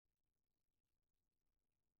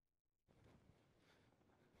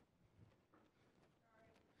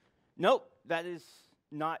Nope, that is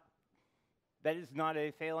not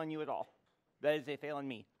a fail on you at all. That is a fail on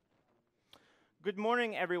me. Good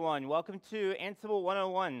morning, everyone. Welcome to Ansible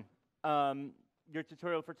 101, your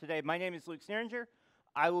tutorial for today. My name is Sneeringer.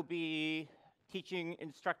 I will be teaching,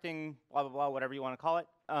 instructing, blah, blah, blah, whatever you want to call it.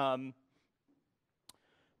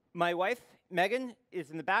 My wife, Megan, is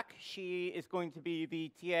in the back. She is going to be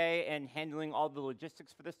the TA and handling all the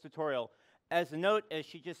logistics for this tutorial. As a note, as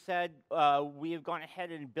she just said, we have gone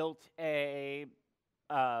ahead and built an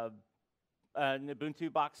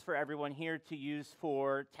Ubuntu box for everyone here to use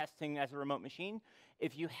for testing as a remote machine.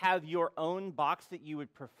 If you have your own box that you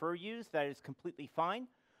would prefer use, that is completely fine.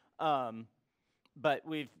 But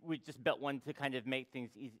we've just built one to kind of make things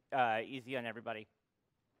easy on everybody.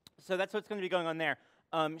 So that's what's going to be going on there.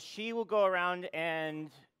 She will go around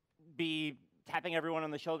and be tapping everyone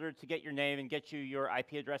on the shoulder to get your name and get you your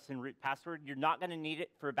IP address and root password. You're not going to need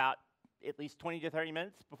it for about at least 20 to 30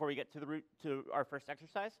 minutes before we get to our first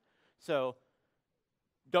exercise. So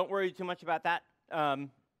don't worry too much about that.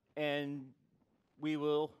 And we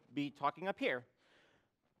will be talking up here.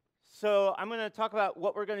 So I'm going to talk about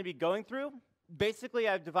what we're going to be going through. Basically,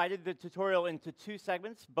 I've divided the tutorial into two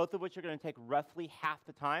segments, both of which are going to take roughly half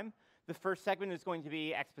the time. The first segment is going to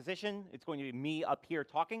be exposition. It's going to be me up here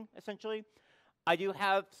talking, essentially. I do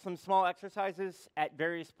have some small exercises at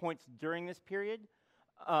various points during this period,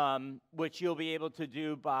 which you'll be able to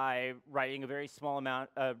do by writing a very small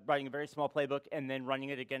playbook and then running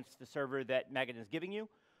it against the server that Megan is giving you.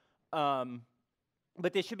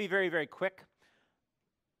 But they should be very, very quick.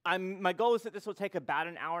 My goal is that this will take about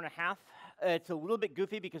an hour and a half. It's a little bit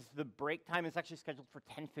goofy because the break time is actually scheduled for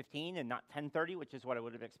 10:15 and not 10:30, which is what I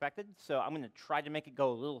would have expected. So I'm going to try to make it go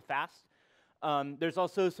a little fast. There's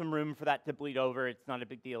also some room for that to bleed over. It's not a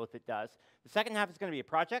big deal if it does. The second half is going to be a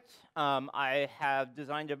project. I have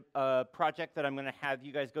designed a project that I'm going to have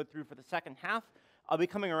you guys go through for the second half. I'll be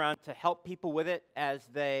coming around to help people with it as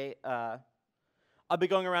they. I'll be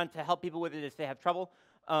going around to help people with it as they have trouble.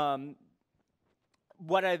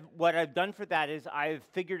 What I've done for that is I've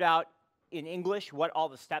figured out in English what all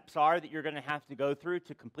the steps are that you're going to have to go through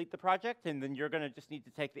to complete the project, and then you're going to just need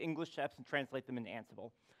to take the English steps and translate them into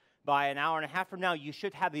Ansible. By an hour and a half from now, you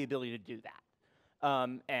should have the ability to do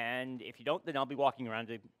that. And if you don't, then I'll be walking around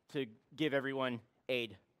to give everyone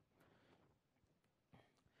aid.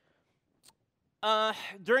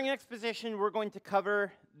 During exposition, we're going to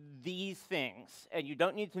cover these things, and you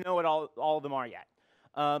don't need to know what all of them are yet.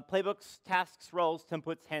 Playbooks, tasks, roles,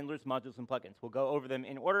 templates, handlers, modules, and plugins. We'll go over them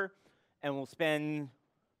in order, and we'll spend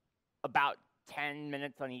about 10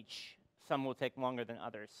 minutes on each. Some will take longer than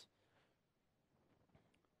others.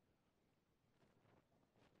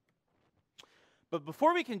 But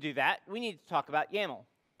before we can do that, we need to talk about YAML.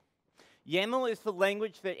 YAML is the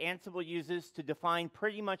language that Ansible uses to define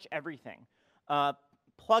pretty much everything.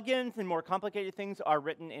 Plugins and more complicated things are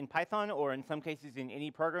written in Python or in some cases in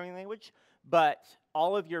any programming language, but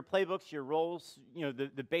all of your playbooks, your roles,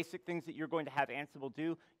 the basic things that you're going to have Ansible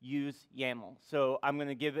do use YAML. So I'm going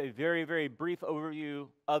to give a very, very brief overview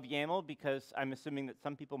of YAML because I'm assuming that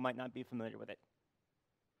some people might not be familiar with it.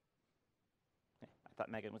 I thought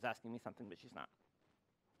Megan was asking me something, but she's not.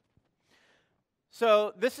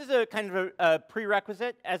 So this is a kind of a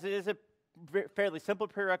prerequisite. As it is a fairly simple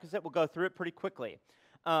prerequisite, we'll go through it pretty quickly.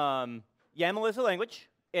 YAML is a language.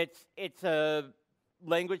 It's a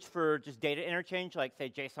language for just data interchange, like, say,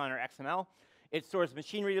 JSON or XML. It stores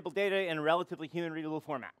machine-readable data in a relatively human-readable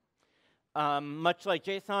format. Much like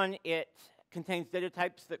JSON, it contains data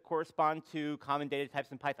types that correspond to common data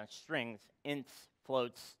types in Python: strings, ints,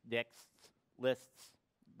 floats, dicts, lists,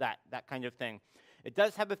 that kind of thing. It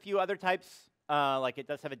does have a few other types, like it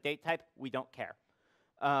does have a date type. We don't care.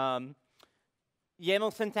 YAML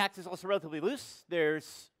syntax is also relatively loose.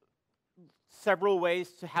 There's several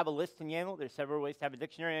ways to have a list in YAML. There's several ways to have a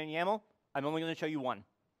dictionary in YAML. I'm only going to show you one,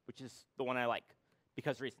 which is the one I like,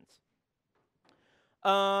 because reasons.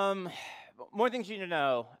 More things you need to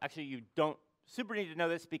know. Actually, you don't super need to know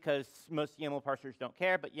this because most YAML parsers don't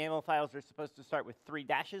care, but YAML files are supposed to start with 3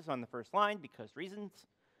 dashes on the first line because reasons.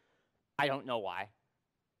 I don't know why.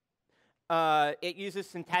 It uses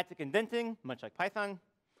syntactic indenting, much like Python.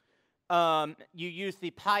 You use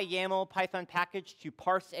the PyYAML Python package to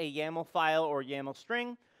parse a YAML file or YAML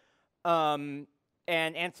string. And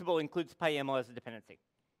Ansible includes PyYAML as a dependency.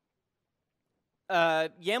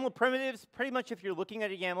 YAML primitives, pretty much if you're looking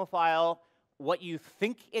at a YAML file, what you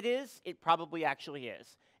think it is, it probably actually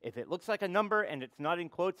is. If it looks like a number and it's not in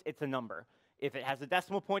quotes, it's a number. If it has a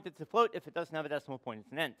decimal point, it's a float. If it doesn't have a decimal point,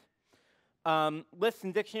 it's an int. Lists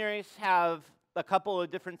and dictionaries have a couple of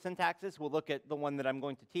different syntaxes. We'll look at the one that I'm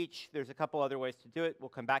going to teach. There's a couple other ways to do it. We'll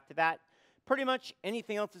come back to that. Pretty much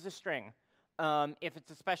anything else is a string. If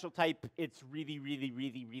it's a special type, it's really, really,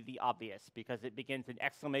 really, really obvious because it begins an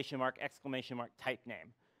exclamation mark type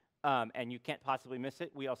name. And you can't possibly miss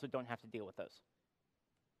it. We also don't have to deal with those.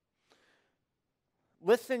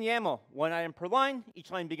 Lists in YAML, one item per line. Each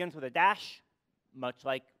line begins with a dash, much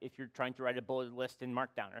like if you're trying to write a bulleted list in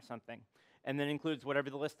Markdown or something, and then includes whatever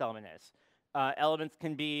the list element is. Elements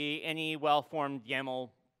can be any well-formed YAML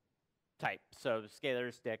type, so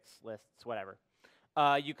scalars, sticks, lists, whatever.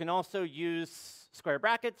 You can also use square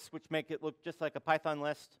brackets, which make it look just like a Python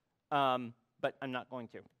list, but I'm not going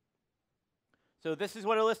to. So this is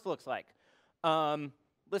what a list looks like.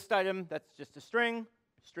 List item, that's just a string.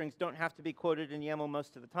 Strings don't have to be quoted in YAML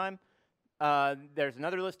most of the time. There's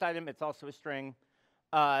another list item. It's also a string.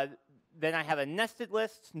 Then I have a nested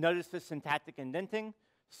list. Notice the syntactic indenting.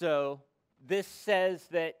 So this says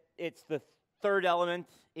that it's the third element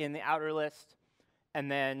in the outer list,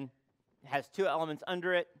 and then has two elements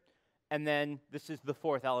under it, and then this is the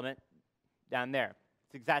fourth element down there.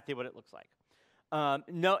 It's exactly what it looks like.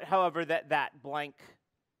 Note, however, that that blank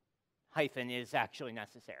hyphen is actually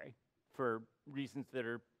necessary for reasons that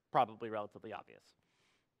are probably relatively obvious.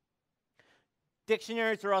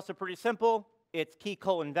 Dictionaries are also pretty simple. It's key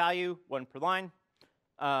colon value, one per line.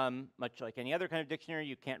 Much like any other kind of dictionary,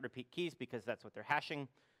 you can't repeat keys because that's what they're hashing.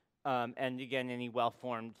 And again, any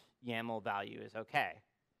well-formed YAML value is okay.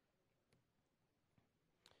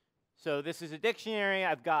 So this is a dictionary.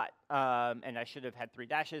 I've got, and I should have had 3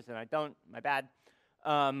 dashes, and I don't, my bad.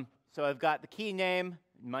 So I've got the key name,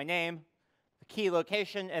 my name, the key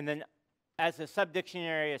location, and then as a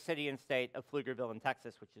sub-dictionary, a city and state of Pflugerville in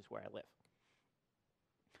Texas, which is where I live.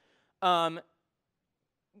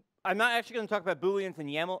 I'm not actually going to talk about Booleans in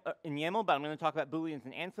YAML, but I'm going to talk about Booleans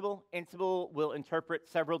in Ansible. Ansible will interpret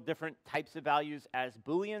several different types of values as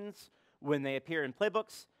Booleans when they appear in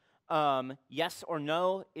playbooks. Yes or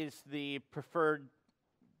no is the preferred,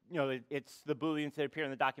 it's the Booleans that appear in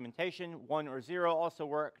the documentation. 1 or 0 also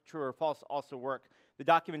work. True or false also work. The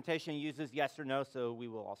documentation uses yes or no, so we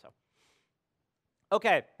will also.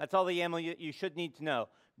 Okay, that's all the YAML you should need to know.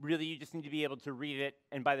 Really, you just need to be able to read it,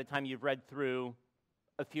 and by the time you've read through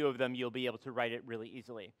a few of them, you'll be able to write it really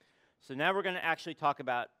easily. So now we're going to actually talk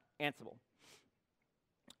about Ansible.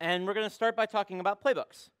 And we're going to start by talking about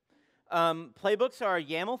playbooks. Playbooks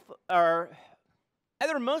are at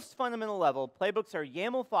their most fundamental level, playbooks are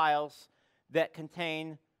YAML files that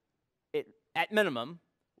contain, at minimum,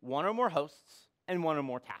 1 or more hosts and 1 or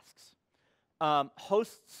more tasks.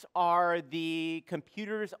 Hosts are the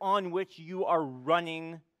computers on which you are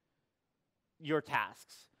running your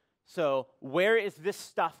tasks. So where is this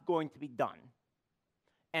stuff going to be done?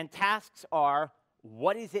 And tasks are,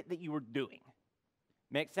 what is it that you were doing?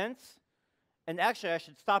 Make sense? And actually, I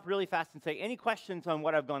should stop really fast and say, any questions on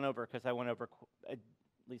what I've gone over? Because I went over at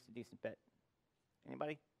least a decent bit.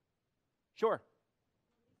 Anybody? Sure.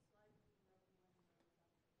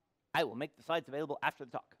 I will make the slides available after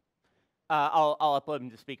the talk. I'll upload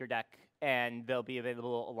them to Speaker Deck, and they'll be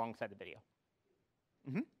available alongside the video.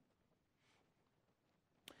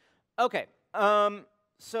 Okay,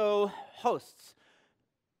 so hosts.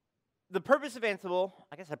 The purpose of Ansible,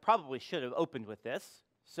 I guess I probably should have opened with this,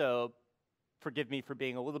 so forgive me for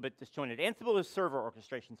being a little bit disjointed. Ansible is server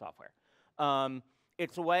orchestration software.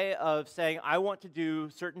 It's a way of saying, I want to do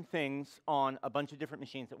certain things on a bunch of different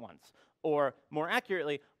machines at once. Or more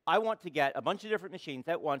accurately, I want to get a bunch of different machines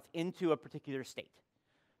at once into a particular state.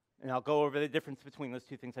 And I'll go over the difference between those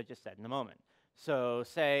two things I just said in a moment. So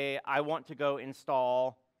say I want to go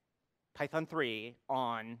install Python 3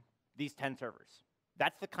 on these 10 servers.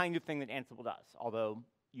 That's the kind of thing that Ansible does, although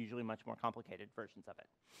usually much more complicated versions of it.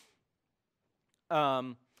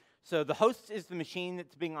 So the host is the machine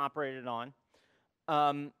that's being operated on.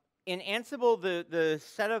 In Ansible, the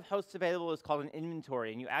set of hosts available is called an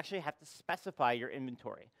inventory, and you actually have to specify your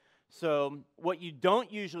inventory. So what you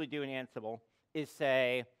don't usually do in Ansible is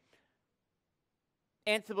say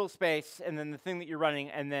Ansible space, and then the thing that you're running,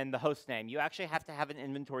 and then the host name. You actually have to have an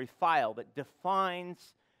inventory file that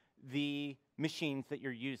defines the machines that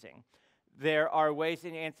you're using. There are ways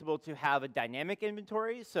in Ansible to have a dynamic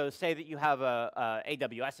inventory. So say that you have a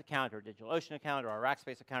AWS account or a DigitalOcean account or a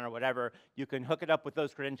Rackspace account or whatever. You can hook it up with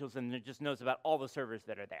those credentials, and it just knows about all the servers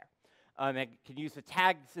that are there. It can use the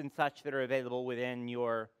tags and such that are available within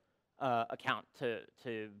your account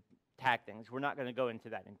to tag things. We're not going to go into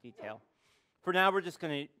that in detail. For now, we're just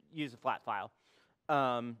going to use a flat file.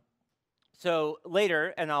 So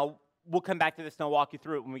later, and we'll come back to this and I'll walk you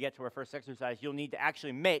through it when we get to our first exercise, you'll need to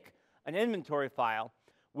actually make an inventory file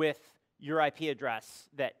with your IP address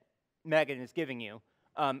that Megan is giving you.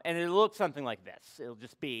 And it'll look something like this. It'll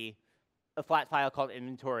just be a flat file called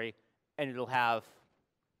inventory, and it'll have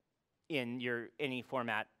in your any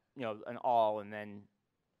format, an all and then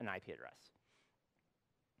an IP address.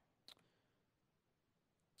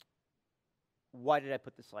 Why did I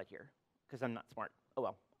put this slide here? Because I'm not smart. Oh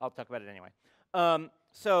well, I'll talk about it anyway.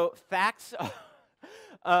 So facts.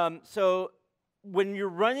 So when you're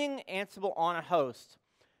running Ansible on a host,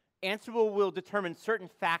 Ansible will determine certain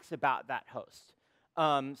facts about that host.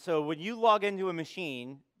 So when you log into a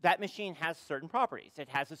machine, that machine has certain properties. It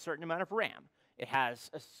has a certain amount of RAM. It has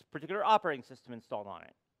a particular operating system installed on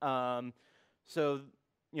it. So,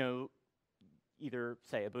 either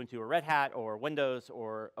say Ubuntu or Red Hat or Windows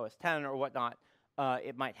or OS X or whatnot,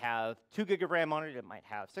 it might have 2 gig of RAM on it. It might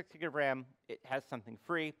have 6 gig of RAM. It has something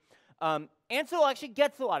free. Ansible actually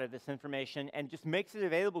gets a lot of this information and just makes it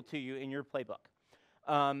available to you in your playbook.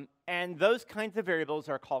 And those kinds of variables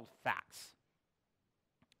are called facts.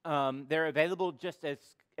 They're available just as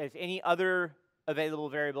any other available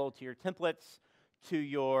variable to your templates, to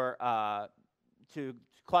your to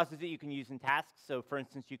clauses that you can use in tasks. So for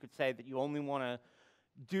instance, you could say that you only want to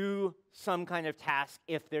do some kind of task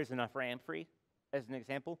if there's enough RAM free, as an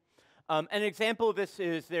example. An example of this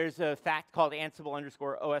is there's a fact called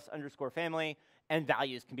Ansible_OS_family, and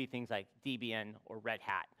values can be things like Debian or Red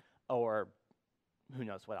Hat or who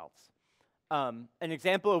knows what else. An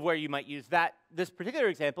example of where you might use that, this particular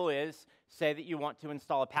example is, say that you want to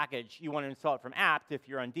install a package. You want to install it from apt if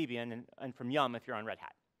you're on Debian and from yum if you're on Red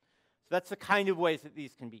Hat. So that's the kind of ways that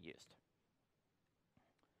these can be used.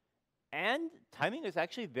 And timing is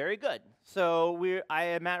actually very good. So I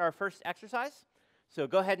am at our first exercise. So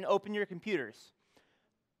go ahead and open your computers.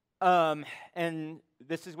 And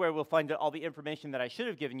this is where we'll find all the information that I should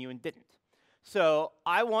have given you and didn't. So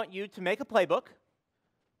I want you to make a playbook.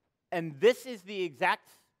 And this is the exact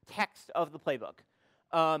text of the playbook.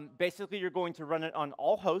 Basically, you're going to run it on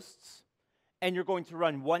all hosts, and you're going to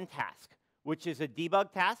run one task, which is a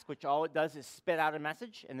debug task, which all it does is spit out a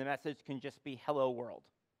message, and the message can just be hello world.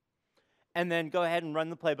 And then go ahead and run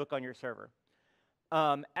the playbook on your server.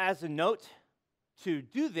 As a note, to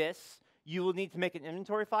do this, you will need to make an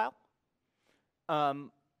inventory file. And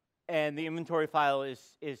the inventory file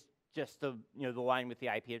is just the line with the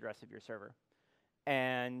IP address of your server.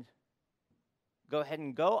 And go ahead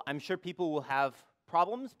and go. I'm sure people will have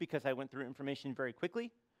problems because I went through information very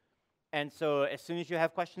quickly. And so as soon as you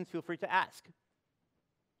have questions, feel free to ask.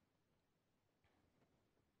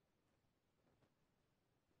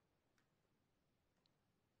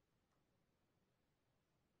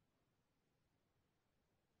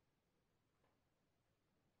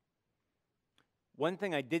 One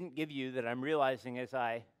thing I didn't give you that I'm realizing as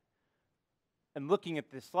I am looking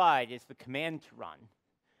at this slide is the command to run.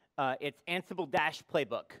 It's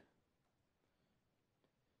Ansible-playbook.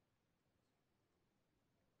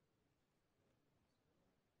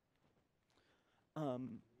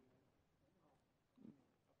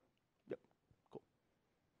 Yep, cool.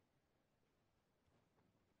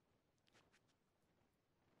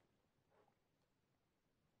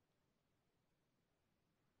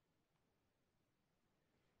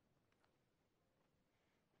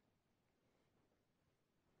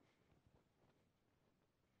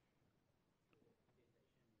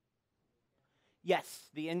 Yes,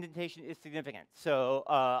 the indentation is significant. So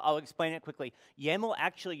I'll explain it quickly. YAML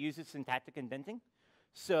actually uses syntactic indenting.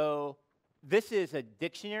 So this is a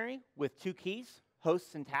dictionary with 2 keys,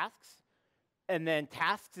 hosts and tasks. And then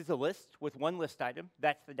tasks is a list with 1 list item.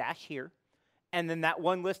 That's the dash here. And then that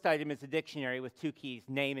 1 list item is a dictionary with 2 keys,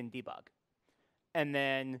 name and debug. And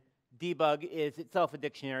then debug is itself a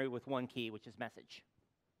dictionary with 1 key, which is message.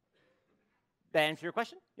 That answer your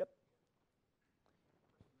question? Yep.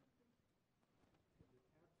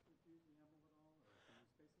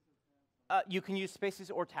 You can use spaces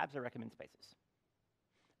or tabs. I recommend spaces.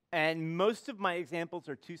 And most of my examples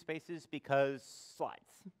are 2 spaces because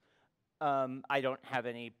slides. I don't have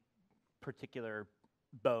any particular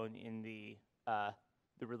bone in the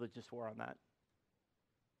religious war on that.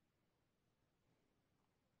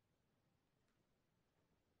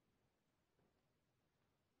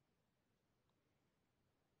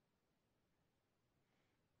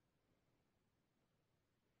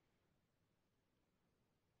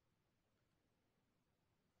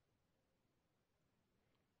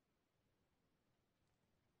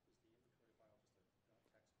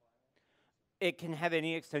 It can have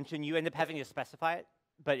any extension. You end up having to specify it,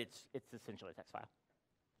 but it's essentially a text file.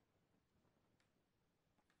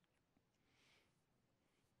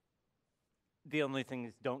 The only thing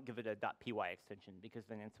is don't give it a .py extension because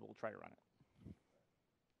then Ansible will try to run it.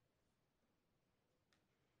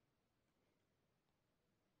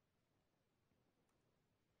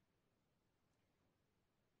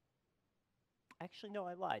 Actually, no,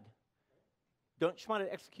 I lied. Don't schmod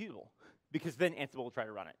it executable, because then Ansible will try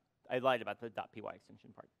to run it. I lied about the .py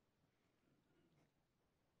extension part.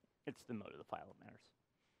 It's the mode of the file that matters.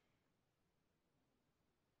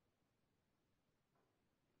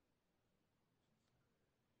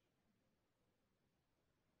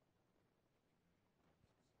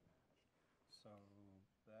 So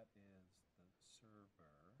that is the server,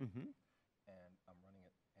 Mm-hmm. and I'm running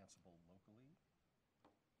it Ansible locally.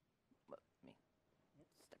 Let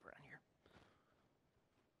me step around here.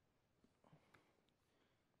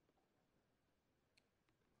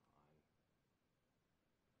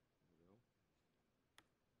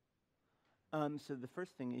 So the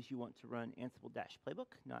first thing is you want to run Ansible-playbook,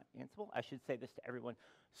 not Ansible. I should say this to everyone.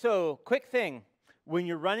 So quick thing, when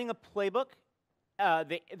you're running a playbook,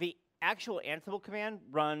 the actual Ansible command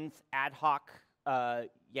runs ad hoc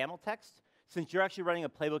YAML text. Since you're actually running a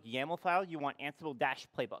playbook YAML file, you want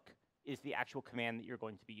Ansible-playbook is the actual command that you're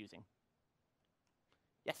going to be using.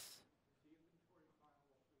 Yes?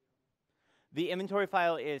 The inventory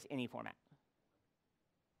file is any format.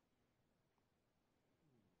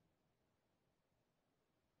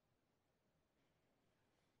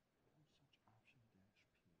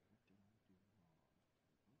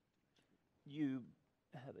 You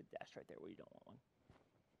have a dash right there where you don't want one.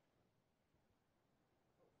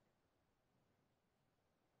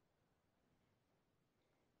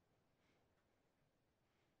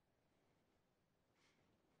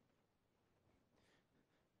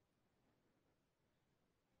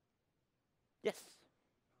 Yes?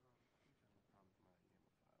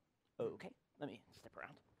 Okay, let me step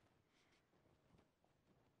around.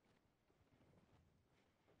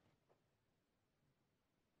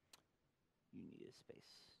 You need a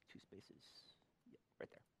space, 2 spaces. Yep, right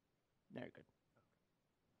there. There, good.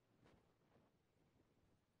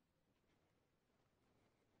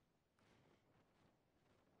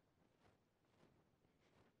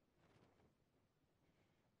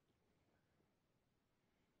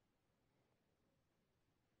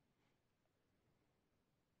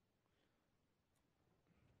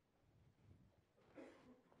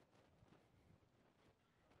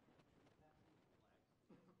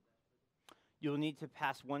 You'll need to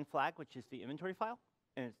pass one flag, which is the inventory file,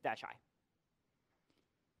 and it's -I.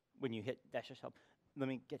 When you hit -S help. Let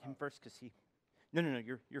me get him first, because he... No,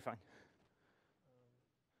 you're fine.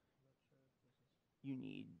 You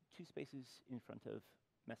need 2 spaces in front of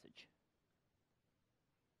message.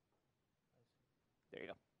 There you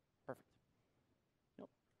go. Perfect.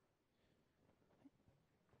 Nope.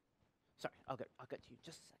 Sorry, I'll get to you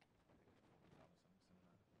just a second.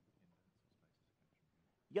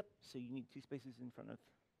 Yep, so you need 2 spaces in front of...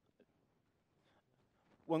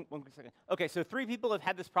 One quick second. Okay, so 3 people have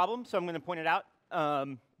had this problem, so I'm going to point it out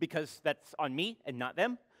because that's on me and not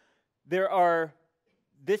them.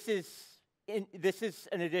 This is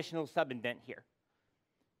an additional sub-indent here.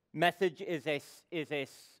 Message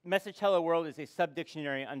message hello world is a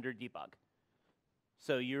sub-dictionary under debug.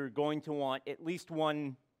 So you're going to want at least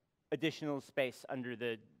one additional space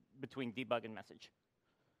between debug and message.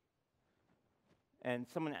 And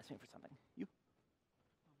someone asked me for something. You?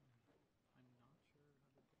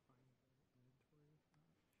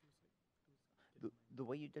 The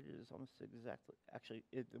way you did it is almost exactly, actually,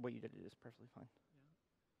 the way you did it is perfectly fine.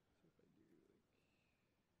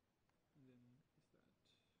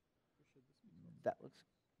 That looks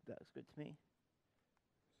good to me.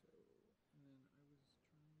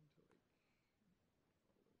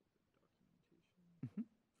 Mm-hmm.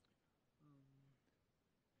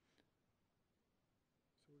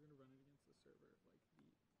 So we're going to run it against the server,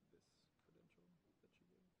 like this credential that you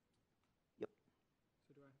gave? Yep.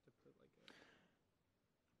 So do I have to put like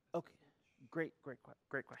a... Okay, great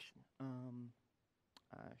question. I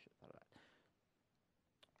should have thought of that.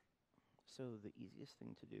 So the easiest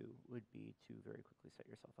thing to do would be to very quickly set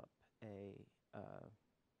yourself up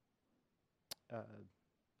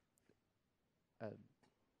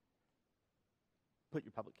put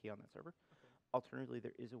your public key on that server. Okay. Alternatively,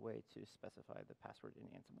 there is a way to specify the password in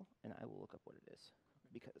Ansible, and I will look up what it is. Okay.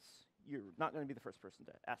 Because you're not going to be the first person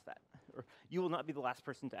to ask that, or you will not be the last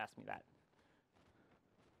person to ask me that.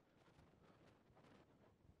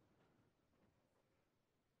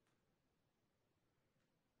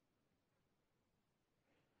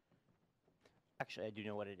 Actually, I do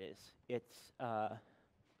know what it is. It's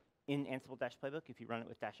in Ansible-playbook. If you run it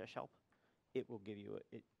with -s help, it gives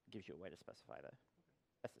you a way to specify the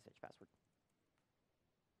SSH password.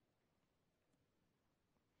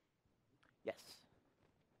 Yes.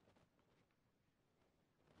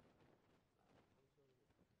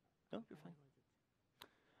 No, you're fine.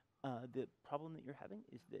 The problem that you're having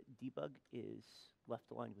is that debug is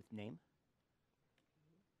left aligned with name.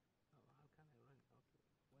 Oh, how can I run it? Okay.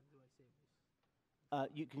 Where do I save this?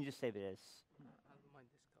 You can just save it as. On my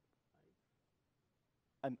desktop,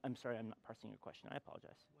 right? I'm sorry, I'm not parsing your question. I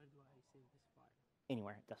apologize. Where do I save this file?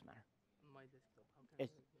 Anywhere, it doesn't matter. On my desktop. How can I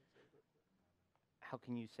It's- save it? How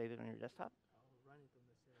can you save it on your desktop? I'll run it on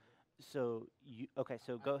the server. So you okay?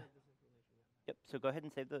 So I go. got this information. Yeah. Yep. So go ahead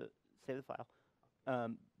and save the file.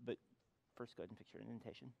 But first, go ahead and fix your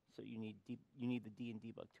indentation. So you need the D in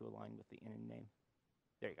debug to align with the N in name.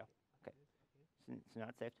 There you go. Okay. Okay. So now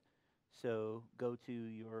it's saved. So go to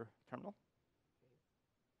your terminal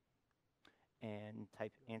and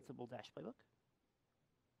type Ansible -playbook.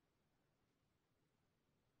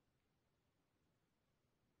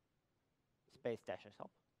 Space --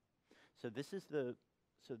 help. So this is the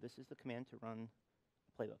command to run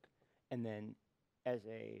a playbook, and then as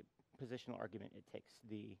a positional argument, it takes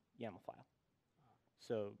the YAML file.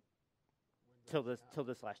 So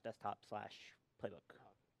tilde/desktop/playbook.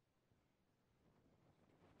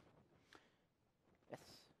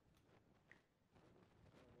 Yes.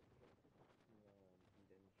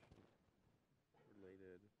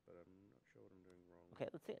 Related, but I'm not sure what I'm doing wrong. Okay,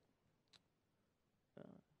 let's see it.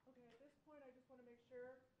 Okay, at this point, I just want to make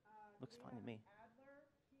sure. Looks do we fine to have me. an Adler,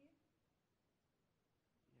 Keith?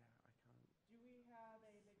 Yeah, I can't. Do we have a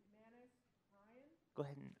McManus, Ryan? Go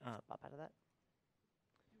ahead and pop out of that.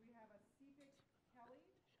 Do we have a Sepik, Kelly?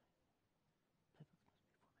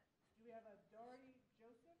 Do we have a Doherty,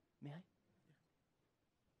 Joseph? May I?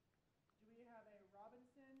 Do we have a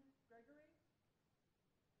Robinson, Gregory?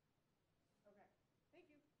 Okay, thank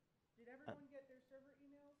you. Did everyone get their server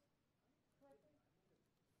emails correctly?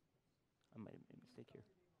 I might have made a mistake here.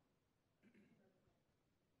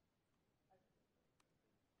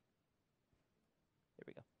 There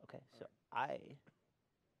we go. Okay, so I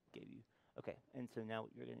gave you. Okay, and so now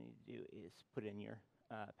what you're going to need to do is put in your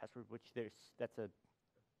password, which that's a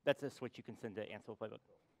switch you can send to Ansible Playbook.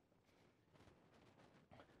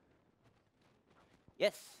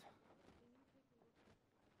 Yes. Can you take a look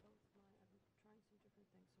at both my, I've been trying some different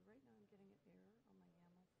things. So right now I'm getting an error on my YAML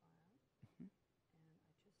file. Mhm. And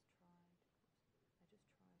I just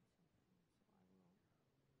tried something. So I will,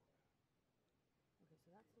 okay, so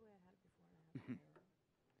that's the way I had it before and I had the error.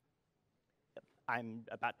 I'm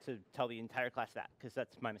about to tell the entire class that, because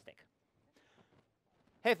that's my mistake.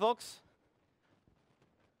 Hey, folks.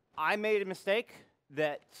 I made a mistake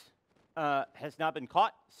that has not been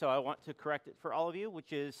caught, so I want to correct it for all of you,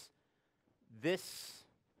 which is this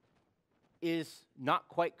is not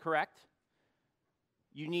quite correct.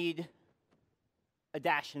 You need a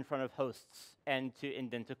dash in front of hosts and to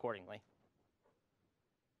indent accordingly.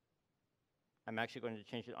 I'm actually going to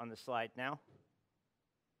change it on the slide now.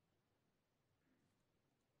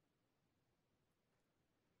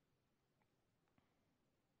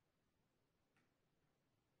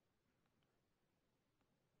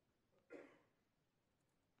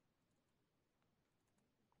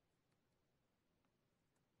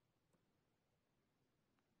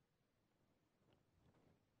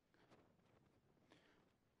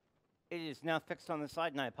 It is now fixed on the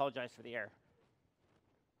slide, and I apologize for the error.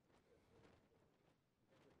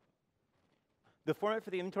 The format for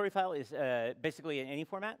the inventory file is basically in any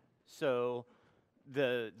format. So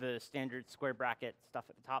the standard square bracket stuff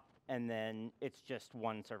at the top, and then it's just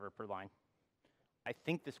one server per line. I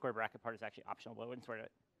think the square bracket part is actually optional, but I wouldn't swear to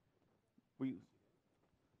it.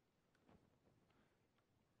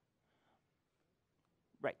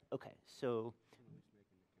 Right, okay, so,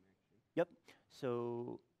 yep,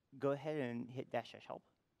 so go ahead and hit -- help,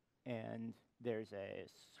 and there's a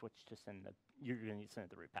switch to send the, you're gonna need to send it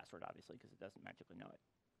the root password, obviously, because it doesn't magically know it.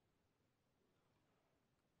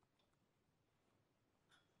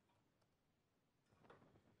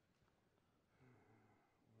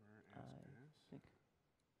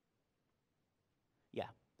 Yeah,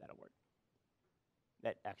 that'll work.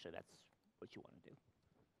 That's what you want to do.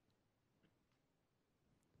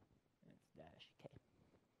 It's -K.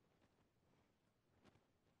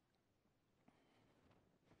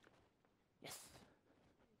 Yes. Can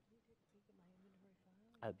you take a peek at my inventory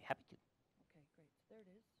file? I would be happy to. Okay, great. So there it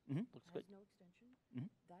is. Looks It good. has no extension. Mhm.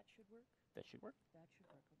 That should work. That should work. That should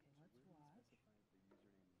work. Okay, let's watch.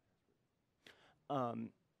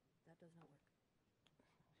 That does not work.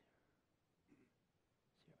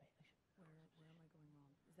 Where am I going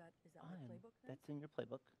wrong? Is that my playbook then? That's in your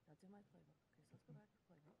playbook. That's in my playbook. Okay, so let's go back to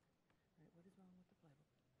playbook. All right, what is wrong with the playbook?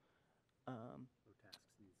 No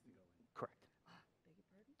tasks needs to go in. Correct. Beg your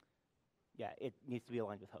pardon? Yeah, it needs to be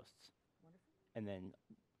aligned with hosts, Wonderful. and then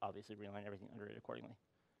obviously realign everything under it accordingly.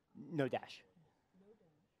 No dash. No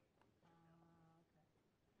dash.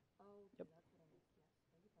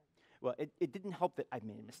 Well, it didn't help that I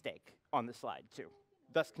made a mistake on the slide, too,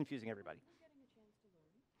 thus confusing everybody. We're getting a chance to learn.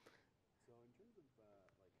 So in terms of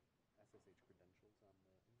like SSH credentials on the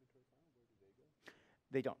inventory file, where do they go?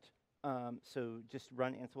 They don't. So just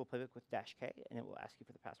run Ansible playbook with -k, and it will ask you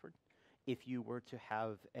for the password. If you were to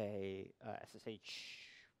have a SSH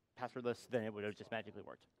passwordless, then it would have just magically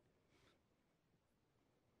worked.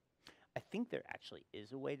 I think there actually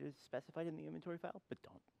is a way to specify it in the inventory file, but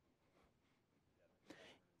don't.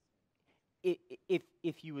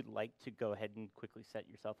 If you would like to go ahead and quickly set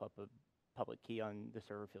yourself up a public key on the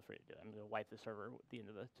server, feel free to do it. I'm going to wipe the server at the end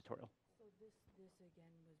of the tutorial. So this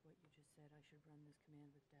again was what you just said. I should run this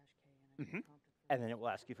command with -k, and I Mhm. get prompted for And then it will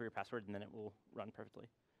ask you for your password, and then it will run perfectly.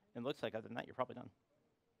 And it looks like other than that, you're probably done.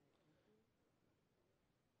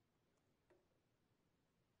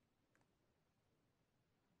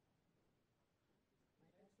 my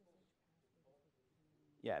SSH password is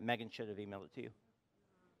with Yeah, Megan should have emailed it to you.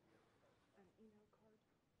 an email card.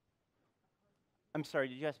 I'm sorry,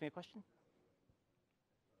 did you ask me a question?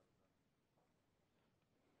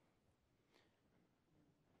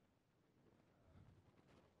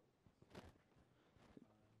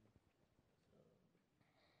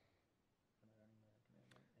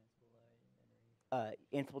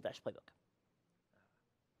 Ansible-playbook.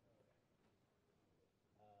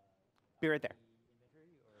 Be right there.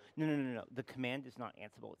 No. The command is not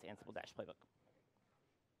Ansible, it's Ansible-playbook.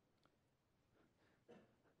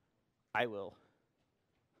 I will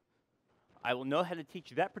know how to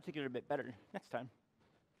teach you that particular bit better next time.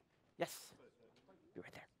 Yes. Be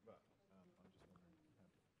right there.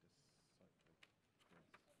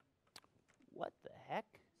 What the heck?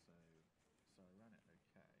 So I ran it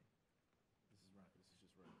okay. This is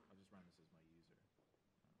just run. I just ran this as my user.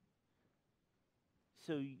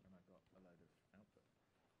 So And I got a load of output.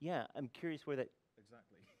 yeah, I'm curious where that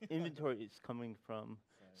Exactly. inventory is coming from.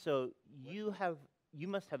 So you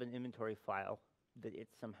must have an inventory file that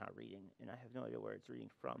it's somehow reading, and I have no idea where it's reading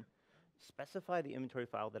from. Specify the inventory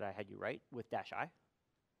file that I had you write with -i,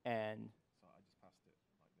 and So I just passed it like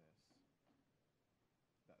this. That's my inventory file.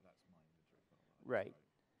 That I just Right. wrote.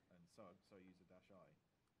 And so I use a -i.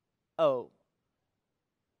 oh,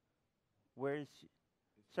 where's?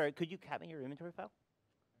 Sorry, could you cat me your inventory file?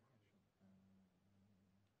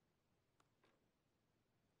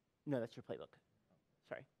 No, that's your playbook.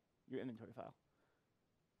 Sorry, your inventory file.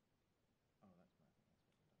 Oh, that's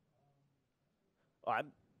my. Oh,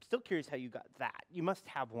 I'm still curious how you got that. You must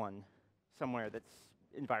have one somewhere that's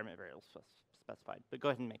environment variables specified, but go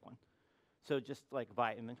ahead and make one. So just like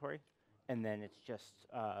via inventory, and then it's just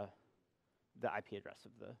the IP address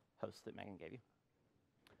of the host that Megan gave you.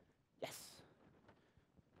 Yes. So, what am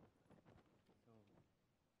I doing wrong?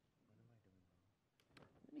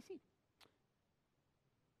 Let me see.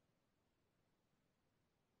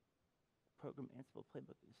 Program Ansible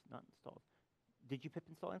playbook is not installed. Did you pip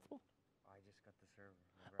install Ansible? I just got the server.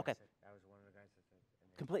 Remember Okay. I said I was one of the guys that said. And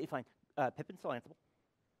then Completely fine. Pip install Ansible.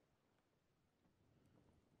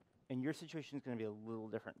 And your situation is going to be a little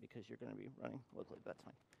different because you're going to be running locally, but that's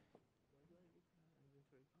fine.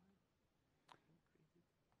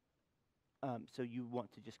 So you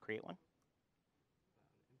want to just create one?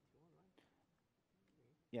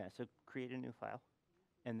 Yeah, so create a new file,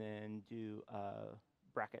 and then do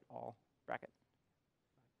bracket all, bracket.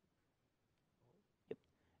 Yep.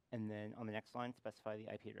 And then on the next line, specify the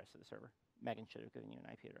IP address of the server. Megan should have given you an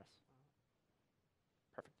IP address.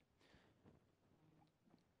 Perfect.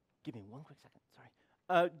 Give me one quick second, sorry.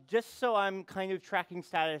 Just so I'm kind of tracking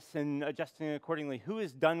status and adjusting accordingly, who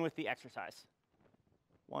is done with the exercise?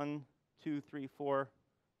 1, 2, 3, 4,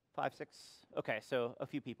 5, 6. Okay, so a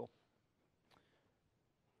few people.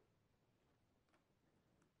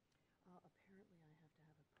 Apparently, I have to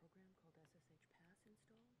have a program called SSH Pass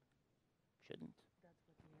installed. Shouldn't. That's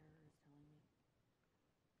what the error is telling me.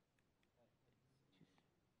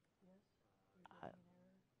 Yes? You're getting an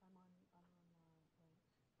error? I'm on Ubuntu.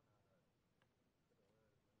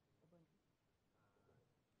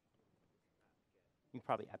 You can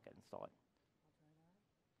probably apt-get install it. I'll try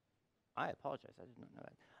that. I apologize, I did not know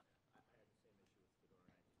that.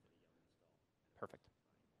 Perfect.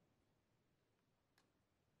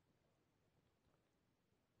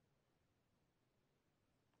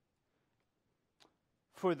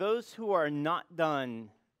 For those who are not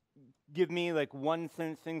done, give me like one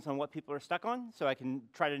sentence things on what people are stuck on, so I can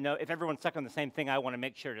try to know if everyone's stuck on the same thing. I want to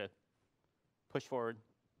make sure to push forward.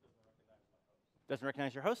 Doesn't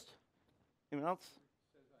recognize your host? Anyone else?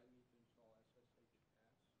 Says I need to install SSH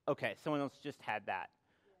Pass. Okay, someone else just had that.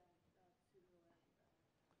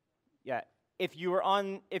 Yeah, if you're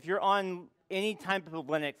on any type of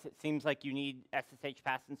Linux, it seems like you need SSH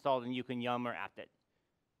pass installed and you can yum or apt it.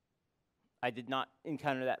 I did not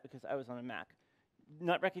encounter that because I was on a Mac.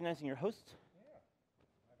 Not recognizing your host. Yeah.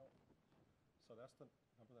 I don't. So that's the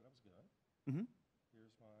number that I was given. Mm-hmm.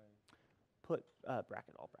 Here's my. Put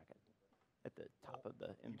bracket, all bracket, at the top of the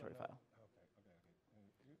inventory file. Okay.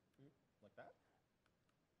 Like that?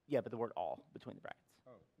 Yeah, but the word all between the brackets.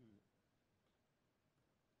 Oh.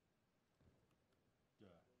 Yeah.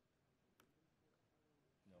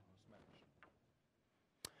 No host match.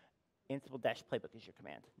 Ansible dash playbook is your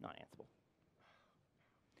command, not Ansible.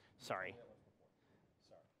 Sorry.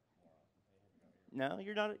 Sorry. No,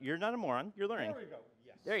 you're not a moron. You're learning. There we go.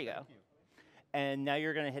 Yes. There you go. Thank you. And now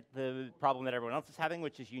you're going to hit the problem that everyone else is having,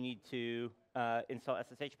 which is you need to install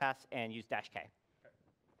SSH pass and use -K. Okay.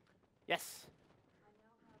 Yes. I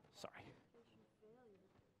now have Sorry. application failure.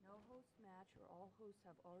 No host match or all hosts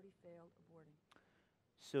have already failed aborting.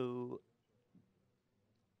 So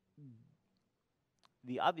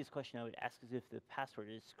the obvious question I would ask is if the password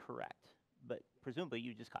is correct, but presumably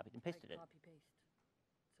you just copied and pasted it. Copy paste.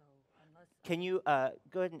 So unless Can you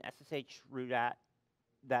go ahead and SSH root at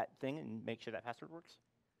that thing and make sure that password works?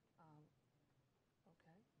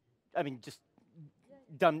 okay. I mean, just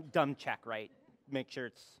dumb check, right? Make sure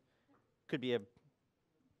it's, could be a,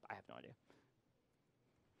 I have no idea.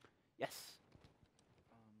 Yes?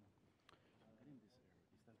 Getting this error,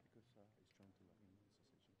 is that because it's trying to log in SSH into the machine?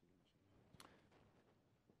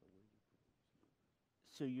 But where do you put the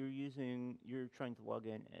So you're trying to log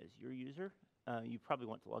in as your user. You probably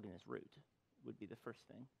want to log in as root, would be the first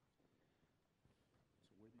thing.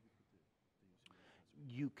 So where do you put the user?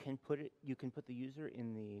 You can put the user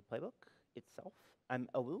in the playbook itself. I'm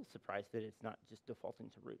a little surprised that it's not just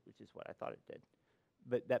defaulting to root, which is what I thought it did.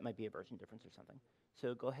 But that might be a version difference or something.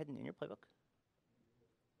 So go ahead and in your playbook,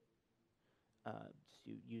 just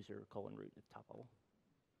do user : root at the top level.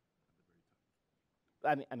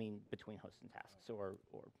 I mean between hosts and tasks, or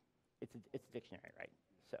it's a dictionary, right?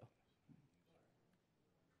 So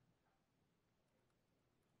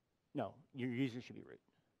no, your user should be root,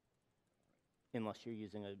 unless you're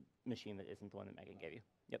using a machine that isn't the one that Megan gave you.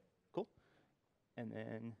 Yep, cool. And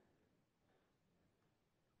then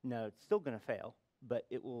no, it's still going to fail, but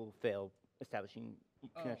it will fail establishing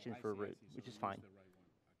connection for root, which is fine. The right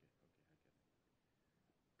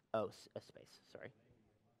one. Okay, I get it. Oh, a space, sorry.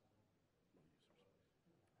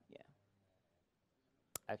 Yeah.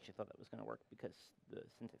 I actually thought that was going to work because the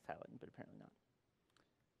syntax highlighting, but apparently not.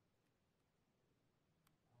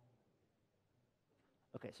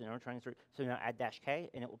 Okay, so now we're trying to so now add -K,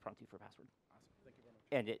 and it will prompt you for a password. Awesome. Thank you very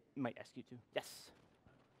much. And it might ask you to. Yes.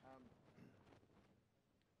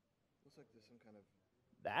 Looks like there's some kind of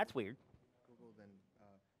That's weird. Google. Then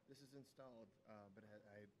this is installed, but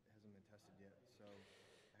hasn't been tested yet. So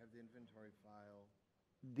I have the inventory file.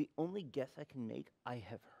 The only guess I can make,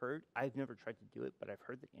 I've never tried to do it, but I've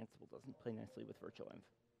heard that Ansible doesn't play nicely with virtualenv.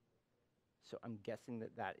 So I'm guessing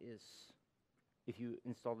that is, if you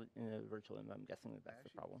installed it in a virtualenv, I'm guessing that's the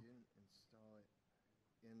problem. I actually didn't install it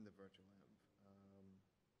in the virtualenv.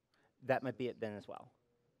 That might be it then as well.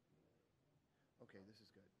 Okay, this is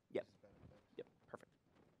good. Yep. This is better. Thanks. Yep, perfect.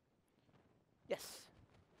 Yes.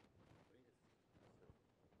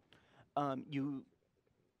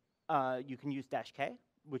 You can use -K,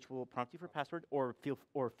 which will prompt you for a password, or feel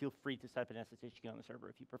free to set up an SSH key on the server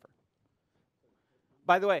if you prefer.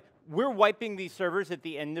 By the way, we're wiping these servers at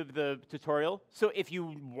the end of the tutorial, so if you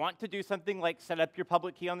want to do something like set up your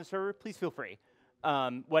public key on the server, please feel free.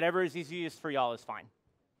 Whatever is easiest for y'all is fine.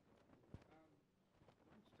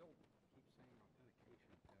 Mine still keeps saying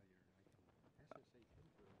authentication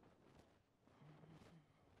failure. I can SSH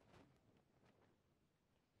into it.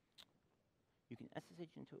 You can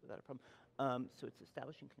SSH into it without a problem. So it's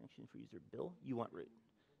establishing connection for user Bill. You want root.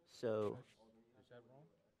 So Is that wrong?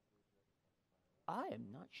 I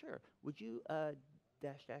am not sure. Would you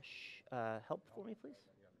help for me, please?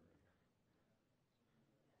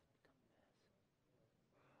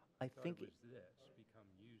 I think It was this, become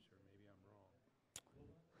user. Maybe I'm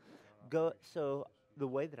wrong. so the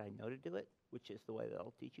way that I know to do it, which is the way that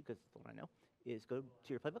I'll teach you because it's the one I know, is go to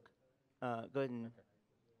your playbook. Go ahead and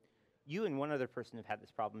you and one other person have had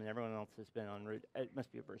this problem, and everyone else has been on root. It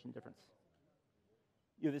must be a version difference.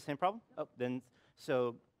 You have the same problem? Oh, then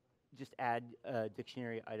so just add a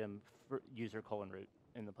dictionary item for user : root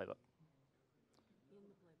in the playbook. In the playbook.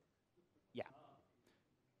 Yeah.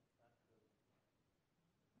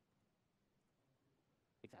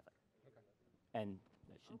 Exactly. Okay. And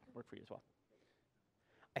that should work for you as well.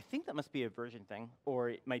 I think that must be a version thing, or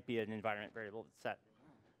it might be an environment variable that's set.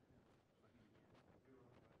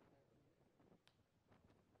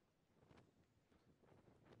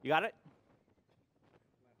 You got it?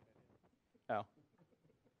 Oh.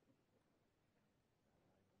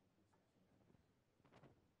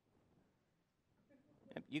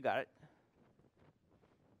 Yep, you got it.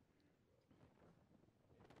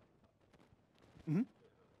 Mm-hmm.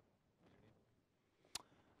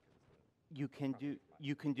 You can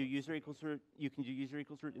do user equals root. You can do user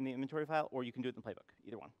equals root in the inventory file, or you can do it in the playbook.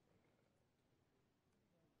 Either one.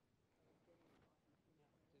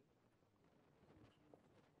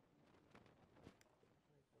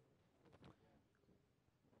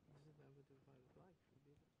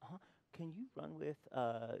 Can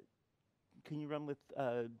you run with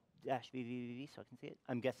dash VVVV so I can see it?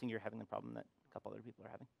 I'm guessing you're having the problem that a couple other people are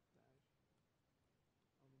having.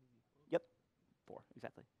 Yep, 4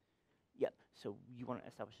 exactly. Yep. So you want to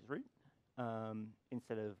establish as root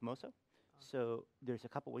instead of Moso. So there's a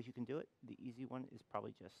couple ways you can do it. The easy one is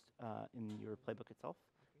probably just in your playbook itself.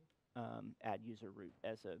 Add user root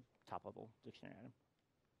as a top level dictionary item.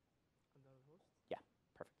 Yeah,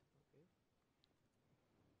 perfect.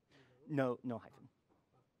 No hyphen.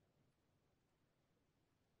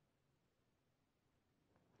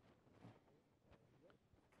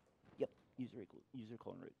 Yep, user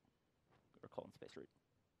colon root, or colon space root,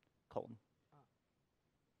 colon.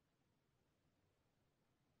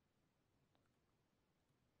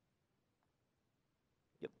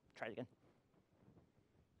 Yep, try it again.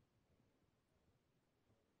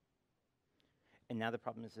 And now the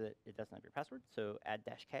problem is that it doesn't have your password, so add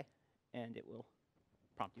 -k, and it will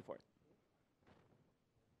prompt you for it.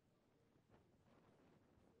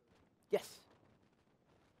 Yes.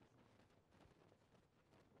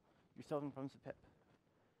 You're still having problems with pip.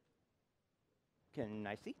 Can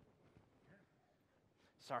I see?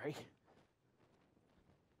 Sorry.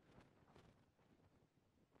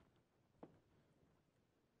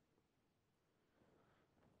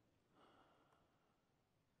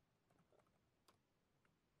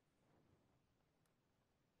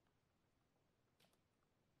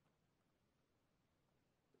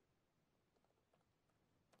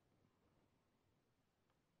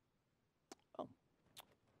 Oh.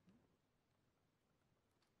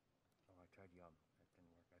 Oh, I tried Yum. That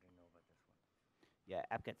didn't work. I didn't know about this one. Yeah,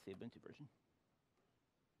 apt-get's the Ubuntu version.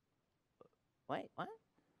 Wait, what?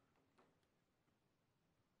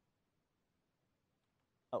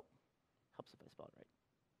 Oh, helps if I spell it right.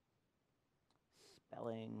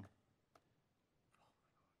 Spelling.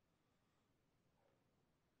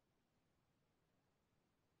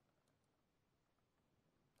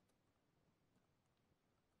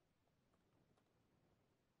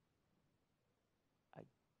 I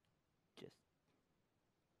just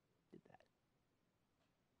did that.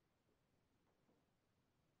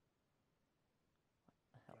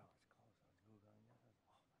 What the hell? Yeah, it's close. I was Googling this.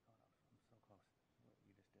 Oh my God, I'm so close. What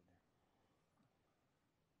you just did there.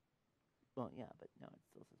 Well, yeah, but no, it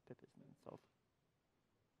still says pip isn't installed.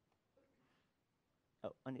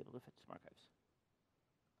 Oh, unable to fetch some archives.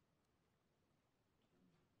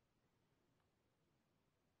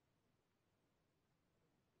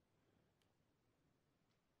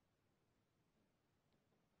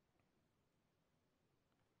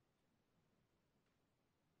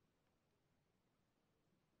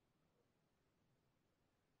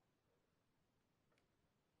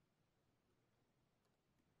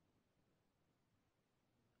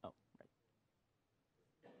 Oh, right.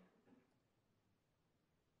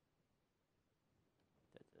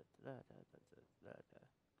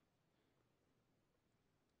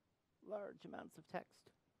 Large amounts of text.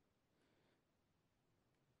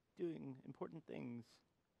 Doing important things.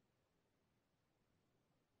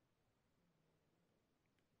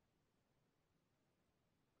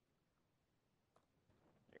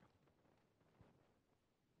 There you go.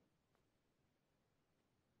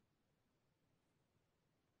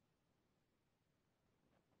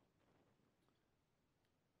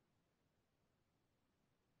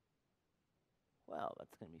 Well,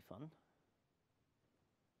 that's going to be fun.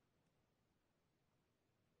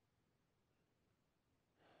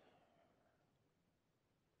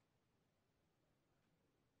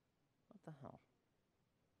 What the hell?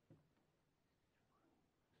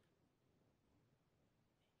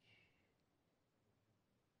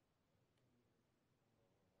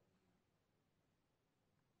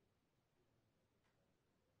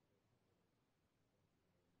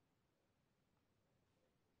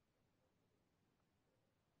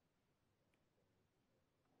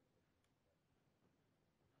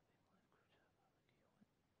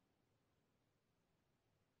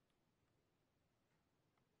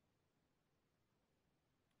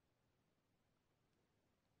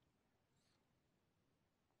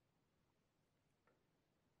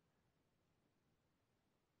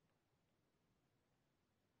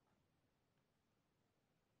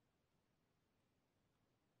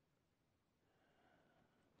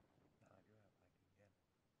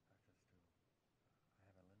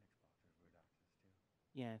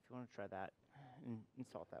 Yeah, if you want to try that and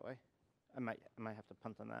install it that way. I might have to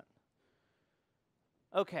punt on that.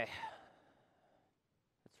 Okay.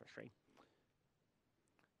 That's frustrating.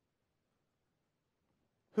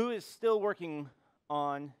 Who is still working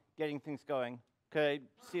on getting things going? Could I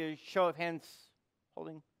see a show of hands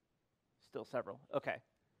holding? Still several. Okay.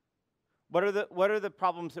 What are the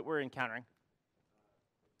problems that we're encountering?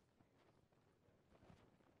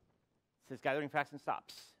 It says gathering facts and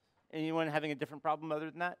stops. Anyone having a different problem other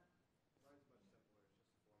than that?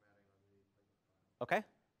 Okay.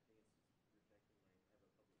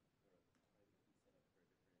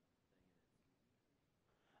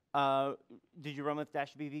 Did you run with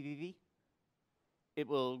 -vvvv? It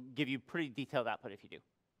will give you pretty detailed output if you do.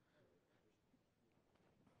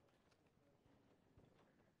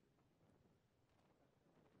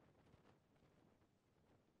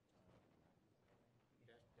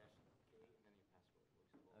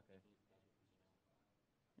 Okay. -K.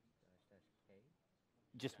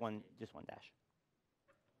 Just one dash.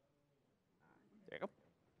 There you go.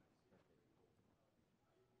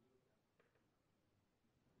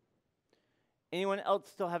 Anyone else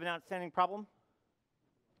still have an outstanding problem?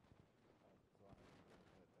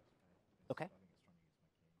 Okay.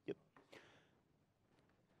 Yep.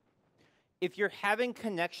 If you're having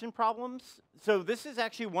connection problems, so this is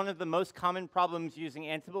actually one of the most common problems using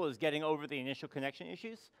Ansible is getting over the initial connection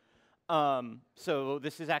issues. So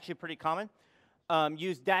this is actually pretty common.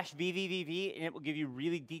 Use -vvvv and it will give you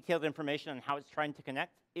really detailed information on how it's trying to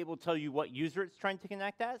connect. It will tell you what user it's trying to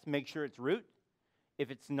connect as. Make sure it's root. If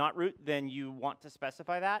it's not root, then you want to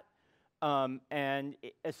specify that.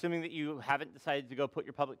 Assuming that you haven't decided to go put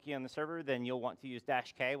your public key on the server, then you'll want to use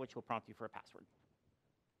 -k, which will prompt you for a password.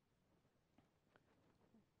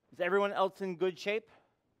 Is everyone else in good shape?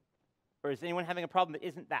 Or is anyone having a problem that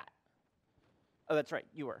isn't that? Oh, that's right,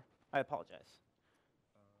 you were. I apologize.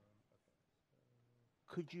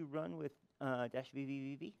 Could you run with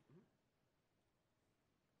 -vvvv?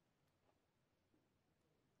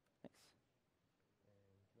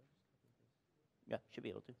 Yeah, should be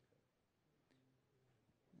able to.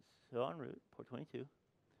 So on root, port 22.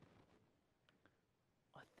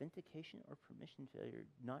 Authentication or permission failure,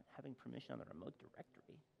 not having permission on the remote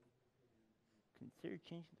directory. Consider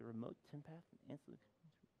changing the remote temp path and Ansible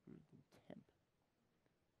temp.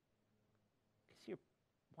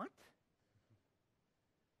 What?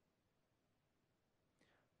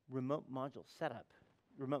 Remote module setup.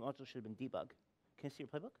 Remote module should have been debug. Can I see your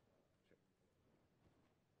playbook?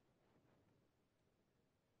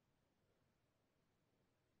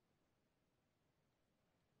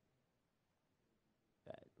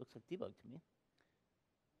 Looks like debug to me.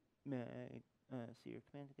 May I see your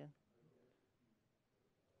command again?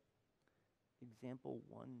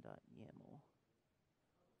 Example1.yaml.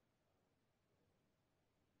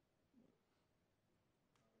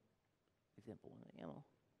 Example1.yaml.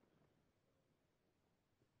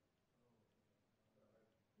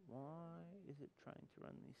 Why is it trying to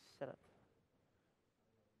run the setup?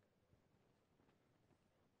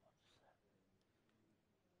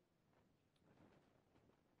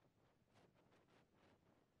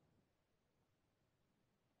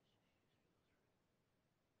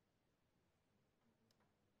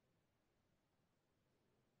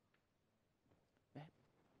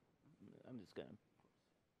 I'm just gonna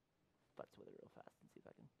futz with it real fast and see if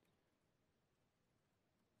I can.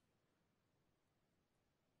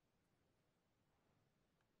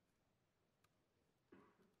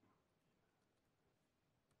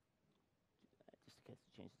 Just in case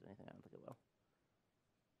it changes anything, I don't think it will.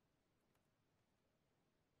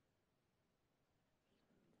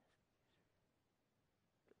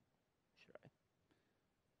 Should I?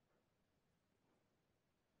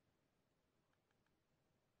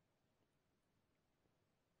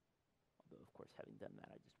 Although, of course, having done that,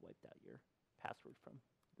 I just wiped out your password from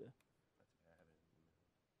the.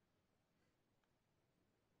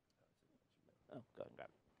 Oh, go ahead and grab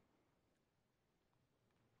it.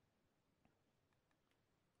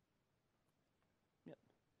 Yep.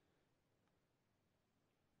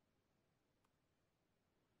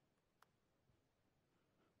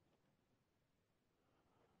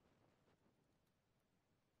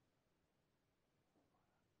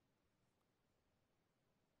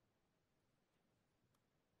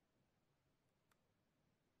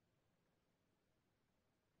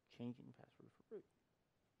 Changing password for root.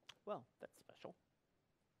 Well, that's special.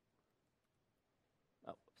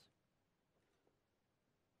 Oh, whoops.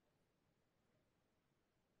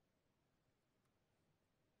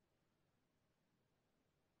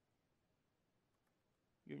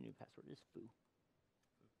 Your new password is foo.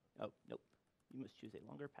 Oh, nope. You must choose a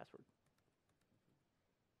longer password.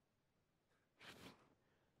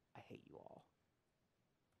 hate you all.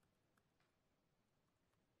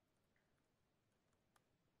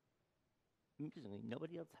 Interestingly,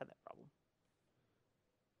 nobody else had that problem.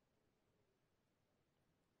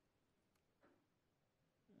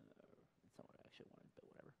 That's not what I actually wanted, but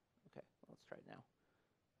whatever. Okay, well, let's try it now.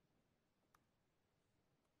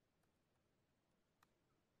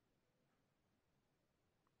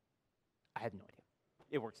 I have no idea.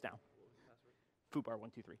 It works now.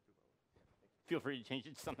 Foobar123. Feel free to change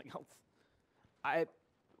it to something else.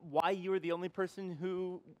 Why you were the only person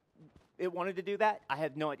who it wanted to do that, I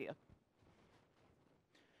have no idea.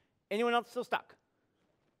 Anyone else still stuck?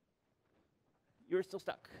 You're still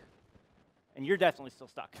stuck. And you're definitely still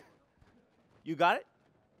stuck. You got it?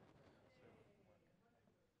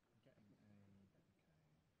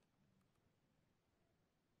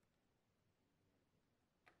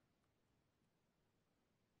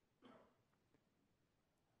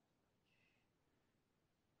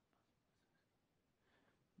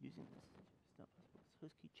 Using this is not possible.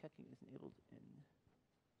 Host key checking is enabled in.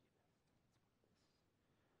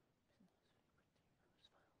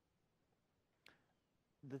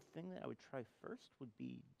 The thing that I would try first would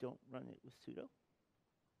be don't run it with sudo.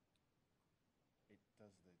 It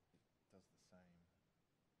does the same.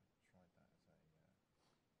 I tried that as a.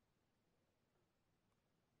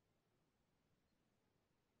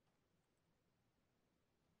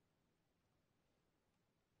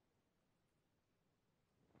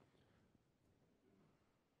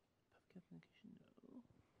 Public application, no.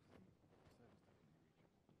 Service definitely reaches.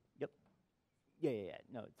 Yep. Yeah.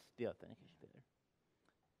 No, it's the authentication failure.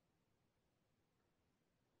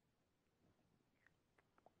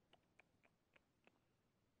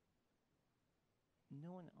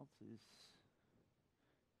 No one else's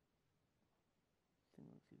thing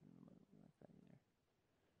looks even remotely like that either.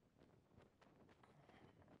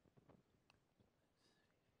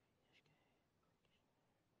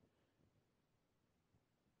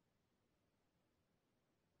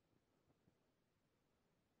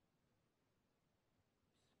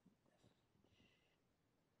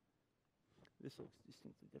 This looks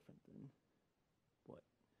distinctly different than what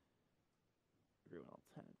everyone else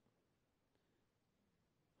had.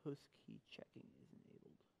 Host key checking is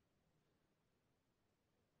enabled.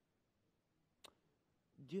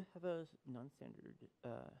 Do you have a non-standard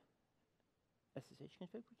SSH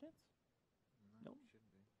config perchance? No, Nope. it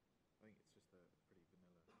shouldn't be. I think it's just a pretty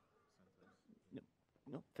vanilla CentOS.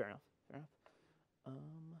 No, fair enough. Well,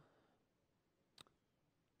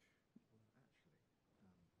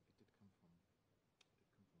 actually, it did come from a repo at work,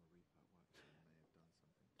 so it may have done something.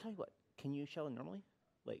 Tell you what, can you shell it normally?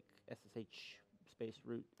 Like SSH space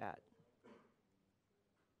root at.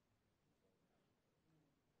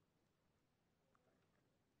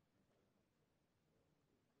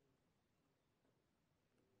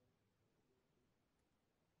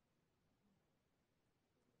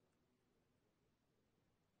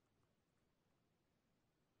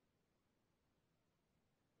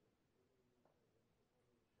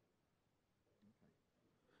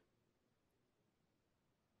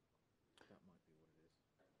 That might be what it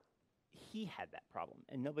is. He had that problem,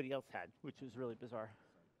 and nobody else had, which was really bizarre.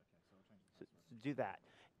 So I'll change So, the password. so do that.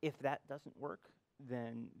 If that doesn't work,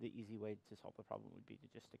 then the easy way to solve the problem would be to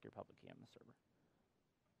just stick your public key on the server.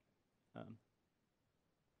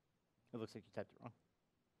 It looks like you typed it wrong.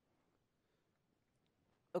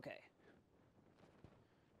 Okay.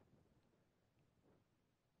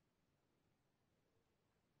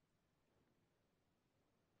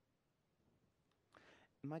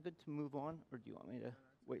 Am I good to move on, or do you want me to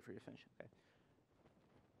wait for you to finish? Okay.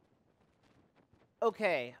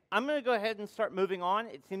 Okay, I'm going to go ahead and start moving on.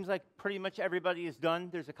 It seems like pretty much everybody is done.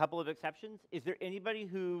 There's a couple of exceptions. Is there anybody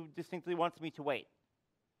who distinctly wants me to wait?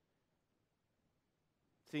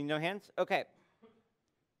 Seeing no hands? Okay.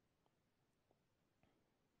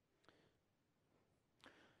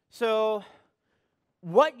 So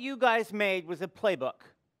what you guys made was a playbook.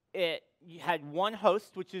 You had one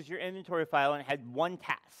host, which is your inventory file, and it had one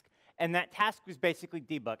task. And that task was basically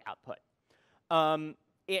debug output.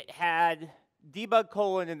 It had debug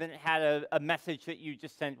colon, and then it had a message that you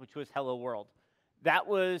just sent, which was hello world. That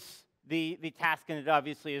was the task, and it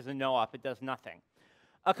obviously is a no-op. It does nothing.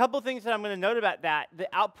 A couple things that I'm going to note about that. The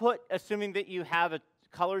output, assuming that you have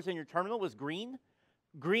colors in your terminal, was green.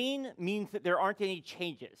 Green means that there aren't any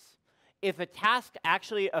changes. If a task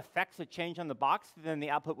actually affects a change on the box, then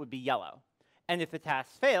the output would be yellow. And if the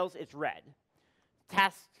task fails, it's red.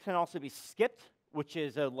 Tasks can also be skipped, which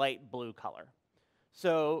is a light blue color.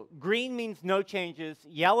 So green means no changes.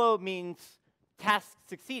 Yellow means task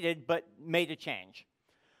succeeded, but made a change.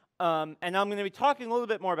 And I'm going to be talking a little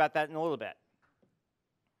bit more about that in a little bit.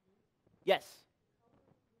 Yes?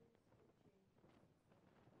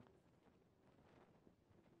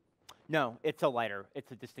 No, it's a lighter.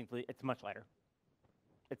 It's much lighter.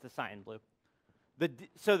 It's a cyan blue.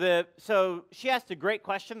 So she asked a great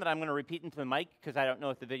question that I'm going to repeat into the mic because I don't know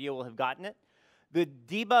if the video will have gotten it. The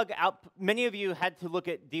debug output, many of you had to look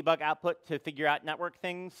at debug output to figure out network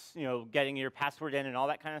things, getting your password in and all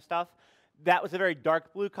that kind of stuff. That was a very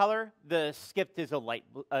dark blue color. The skipped is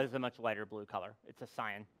a much lighter blue color. It's a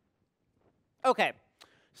cyan. Okay,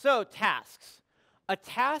 so tasks. A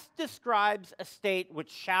task describes a state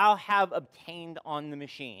which shall have obtained on the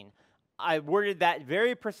machine. I worded that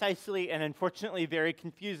very precisely and unfortunately very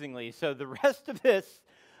confusingly. So the rest of this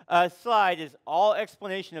slide is all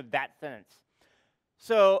explanation of that sentence.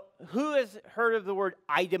 So who has heard of the word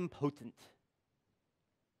idempotent?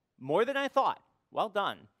 More than I thought. Well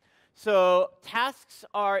done. So tasks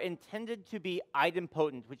are intended to be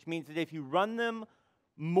idempotent, which means that if you run them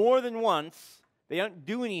more than once, they don't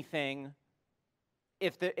do anything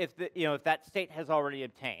if that state has already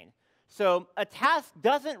obtained. So a task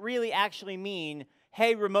doesn't really actually mean,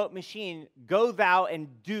 hey, remote machine, go thou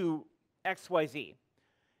and do XYZ.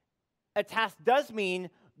 A task does mean,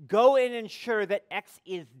 go and ensure that X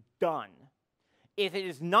is done. If it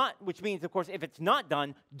is not, which means, of course, if it's not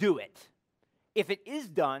done, do it. If it is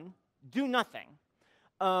done, do nothing.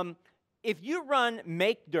 If you run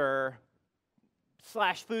makedir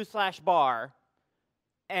 /foo/bar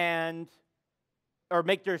or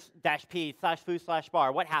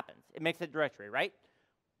makedir-p/foo/bar, what happens? It makes a directory, right?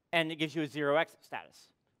 And it gives you a 0 exit status.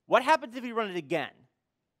 What happens if you run it again?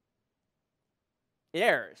 It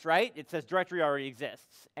errors, right? It says directory already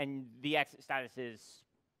exists, and the exit status is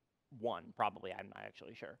 1, probably. I'm not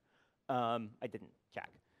actually sure. I didn't check.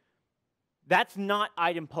 That's not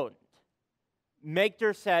idempotent.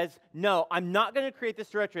 Makedir says, no, I'm not going to create this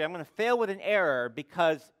directory. I'm going to fail with an error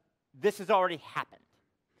because this has already happened.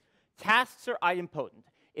 Tasks are idempotent.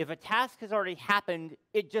 If a task has already happened,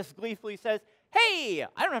 it just gleefully says, hey,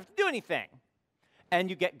 I don't have to do anything. And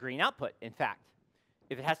you get green output, in fact.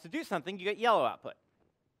 If it has to do something, you get yellow output.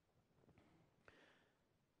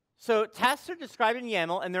 So tasks are described in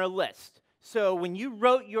YAML, and they're a list. So when you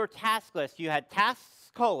wrote your task list, you had tasks,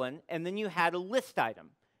 and then you had a list item.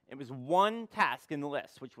 It was one task in the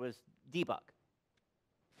list, which was debug.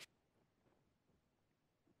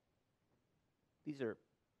 These are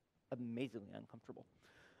amazingly uncomfortable.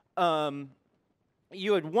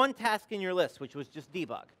 You had one task in your list, which was just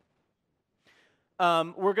debug.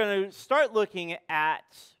 We're going to start looking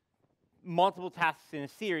at multiple tasks in a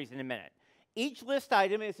series in a minute. Each list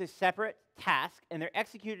item is a separate task, and they're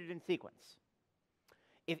executed in sequence.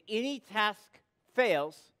 If any task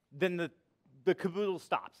fails, then the caboodle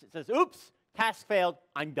stops. It says, oops, task failed,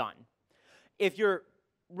 I'm done. If you're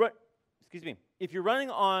running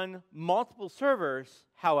on multiple servers,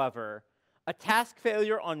 however, a task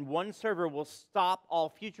failure on one server will stop all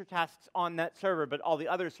future tasks on that server, but all the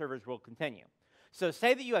other servers will continue. So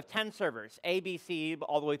say that you have 10 servers, A, B, C,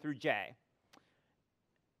 all the way through J,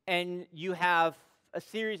 and you have a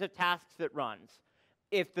series of tasks that runs.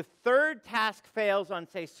 If the third task fails on,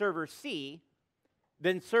 say, server C,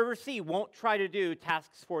 then server C won't try to do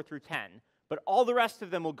tasks 4 through 10, but all the rest of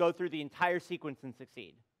them will go through the entire sequence and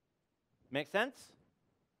succeed. Make sense?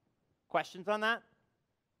 Questions on that?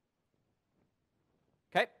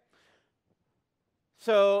 Okay.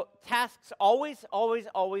 So tasks always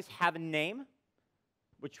have a name,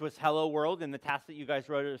 which was hello world in the task that you guys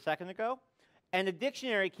wrote a second ago, and a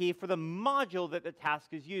dictionary key for the module that the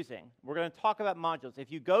task is using. We're going to talk about modules.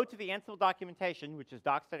 If you go to the Ansible documentation, which is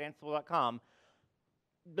docs.ansible.com,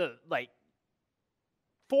 the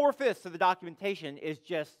 4/5 of the documentation is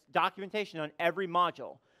just documentation on every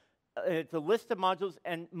module. It's a list of modules,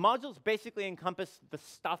 and modules basically encompass the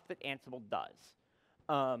stuff that Ansible does.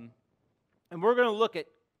 And we're going to look at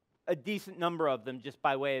a decent number of them just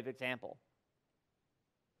by way of example.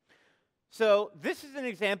 So this is an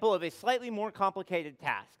example of a slightly more complicated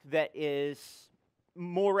task that is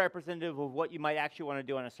more representative of what you might actually want to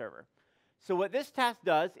do on a server. So what this task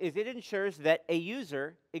does is it ensures that a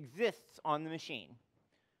user exists on the machine.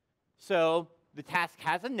 So the task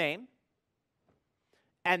has a name,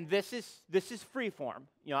 and this is freeform.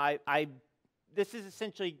 This is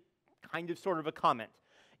essentially kind of sort of a comment.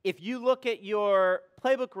 If you look at your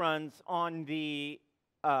playbook runs on the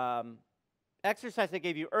exercise I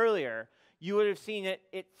gave you earlier, you would have seen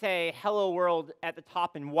it say "Hello World" at the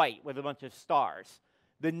top in white with a bunch of stars.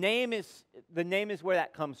 The name is where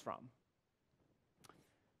that comes from.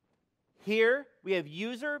 Here we have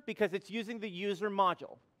user because it's using the user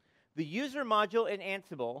module. The user module in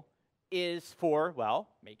Ansible is for, well,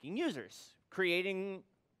 making users, creating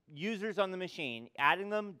users on the machine, adding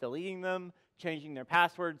them, deleting them, changing their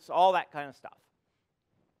passwords, all that kind of stuff.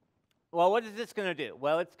 Well, what is this going to do?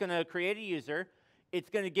 Well, it's going to create a user. It's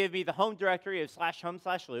going to give me the home directory of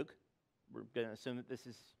 /home/Luke. We're going to assume that this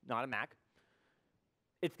is not a Mac.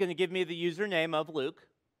 It's going to give me the username of Luke.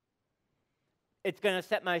 It's going to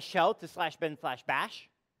set my shell to /bin/bash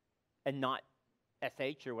and not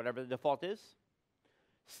sh or whatever the default is.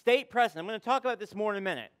 State present. I'm going to talk about this more in a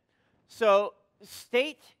minute. So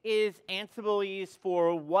state is Ansibleese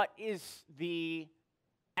for what is the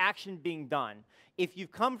action being done. If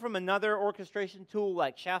you've come from another orchestration tool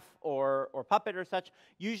like Chef or Puppet or such,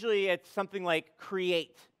 usually it's something like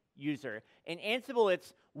create user. In Ansible,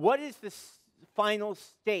 it's what is the final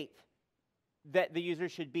state that the user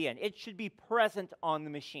should be in. It should be present on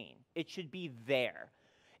the machine. It should be there.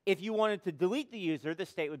 If you wanted to delete the user, the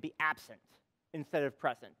state would be absent instead of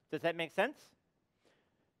present. Does that make sense?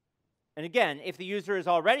 And again, if the user is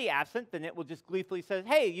already absent, then it will just gleefully say,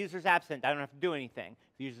 hey, user's absent, I don't have to do anything.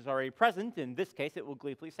 If the user's already present, in this case, it will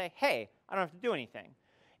gleefully say, hey, I don't have to do anything.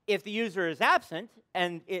 If the user is absent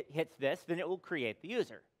and it hits this, then it will create the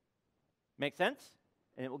user. Make sense?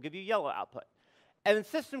 And it will give you yellow output. And then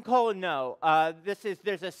system : no.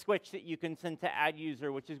 There's a switch that you can send to add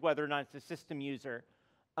user, which is whether or not it's a system user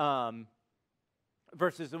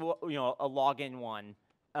versus a login one,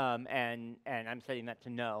 and I'm setting that to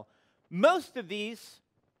no. Most of these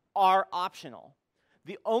are optional.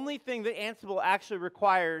 The only thing that Ansible actually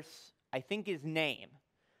requires, I think, is name.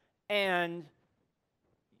 And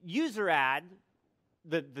user add,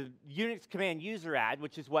 the Unix command user add,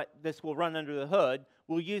 which is what this will run under the hood,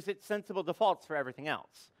 will use its sensible defaults for everything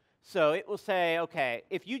else. So it will say, okay,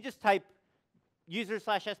 if you just type user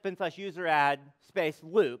 /sbin/user add space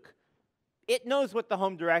Luke, it knows what the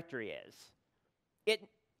home directory is.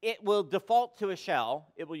 It will default to a shell.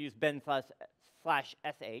 It will use bin/sh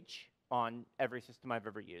on every system I've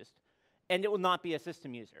ever used. And it will not be a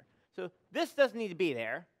system user. So this doesn't need to be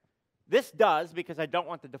there. This does because I don't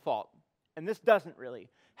want the default. And this doesn't really.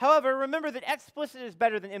 However, remember that explicit is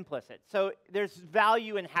better than implicit. So there's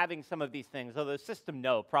value in having some of these things, although system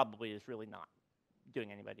no probably is really not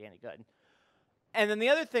doing anybody any good. And then the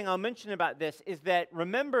other thing I'll mention about this is that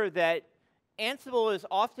remember that Ansible is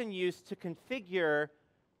often used to configure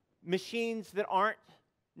machines that aren't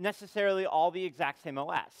necessarily all the exact same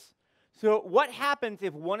OS. So what happens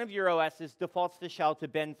if one of your OSs defaults the shell to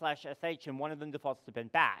bin/sh and one of them defaults to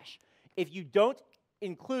bin/bash? If you don't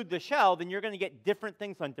include the shell, then you're going to get different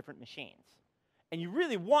things on different machines. And you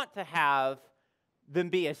really want to have them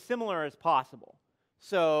be as similar as possible.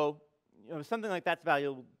 So something like that's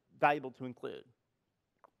valuable to include.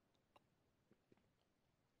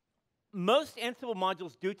 Most Ansible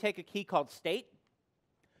modules do take a key called state.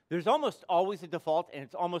 There's almost always a default, and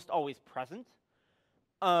it's almost always present.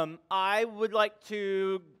 I would like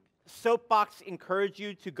to soapbox encourage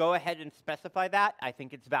you to go ahead and specify that. I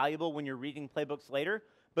think it's valuable when you're reading playbooks later,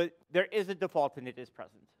 but there is a default, and it is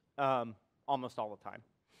present almost all the time.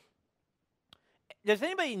 Does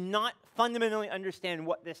anybody not fundamentally understand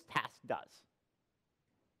what this task does?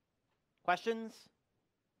 Questions?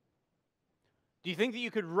 Do you think that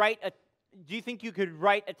you could write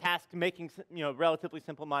a task making relatively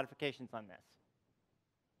simple modifications on this?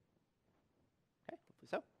 Okay, hopefully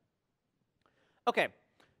so. Okay.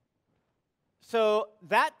 So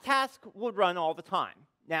that task would run all the time.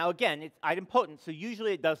 Now again, it's idempotent, so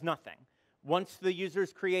usually it does nothing. Once the user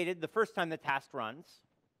is created, the first time the task runs,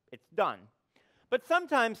 it's done. But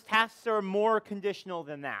sometimes tasks are more conditional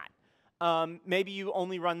than that. Maybe you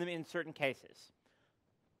only run them in certain cases.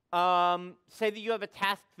 Say that you have a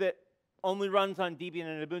task that only runs on Debian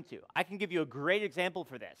and Ubuntu. I can give you a great example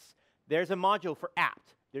for this. There's a module for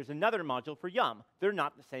apt. There's another module for yum. They're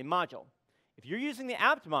not the same module. If you're using the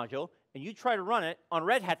apt module and you try to run it on a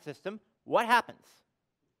Red Hat system, what happens?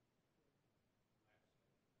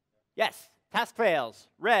 Yes, task fails.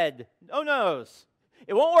 Red, oh no's.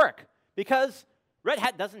 It won't work because Red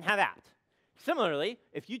Hat doesn't have apt. Similarly,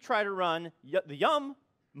 if you try to run the yum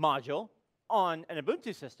module on an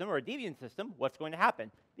Ubuntu system or a Debian system, what's going to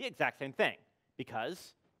happen? The exact same thing,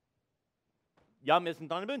 because yum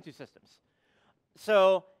isn't on Ubuntu systems.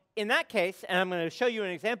 So in that case, and I'm going to show you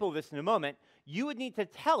an example of this in a moment, you would need to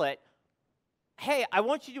tell it, hey, I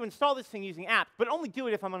want you to install this thing using apt, but only do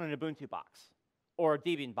it if I'm on an Ubuntu box or a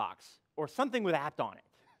Debian box or something with apt on it.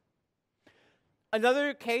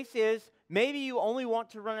 Another case is maybe you only want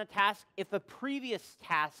to run a task if a previous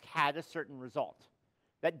task had a certain result.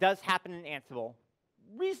 That does happen in Ansible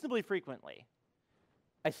reasonably frequently.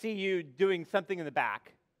 I see you doing something in the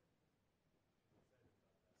back.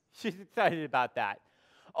 She's excited about that.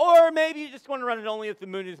 Or maybe you just want to run it only if the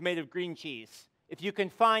moon is made of green cheese. If you can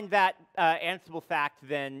find that Ansible fact,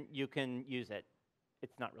 then you can use it.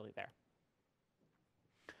 It's not really there.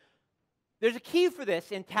 There's a key for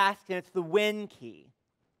this in tasks, and it's the when key.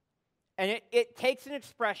 And it takes an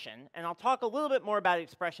expression, and I'll talk a little bit more about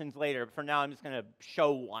expressions later, but for now I'm just going to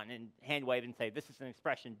show one and hand wave and say, this is an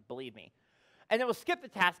expression, believe me. And it will skip the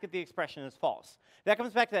task if the expression is false. That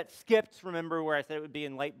comes back to that skipped, remember where I said it would be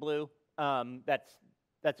in light blue?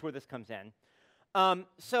 That's where this comes in.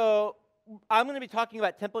 So I'm going to be talking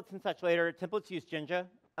about templates and such later. Templates use Jinja.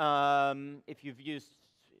 If you've used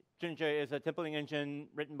Jinja, is a templating engine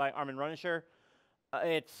written by Armin Ronischer.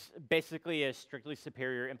 It's basically a strictly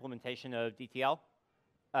superior implementation of DTL,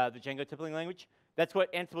 the Django templating language. That's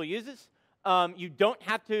what Ansible uses. You don't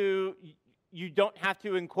have to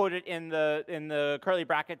encode it in the curly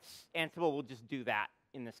brackets. Ansible will just do that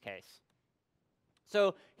in this case.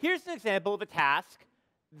 So here's an example of a task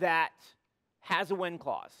that has a when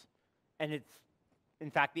clause, and it's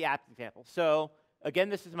in fact the apt example. So again,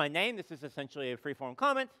 this is my name. This is essentially a free-form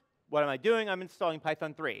comment. What am I doing? I'm installing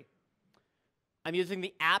Python 3. I'm using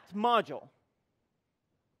the apt module.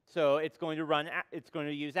 So it's going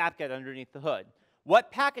to use apt-get underneath the hood. What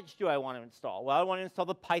package do I want to install? Well, I want to install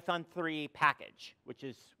the Python 3 package, which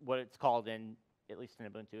is what it's called in, at least in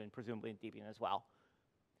Ubuntu, and presumably in Debian as well.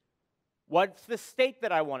 What's the state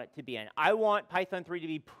that I want it to be in? I want Python 3 to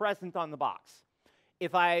be present on the box.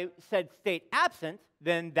 If I said state absent,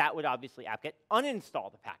 then that would obviously apt-get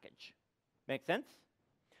uninstall the package. Make sense?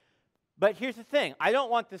 But here's the thing. I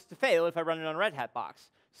don't want this to fail if I run it on a Red Hat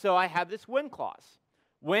box. So I have this when clause.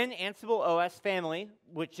 When Ansible OS family,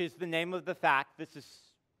 which is the name of the fact, this is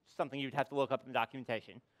something you'd have to look up in the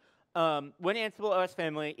documentation. When Ansible OS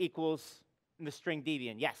family equals the string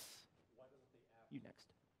Debian. Yes? Why doesn't the app? You next.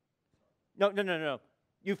 No.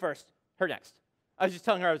 You first. Her next. I was just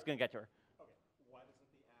telling her I was going to get to her. Okay. Why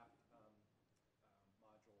doesn't the app module make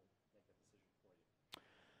that decision for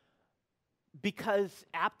you? Because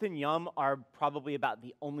apt and yum are probably about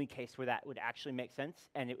the only case where that would actually make sense,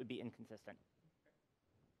 and it would be inconsistent.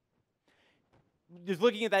 Just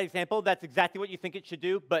looking at that example, that's exactly what you think it should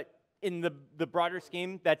do, but in the broader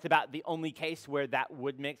scheme, that's about the only case where that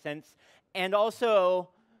would make sense. And also,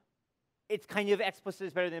 it's kind of explicit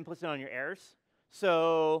is better than implicit on your errors.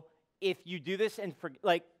 So if you do this and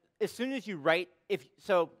as soon as you write,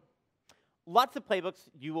 lots of playbooks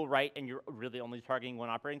you will write and you're really only targeting one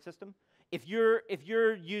operating system. If you're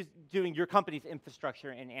doing your company's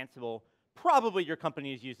infrastructure in Ansible, probably your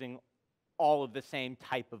company is using all of the same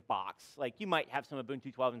type of box. Like you might have some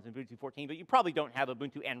Ubuntu 12 and some Ubuntu 14, but you probably don't have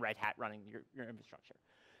Ubuntu and Red Hat running your infrastructure.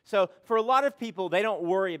 So for a lot of people, they don't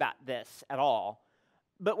worry about this at all.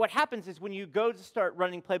 But what happens is when you go to start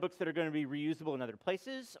running playbooks that are going to be reusable in other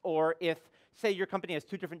places, or if, say, your company has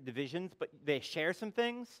two different divisions, but they share some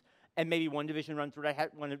things, and maybe one division runs Red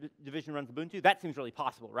Hat, one division runs Ubuntu, that seems really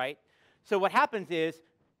possible, right? So what happens is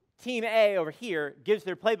Team A over here gives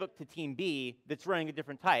their playbook to Team B that's running a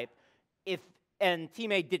different type, and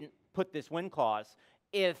Team A didn't put this when clause.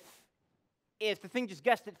 If the thing just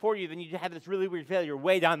guessed it for you, then you have this really weird failure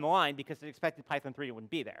way down the line because it expected Python 3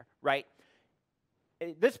 wouldn't be there, right?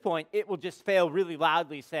 At this point, it will just fail really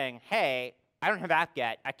loudly saying, hey, I don't have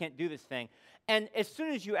apt-get, I can't do this thing. And as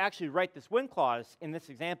soon as you actually write this when clause in this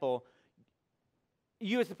example,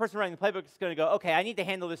 you as the person writing the playbook is going to go, okay, I need to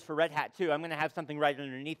handle this for Red Hat too. I'm going to have something right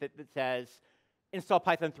underneath it that says, install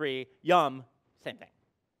Python 3, yum, same thing.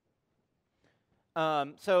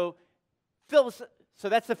 So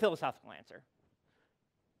that's the philosophical answer.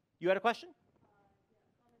 You had a question?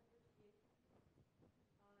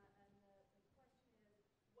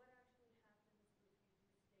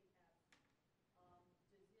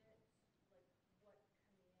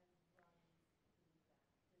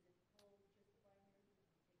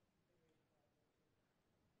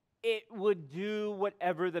 It would do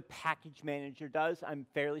whatever the package manager does, I'm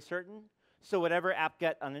fairly certain. So whatever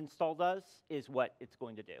apt-get uninstall does is what it's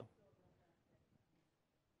going to do.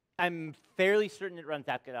 I'm fairly certain it runs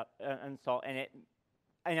apt-get uninstall,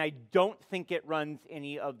 and I don't think it runs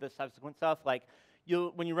any of the subsequent stuff. Like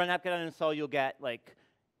when you run apt-get uninstall, you'll get like,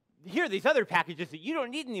 here are these other packages that you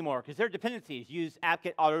don't need anymore because they're dependencies. Use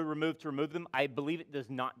apt-get auto remove to remove them. I believe it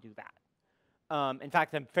does not do that. In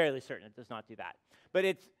fact, I'm fairly certain it does not do that. But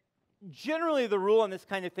it's generally the rule on this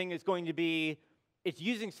kind of thing is going to be, it's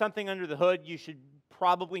using something under the hood, you should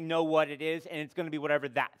probably know what it is, and it's going to be whatever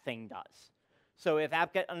that thing does. So if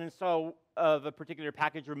apt-get uninstall of a particular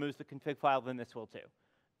package removes the config file, then this will too.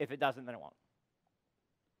 If it doesn't, then it won't.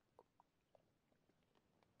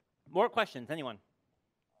 More questions, anyone?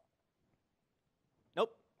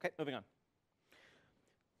 Nope? Okay, moving on.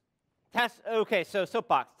 Okay, so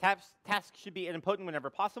soapbox. Tasks should be idempotent whenever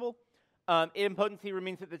possible. Idempotency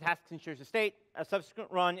means that the task ensures a state. A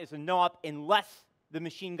subsequent run is a no-op unless the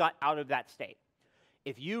machine got out of that state.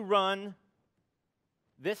 If you run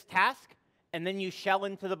this task, and then you shell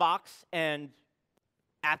into the box and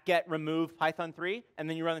apt-get remove Python 3, and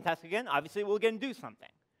then you run the task again, obviously it will again do something,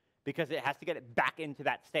 because it has to get it back into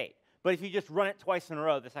that state. But if you just run it twice in a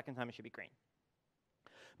row, the second time it should be green.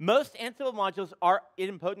 Most Ansible modules are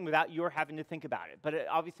idempotent without your having to think about it, but it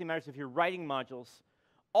obviously matters if you're writing modules.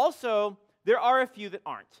 Also, there are a few that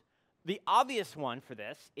aren't. The obvious one for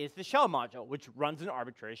this is the shell module, which runs an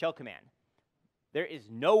arbitrary shell command. There is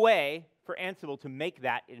no way for Ansible to make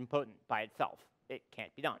that idempotent by itself. It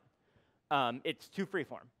can't be done. It's too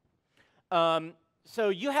freeform. So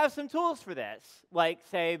you have some tools for this, like,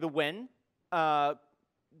 say, the when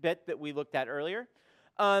bit that we looked at earlier.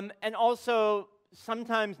 And also,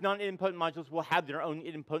 sometimes non-idempotent modules will have their own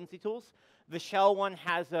idempotency tools. The shell one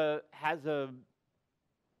has a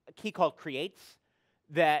key called creates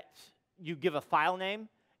that you give a file name,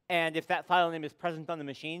 and if that file name is present on the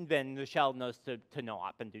machine, then the shell knows to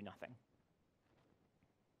no-op and do nothing.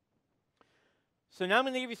 So now I'm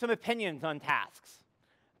going to give you some opinions on tasks.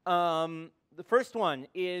 The first one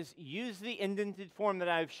is use the indented form that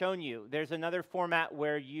I've shown you. There's another format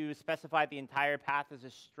where you specify the entire path as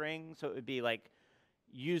a string, so it would be like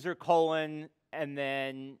user colon and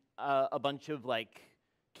then a bunch of like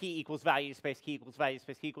key equals value space key equals value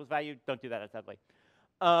space key equals value. Don't do that, that's ugly.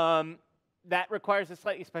 That requires a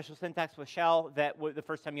slightly special syntax with shell that the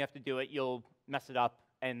first time you have to do it, you'll mess it up,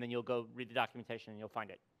 and then you'll go read the documentation and you'll find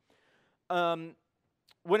it.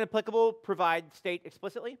 When applicable, provide state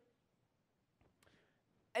explicitly.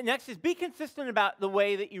 And next is be consistent about the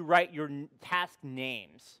way that you write your task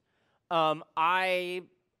names.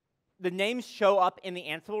 The names show up in the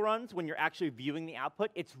Ansible runs when you're actually viewing the output.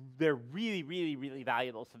 They're really, really, really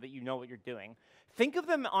valuable so that you know what you're doing. Think of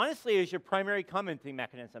them, honestly, as your primary commenting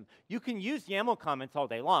mechanism. You can use YAML comments all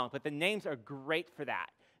day long, but the names are great for that.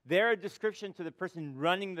 They're a description to the person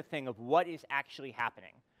running the thing of what is actually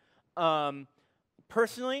happening.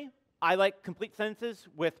 Personally, I like complete sentences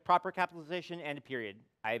with proper capitalization and a period.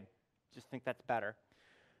 I just think that's better.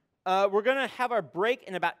 We're going to have our break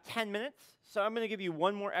in about 10 minutes, so I'm going to give you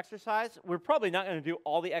one more exercise. We're probably not going to do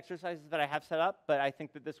all the exercises that I have set up, but I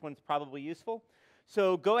think that this one's probably useful.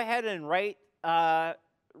 So go ahead and write,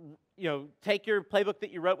 take your playbook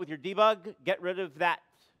that you wrote with your debug, get rid of that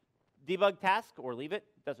debug task, or leave it,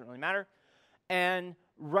 doesn't really matter, and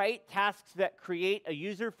write tasks that create a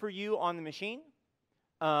user for you on the machine.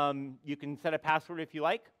 You can set a password if you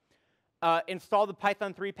like. Install the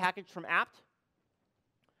Python 3 package from apt,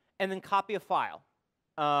 and then copy a file.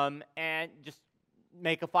 And just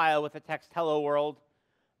make a file with a text hello world,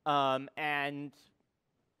 and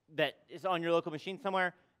that is on your local machine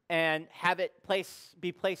somewhere, and have it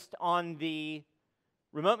be placed on the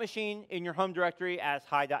remote machine in your home directory as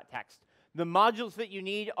hi.txt. The modules that you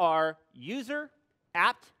need are user,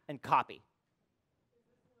 apt, and copy.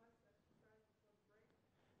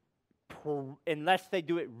 Unless they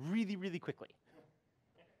do it really, really quickly.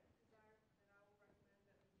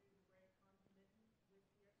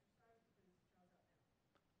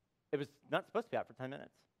 It was not supposed to be out for 10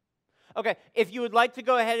 minutes. Okay, if you would like to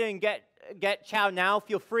go ahead and get chow now,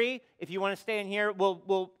 feel free. If you want to stay in here,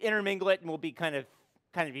 we'll intermingle it, and we'll be kind of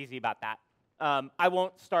easy about that. I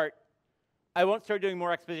won't start doing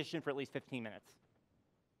more exposition for at least 15 minutes.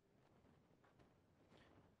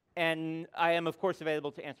 And I am, of course,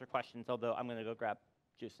 available to answer questions, although I'm going to go grab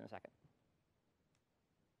juice in a second.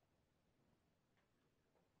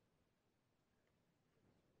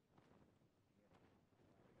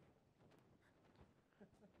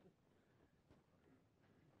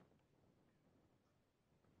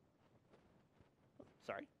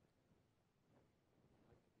 Sorry.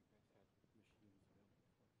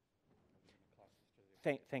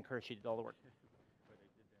 Thank her, she did all the work.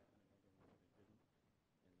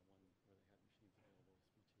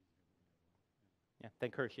 Yeah,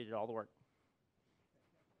 thank her, she did all the work.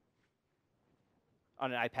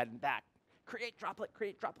 On an iPad in the back. Create droplet,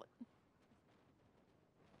 create droplet.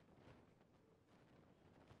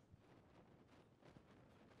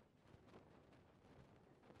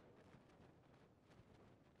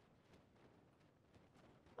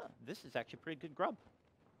 Huh, this is actually pretty good grub.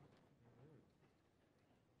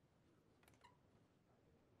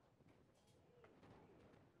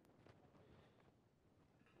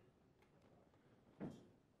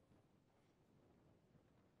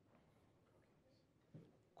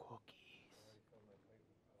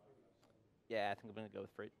 Yeah, I think I'm going to go with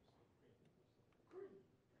fruit.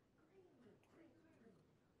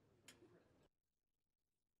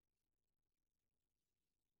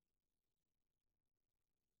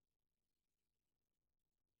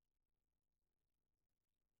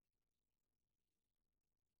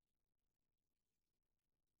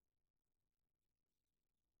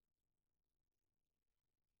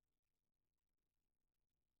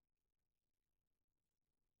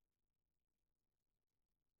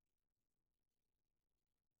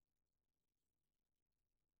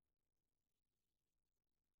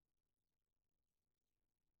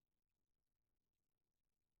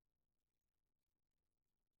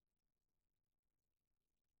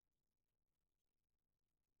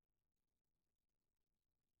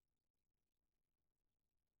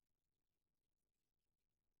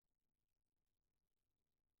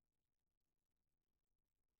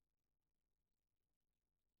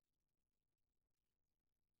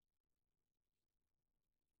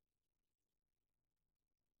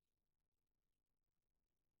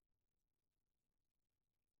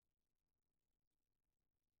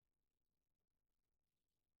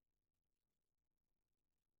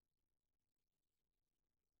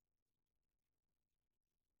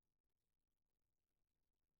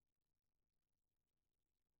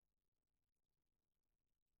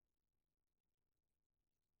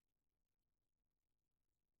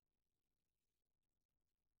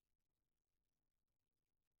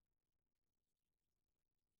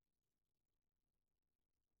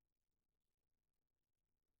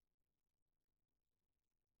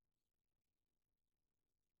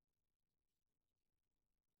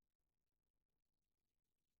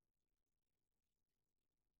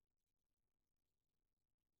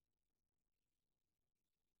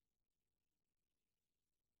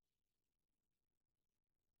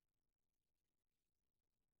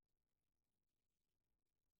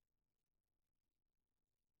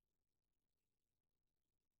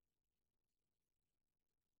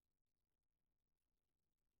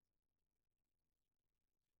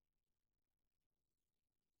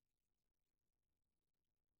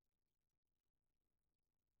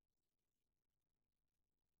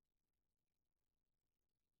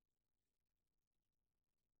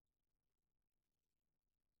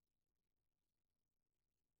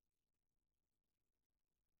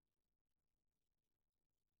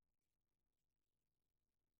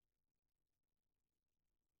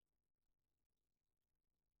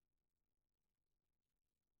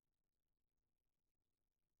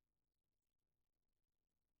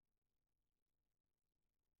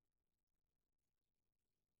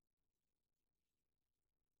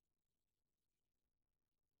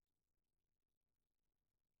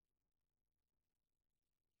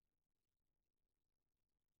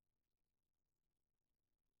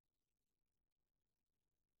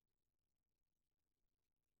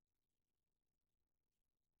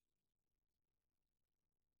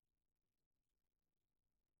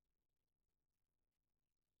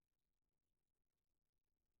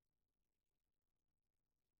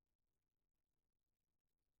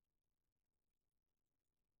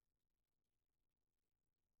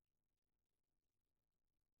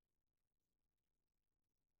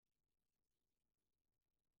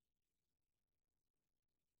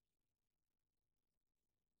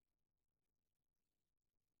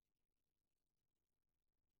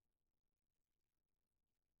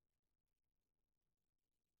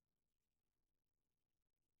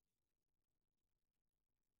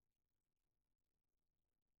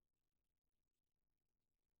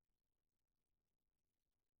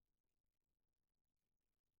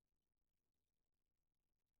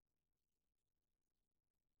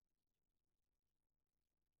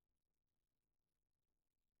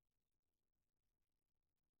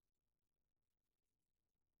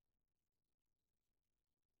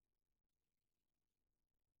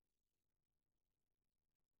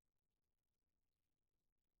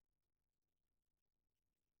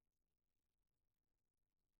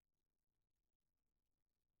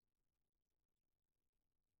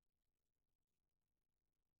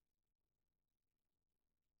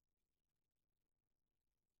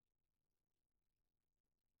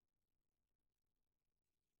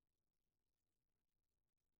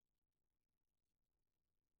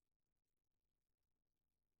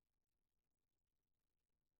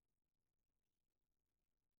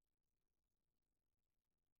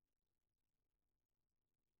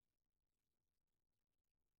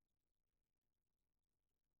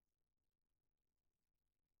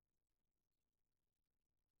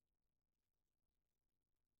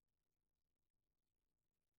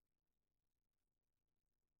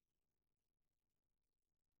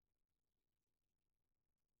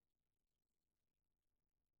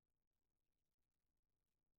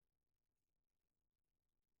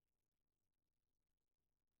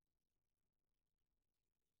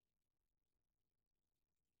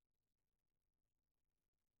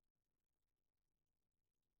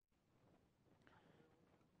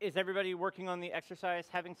 Is everybody working on the exercise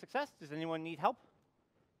having success? Does anyone need help?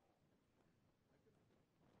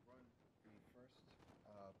 Run the first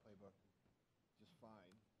playbook just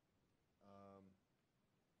fine,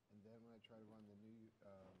 and then when I try to run the new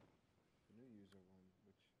user one,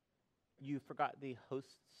 which You forgot the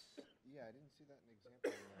hosts. yeah, I didn't see that in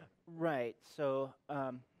example. Right. So,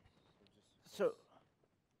 So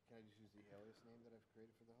can I just use the alias name that I've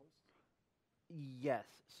created for the host? yes.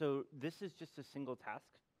 So this is just a single task.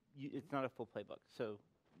 It's not a full playbook. So,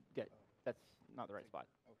 yeah, that's not the right spot.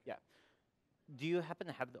 Okay. Yeah. Do you happen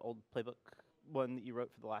to have the old playbook one that you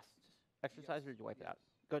wrote for the last exercise, or did you wipe it out?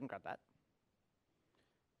 Go ahead and grab that.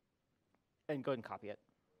 And go ahead and copy it.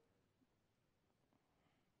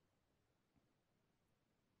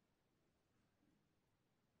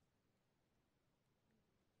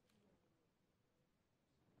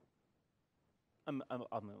 I'm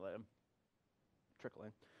going to let him trickle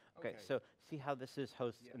in. Okay, so see how this is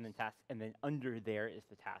hosts and then tasks, and then under there is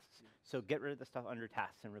the tasks. So get rid of the stuff under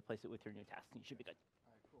tasks and replace it with your new tasks, and you should be good.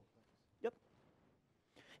 All right, cool, thanks. Yep.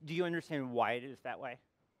 Do you understand why it is that way?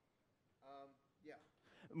 Yeah.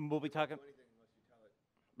 We'll be talking. Do anything unless you tell it.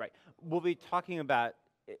 Right. We'll be talking about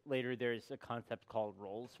it later. There's a concept called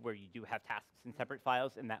roles where you do have tasks in separate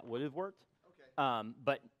files, and that would have worked. Okay.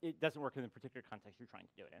 But it doesn't work in the particular context you're trying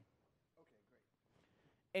to do it in. Okay,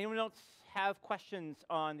 great. Anyone else have questions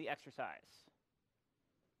on the exercise?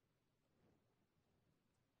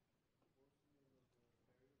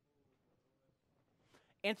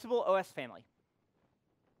 Ansible OS family.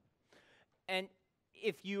 And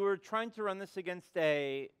if you were trying to run this against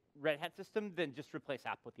a Red Hat system, then just replace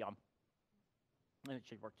app with yum. And it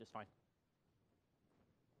should work just fine.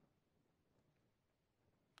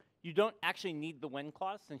 You don't actually need the when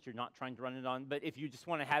clause since you're not trying to run it on, but if you just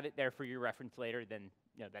want to have it there for your reference later, then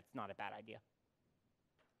that's not a bad idea.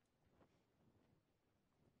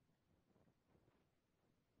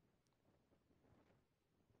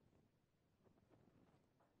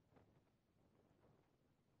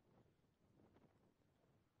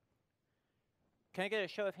 Can I get a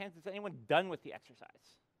show of hands? Is anyone done with the exercise?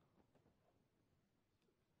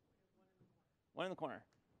 One in the corner.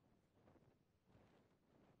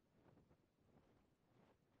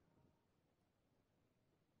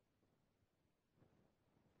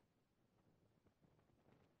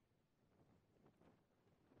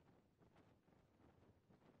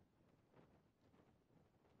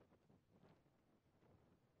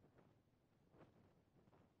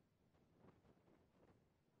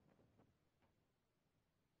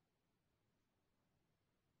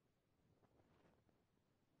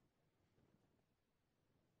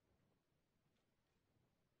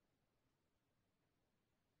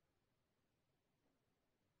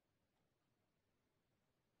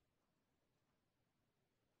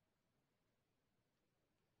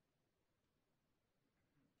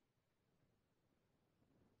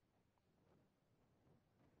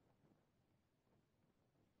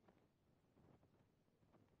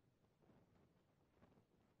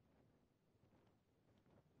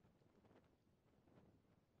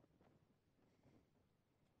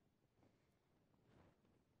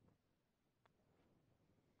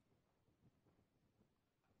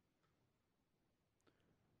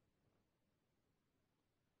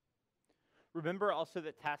 Remember also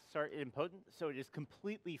that tasks are idempotent, so it is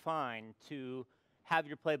completely fine to have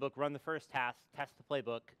your playbook run the first task, test the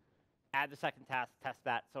playbook, add the second task, test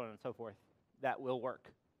that, so on and so forth. That will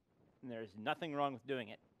work. And there's nothing wrong with doing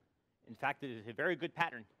it. In fact, it is a very good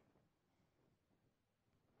pattern.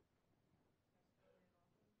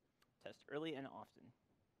 Test early and often.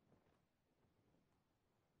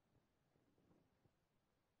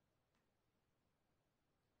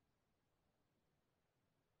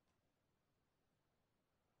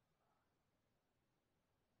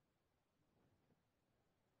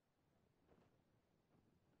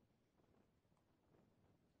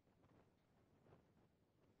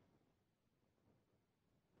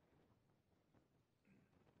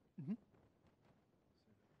 Mm-hmm.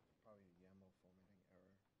 So probably a YAML formatting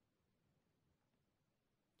error.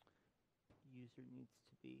 User needs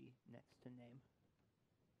to be next to name.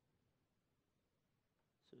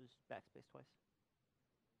 So just backspace twice.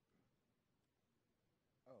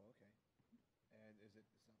 Oh, okay. And it's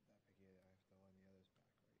not that picky. I have to line the others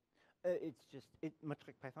back, right? It's just, much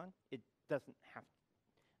like Python, it doesn't have,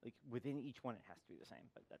 like within each one it has to be the same,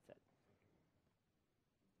 but that's it.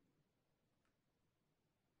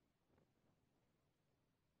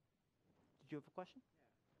 Did you have a question?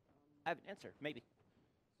 Yeah. I have an answer, maybe.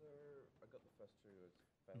 So I got the first two as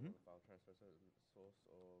failed on the file transfer, so source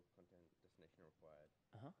or content destination required.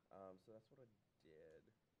 Uh-huh. So that's what I did.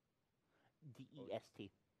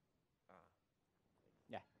 DEST.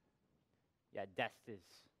 Yeah, dest is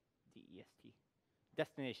D-E-S-T.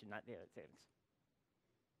 Destination, not daylight savings.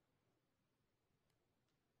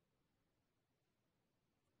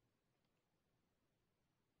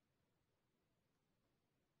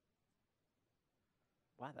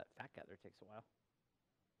 Wow, that fat gather takes a while.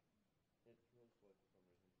 It's real slow for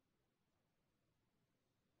some reason.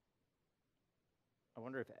 I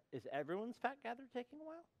wonder if, is everyone's fat gather taking a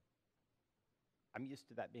while? I'm used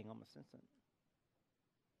to that being almost instant.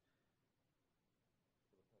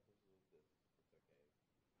 For the purposes of this, it's okay.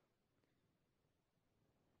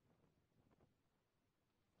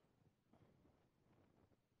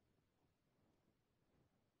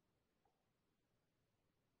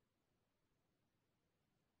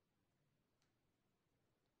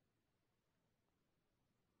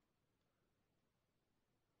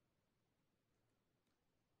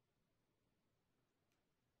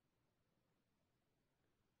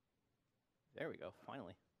 There we go,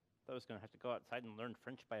 finally. Thought I was going to have to go outside and learn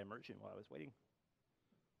French by immersion while I was waiting.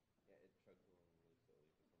 Yeah, it chugs along really slowly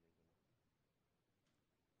for some reason.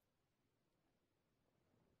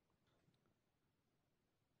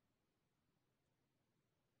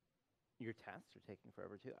 Your tasks are taking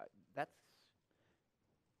forever too.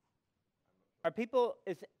 Are people,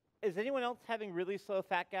 is anyone else having really slow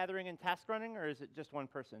fat gathering and task running, or is it just one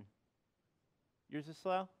person? Yours is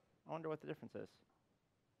slow? I wonder what the difference is.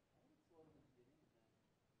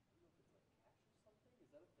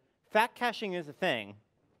 Fat caching is a thing,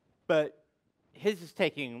 but his is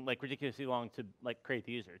taking like ridiculously long to like create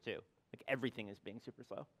the user too. Like everything is being super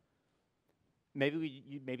slow.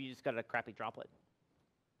 Maybe maybe you just got a crappy droplet.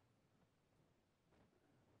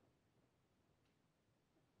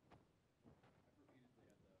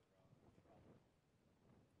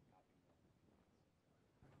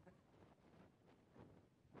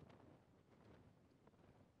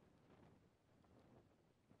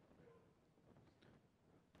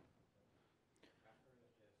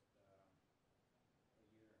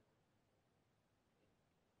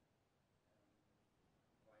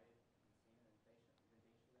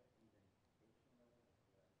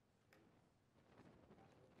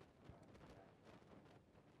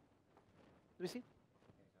 Let me see.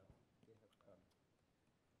 Okay, so GitHub,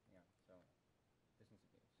 yeah, so this needs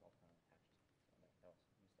to be salt attached. So that was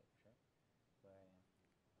a mistake for sure.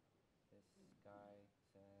 But this guy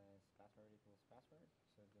says password equals password.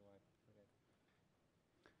 So do I put it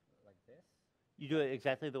like this? You do it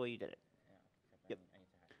exactly the way you did it. Yeah, except Yep. I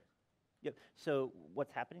need to hash this. Yep. So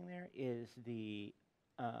what's happening there is the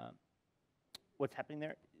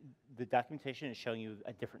documentation is showing you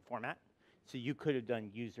a different format. So you could have done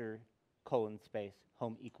user colon space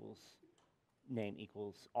home equals name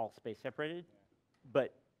equals all space separated,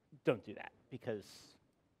 but don't do that because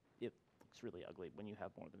it looks really ugly when you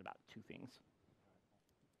have more than about two things.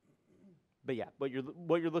 But yeah, what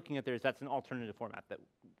you're looking at there is that's an alternative format that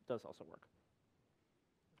does also work.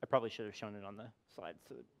 I probably should have shown it on the slide.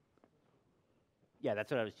 So yeah,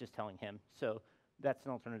 that's what I was just telling him. So that's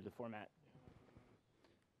an alternative format.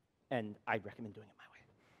 And I recommend doing it my way.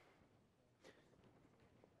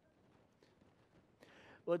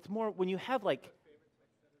 Well, it's more when you have like,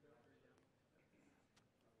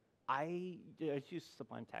 I use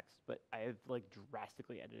Sublime Text, but I have like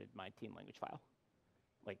drastically edited my team language file.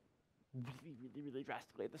 Like really, really, really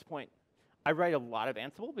drastically at this point. I write a lot of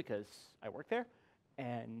Ansible because I work there,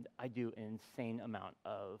 and I do an insane amount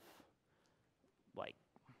of like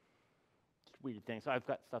weird things. So I've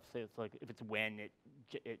got stuff say it's like if it's when it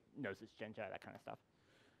knows it's Genja, that kind of stuff.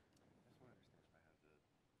 I just want to understand if I have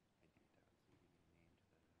the ID tag, so you named the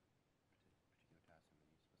particular task and then you specify the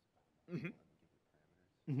module and then give it parameters.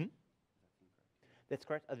 Mm-hmm. Does that seem correct? That's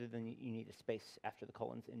correct, other than you need a space after the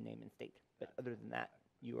colons in name and state. But other than that,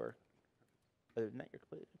 you're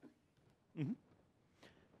completely good. Mm-hmm.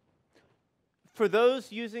 For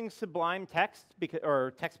those using Sublime Text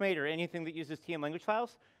or TextMate or anything that uses TM language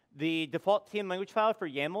files, the default TM language file for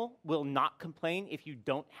YAML will not complain if you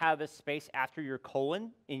don't have a space after your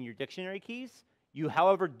colon in your dictionary keys. You,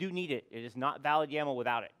 however, do need it. It is not valid YAML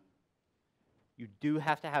without it. You do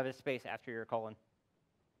have to have a space after your colon.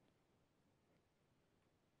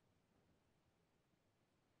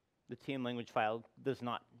 The TM language file does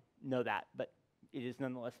not know that, but it is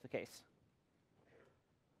nonetheless the case.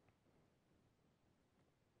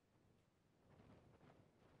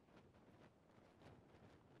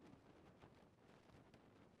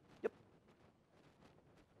 Yep.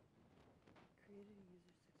 Created a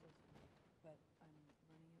user successfully, but I'm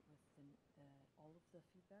running it with all of the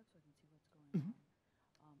feedback so I can see what's going on.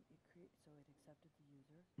 So it accepted the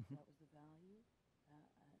user. That was the value.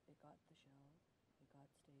 It got the shell. It got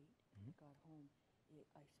state. It got home.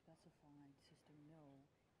 I specified system no,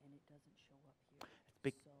 and it doesn't show up here.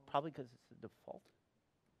 So, Probably because it's the default.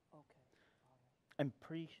 okay, all right. I'm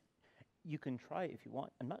pretty you can try it if you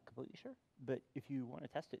want. I'm not completely sure, but if you want to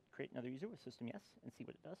test it, create another user with system yes and see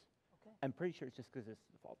what it does. Okay, I'm pretty sure it's just because it's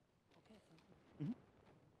the default. okay, sounds good.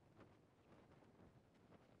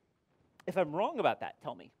 If I'm wrong about that,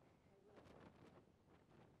 tell me. I just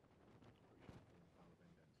wanted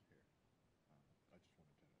to, as a sample, create that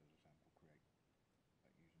username.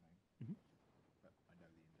 Mhm. But I know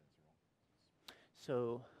the indents are wrong.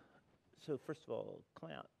 So first of all,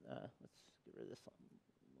 come out. Let's get rid of this.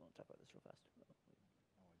 We'll talk about this real fast. Oh, I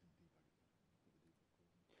didn't debug it.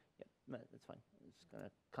 Yep, that's fine. I'm just going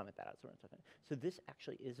to comment that out so we're not talking. So this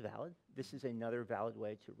actually is valid. This is another valid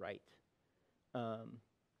way to write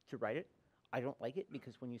it. I don't like it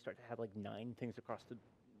because when you start to have like 9 things across it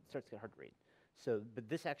starts to get hard to read. So, but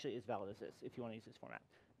this actually is valid as this if you want to use this format.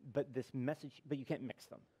 But this message, but you can't mix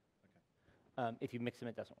them. Okay. If you mix them,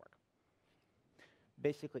 it doesn't work.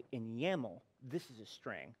 Basically, in YAML, this is a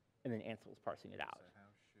string, and then Ansible is parsing it out. So how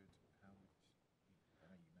would you, I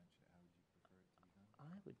know you mentioned it, how would you prefer it to be done? I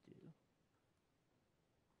would do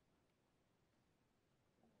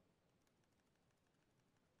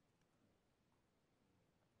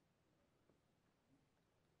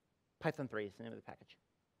Python 3 is the name of the package.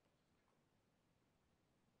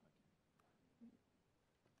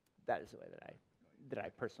 That is the way that I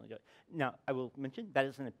personally do it. Now, I will mention that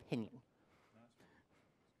is an opinion.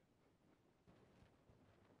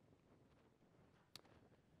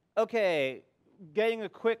 Okay, getting a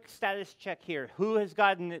quick status check here. Who has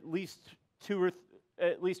gotten at least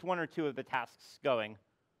one or two of the tasks going?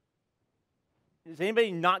 Has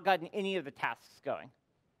anybody not gotten any of the tasks going?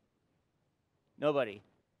 Nobody.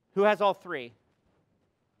 Who has all 3?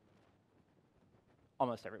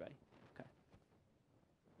 Almost everybody. Okay.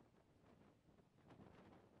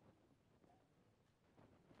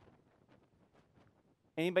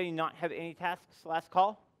 Anybody not have any tasks last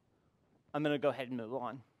call? I'm going to go ahead and move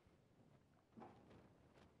on.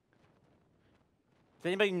 Does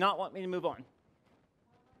anybody not want me to move on?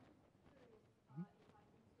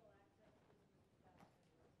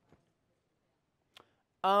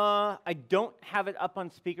 I don't have it up on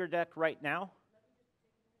speaker deck right now.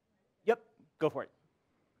 Yep, go for it.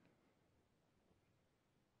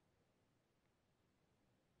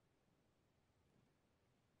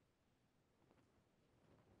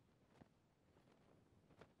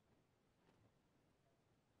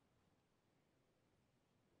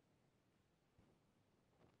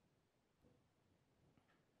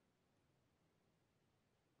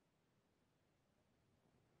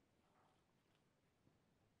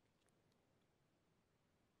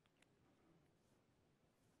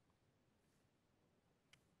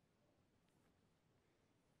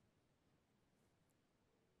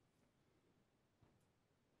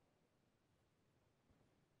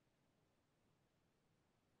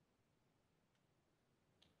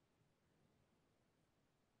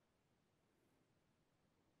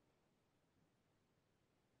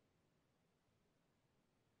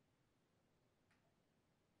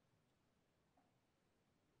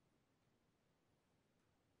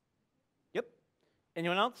 Yep.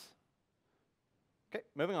 Anyone else? Okay,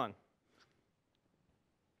 moving on.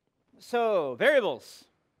 So, variables.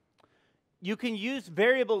 You can use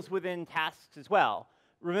variables within tasks as well.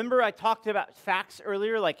 Remember I talked about facts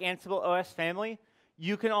earlier, like Ansible OS family?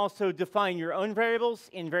 You can also define your own variables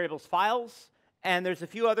in variables files, and there's a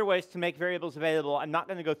few other ways to make variables available. I'm not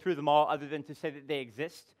going to go through them all other than to say that they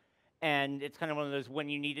exist, and it's kind of one of those when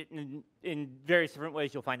you need it in various different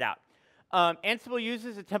ways you'll find out. Ansible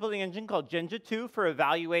uses a templating engine called Jinja2 for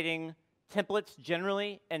evaluating templates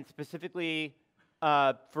generally and specifically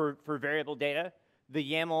for variable data. The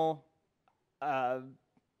YAML,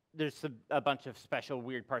 there's a bunch of special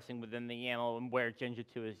weird parsing within the YAML and where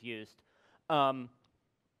Jinja2 is used. But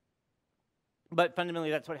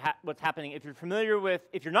fundamentally, that's what's happening. If you're not familiar with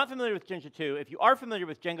Jinja2, if you are familiar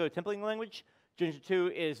with Django templating language,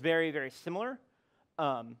 Jinja2 is very, very similar.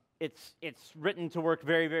 It's written to work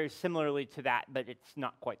very, very similarly to that, but it's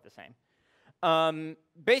not quite the same.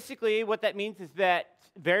 Basically, what that means is that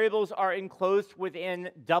variables are enclosed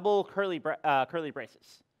within double curly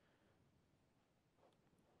braces.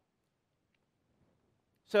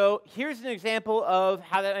 So here's an example of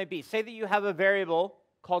how that might be. Say that you have a variable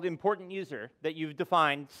called important user that you've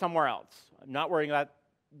defined somewhere else. I'm not worrying about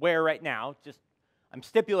where right now, just I'm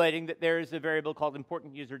stipulating that there is a variable called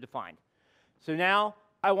important user defined. So now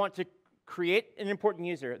I want to create an important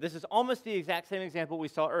user. This is almost the exact same example we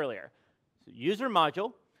saw earlier. So user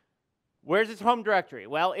module, Where's its home directory?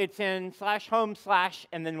 Well, it's in /home/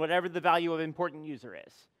 and then whatever the value of important user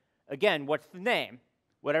is. Again, what's the name?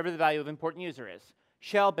 Whatever the value of important user is.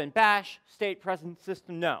 Shell, bin bash, state, present,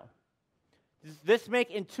 system, no. Does this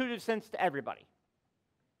make intuitive sense to everybody?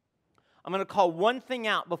 I'm going to call one thing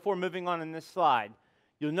out before moving on in this slide.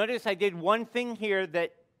 You'll notice I did one thing here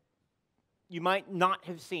that you might not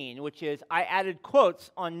have seen, which is I added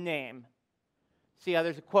quotes on name. See how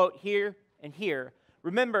there's a quote here and here.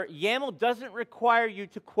 Remember, YAML doesn't require you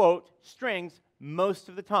to quote strings most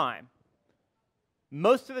of the time.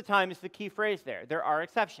 Most of the time is the key phrase there. There are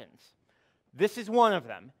exceptions. This is one of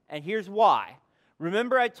them, and here's why.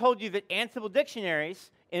 Remember I told you that Ansible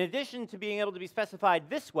dictionaries, in addition to being able to be specified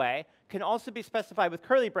this way, can also be specified with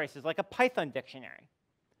curly braces, like a Python dictionary.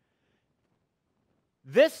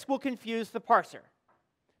 This will confuse the parser,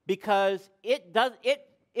 because it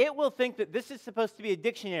will think that this is supposed to be a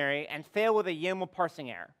dictionary and fail with a YAML parsing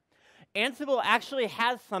error. Ansible actually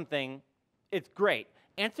has something, it's great.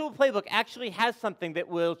 Ansible Playbook actually has something that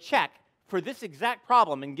will check for this exact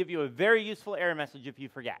problem and give you a very useful error message if you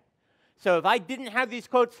forget. So if I didn't have these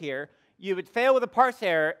quotes here, you would fail with a parse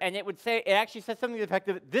error, and it would say, it actually says something to the effect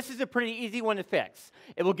of, this is a pretty easy one to fix.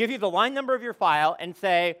 It will give you the line number of your file and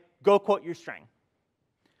say, go quote your string.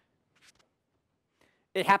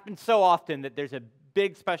 It happens so often that there's a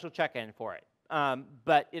big special check-in for it.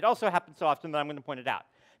 But it also happens so often that I'm going to point it out.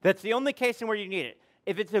 That's the only case in where you need it.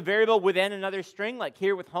 If it's a variable within another string, like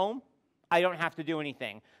here with home, I don't have to do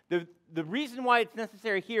anything. The reason why it's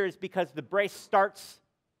necessary here is because the brace starts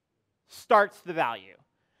the value.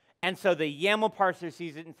 And so the YAML parser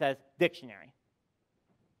sees it and says, dictionary.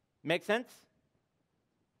 Make sense?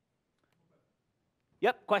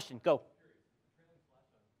 Yep, question, go.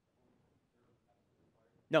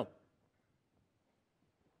 No.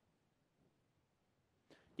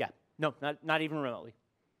 Yeah, no, not even remotely.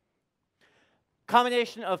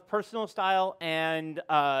 Combination of personal style and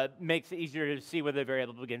makes it easier to see where the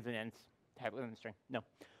variable begins and ends within the string. No.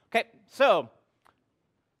 Okay, so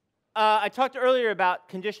I talked earlier about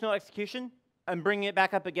conditional execution. I'm bringing it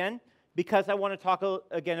back up again because I want to talk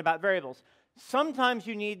again about variables. Sometimes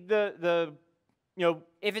you need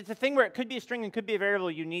if it's a thing where it could be a string and could be a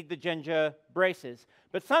variable, you need the Jinja braces.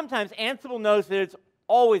 But sometimes Ansible knows that it's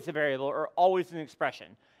always a variable or always an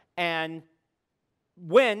expression. And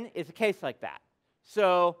when is a case like that.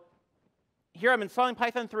 So here I'm installing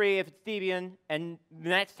Python 3 if it's Debian, and the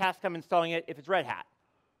next task I'm installing it if it's Red Hat.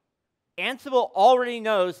 Ansible already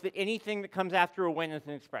knows that anything that comes after a when is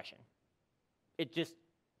an expression.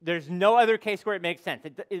 There's no other case where it makes sense.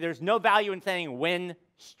 There's no value in saying when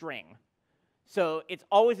string. So it's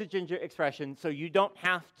always a Jinja expression, so you don't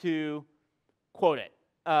have to quote it,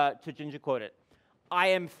 to Jinja quote it. I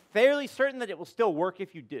am fairly certain that it will still work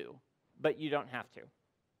if you do, but you don't have to.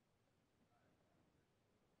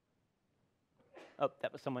 Oh,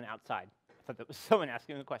 that was someone outside. I thought that was someone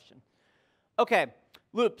asking a question. Okay,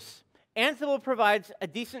 loops. Ansible provides a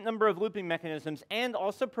decent number of looping mechanisms and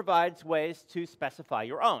also provides ways to specify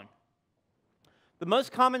your own. The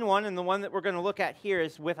most common one, and the one that we're going to look at here,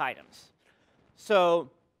 is with items.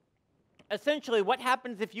 So essentially, what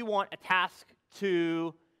happens if you want a task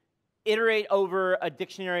to iterate over a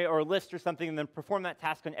dictionary or a list or something and then perform that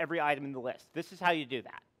task on every item in the list? This is how you do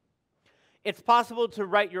that. It's possible to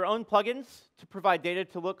write your own plugins to provide data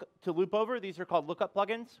to loop over. These are called lookup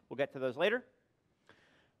plugins. We'll get to those later.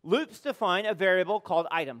 Loops define a variable called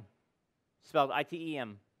item, spelled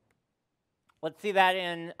I-T-E-M. Let's see that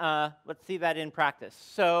in practice.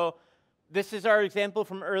 So this is our example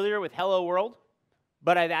from earlier with hello world,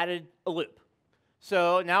 but I've added a loop.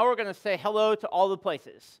 So now we're going to say hello to all the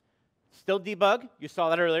places. Still debug. You saw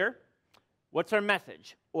that earlier. What's our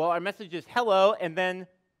message? Well, our message is hello, and then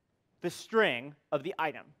the string of the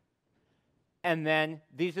item. And then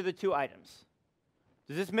these are the two items.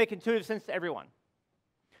 Does this make intuitive sense to everyone?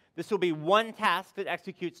 This will be one task that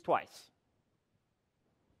executes twice.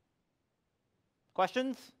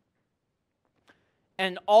 Questions?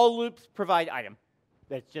 And all loops provide item.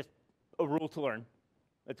 That's just a rule to learn.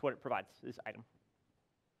 That's what it provides, is item.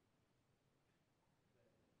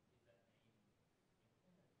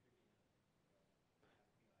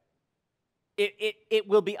 It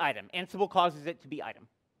will be item. Ansible causes it to be item.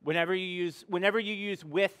 Whenever you use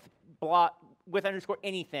with underscore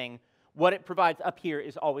anything, what it provides up here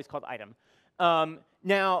is always called item.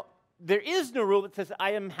 Now, there is no rule that says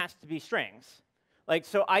item has to be strings. Like,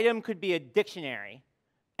 so item could be a dictionary,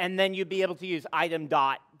 and then you'd be able to use item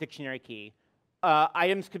dot dictionary key.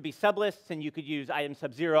 Items could be sublists, and you could use item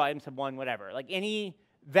sub 0, item sub 1, whatever. Like, any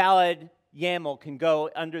valid YAML can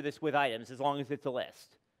go under this with items as long as it's a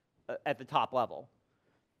list at the top level.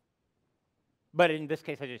 But in this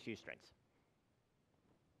case, I just use strings.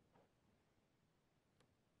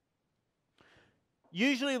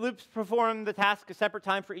 Usually, loops perform the task a separate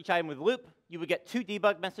time for each item with a loop. You would get 2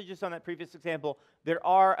 debug messages on that previous example. There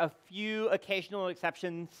are a few occasional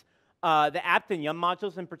exceptions. The apt and yum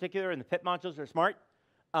modules in particular, and the pip modules are smart.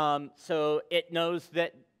 So it knows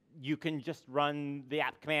that you can just run the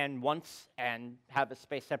apt command once and have a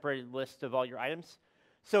space-separated list of all your items.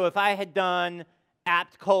 So if I had done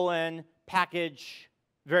apt : package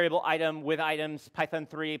variable item with items Python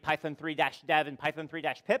 3, Python 3-dev, and Python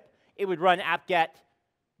 3-pip, it would run apt-get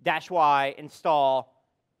 -y install,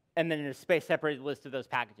 and then in a space-separated list of those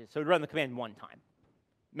packages. So it would run the command one time.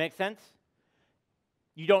 Make sense?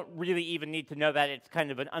 You don't really even need to know that. It's kind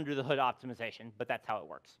of an under-the-hood optimization, but that's how it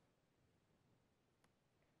works.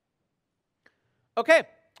 OK,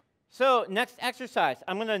 so next exercise.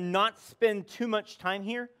 I'm going to not spend too much time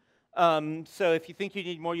here. So if you think you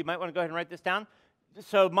need more, you might want to go ahead and write this down.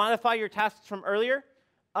 So modify your tasks from earlier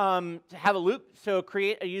to have a loop. So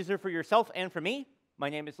create a user for yourself and for me. My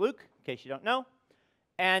name is Luke, in case you don't know.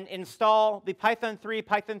 And install the Python 3,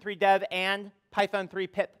 Python 3-dev, and Python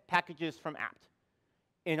 3-pip packages from apt.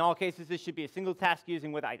 In all cases, this should be a single task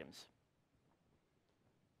using with items.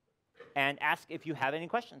 And ask if you have any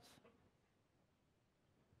questions.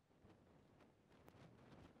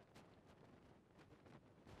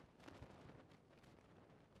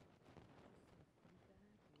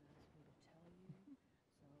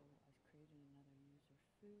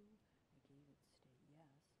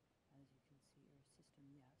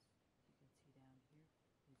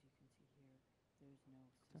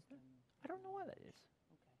 I don't know why that is.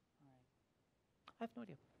 Okay, all right. I have no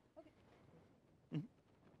idea. Okay. Mm-hmm.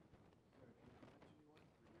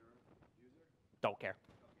 Don't care.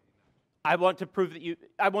 I want to prove that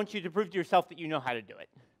I want you to prove to yourself that you know how to do it.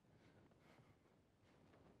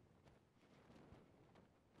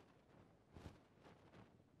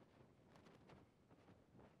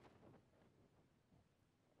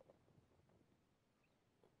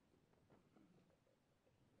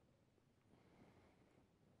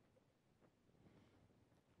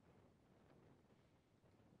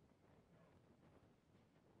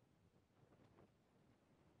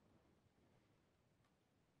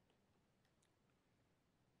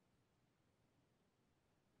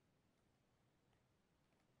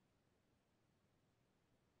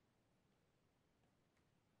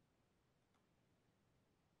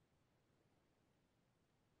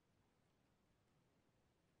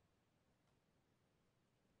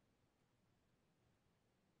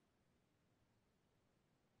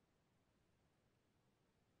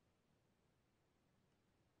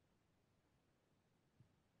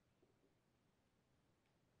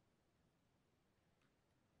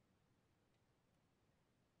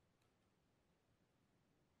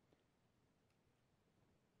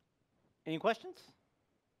 Any questions?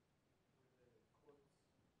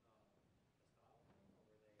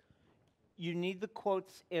 You need the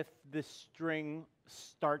quotes if the string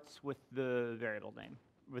starts with the variable name,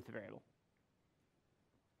 with the variable.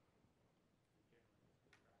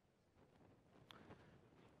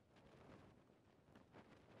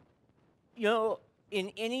 You know, in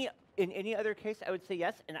any other case, I would say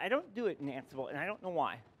yes, and I don't do it in Ansible, and I don't know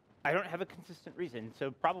why. I don't have a consistent reason,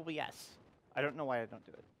 so probably yes. I don't know why I don't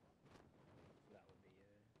do it. So that would be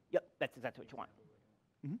Yep, that's exactly what you want.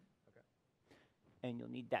 Okay. And you'll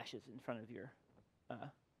need dashes in front of your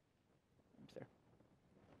names there.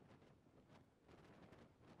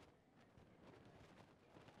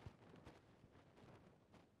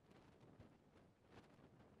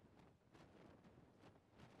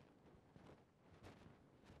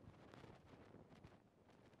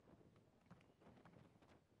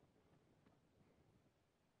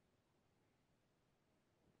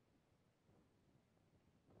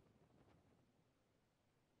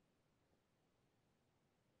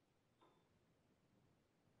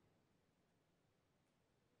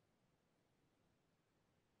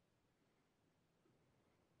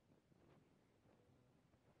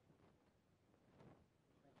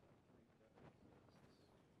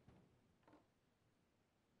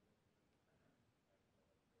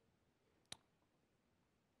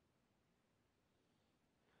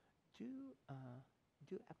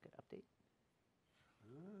 Do apt-get update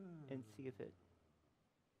and see if it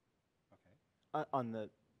Okay. on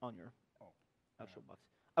your Oh. actual box.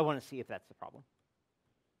 I want to see if that's the problem.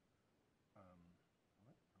 Hold it.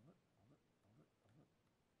 No, there we go.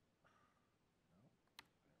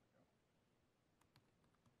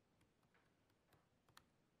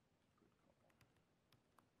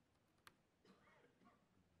 Good couple.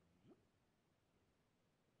 It's doing stuff.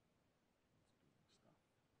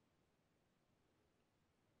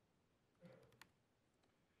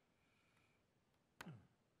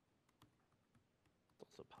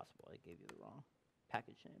 also possible I gave you the wrong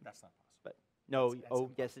package name. That's not possible. But no, That's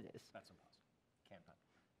oh, yes it impossible. is. That's impossible.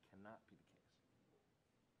 Cannot be the case.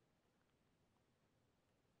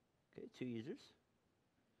 Okay, 2 users.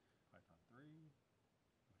 Python 3.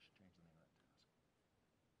 We should change the name of that task.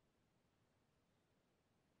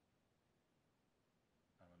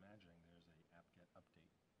 I'm imagining there's a apt-get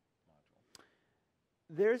update module.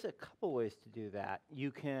 There's a couple ways to do that.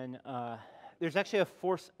 You can there's actually a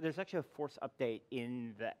force update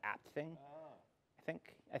in the apt thing.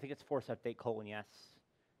 I think it's force update : yes.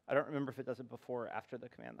 I don't remember if it does it before or after the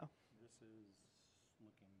command though. This is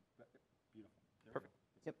looking beautiful. There Perfect.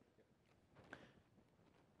 we go. Yep.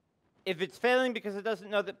 If it's failing because it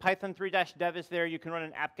doesn't know that Python 3-dev is there, you can run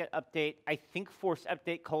an apt-get update. I think force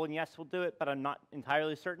update : yes will do it, but I'm not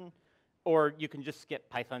entirely certain. Or you can just skip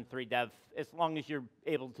Python 3-dev. As long as you're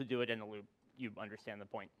able to do it in a loop, you understand the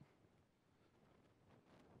point.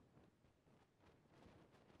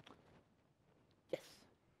 Yes?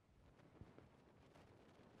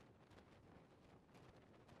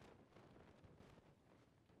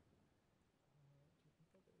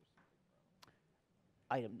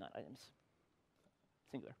 Item, not items.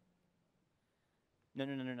 Singular.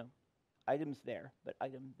 No. Items there, but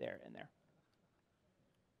item there and there.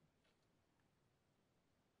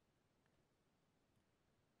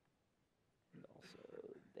 And also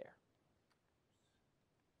there.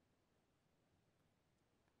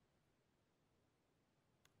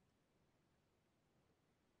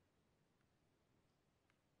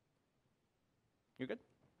 You're good?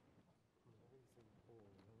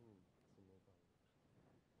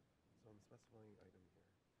 So I'm specifying item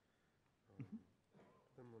here.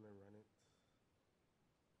 Then when I run it,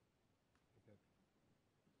 I get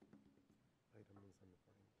item is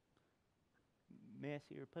undefined. May I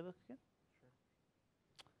see your playbook again? Sure.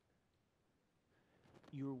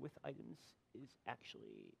 Your with items is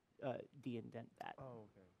actually de-indent that. Oh,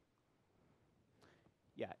 okay.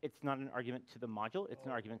 Yeah, it's not an argument to the module, it's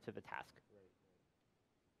an argument to the task. Right.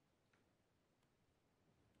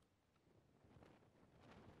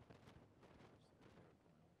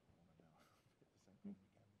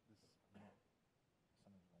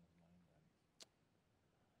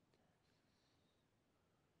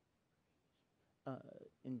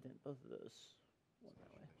 Indent both of those. One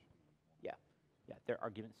that way. Yeah, they're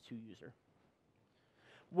arguments to user.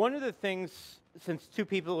 One of the things, since 2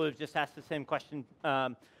 people have just asked the same question,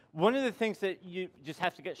 one of the things that you just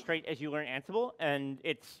have to get straight as you learn Ansible, and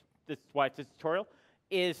that's why it's a tutorial,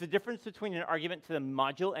 is the difference between an argument to the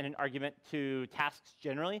module and an argument to tasks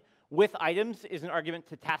generally. With items is an argument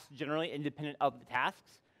to tasks generally independent of the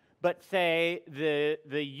tasks. But say the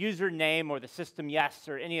username or the system yes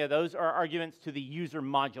or any of those are arguments to the user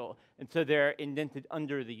module, and so they're indented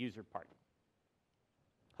under the user part.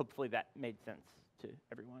 Hopefully that made sense to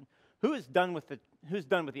everyone. Who's done with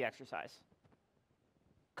the exercise?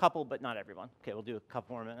 Couple, but not everyone. Okay, we'll do a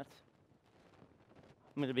couple more minutes.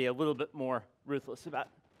 I'm going to be a little bit more ruthless about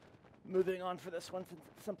moving on for this one since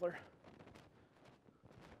it's simpler.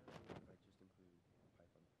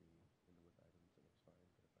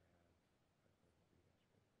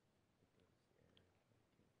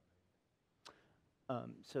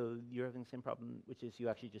 So you're having the same problem, which is you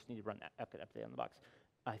actually just need to run apt-get update on the box.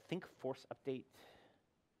 I think force update.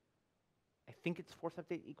 I think it's force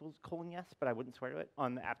update equals : yes, but I wouldn't swear to it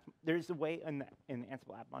on the app. There's a way in the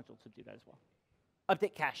Ansible app module to do that as well.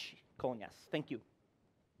 Update cache : yes. Thank you.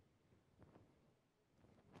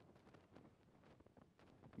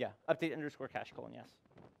 Yeah, update _ cache : yes.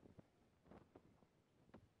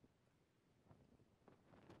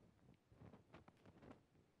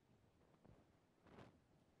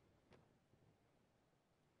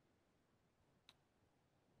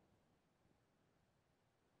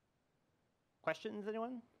 Questions,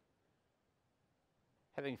 anyone?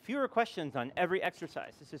 Having fewer questions on every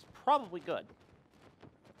exercise. This is probably good,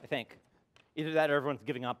 I think. Either that or everyone's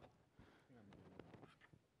giving up.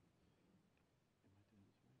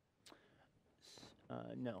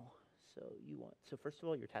 No. So first of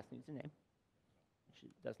all, your task needs a name, which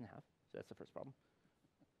it doesn't have. So that's the first problem.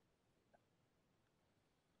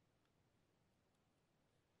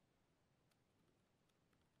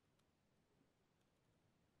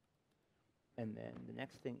 And then the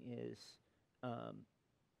next thing is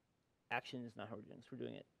action is not how we're doing this. We're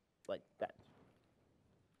doing it like that.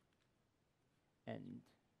 And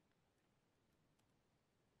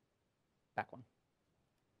back one.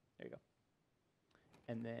 There you go.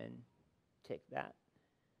 And then take that,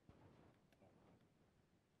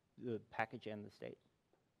 the package and the state.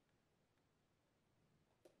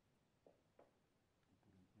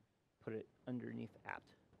 Put it underneath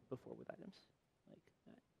apt before with items, like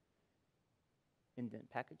that. indent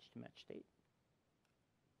package to match state.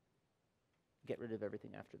 Get rid of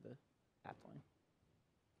everything after the app line.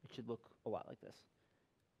 It should look a lot like this.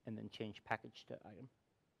 And then change package to item.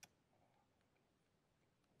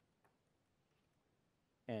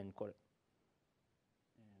 And quote it.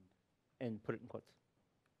 And put it in quotes.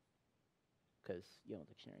 Because you don't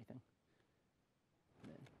dictionary thing.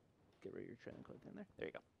 And then get rid of your trailing code in there. There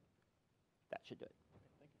you go. That should do it.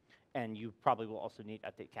 And you probably will also need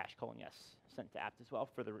update cache : yes sent to apt as well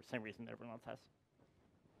for the same reason that everyone else has.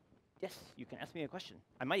 Yes, you can ask me a question.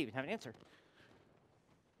 I might even have an answer.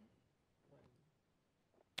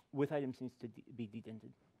 With items needs to be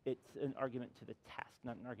dedented. It's an argument to the task,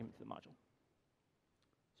 not an argument to the module.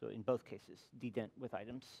 So in both cases, dedent with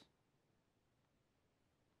items.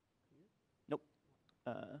 Nope.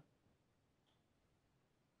 There.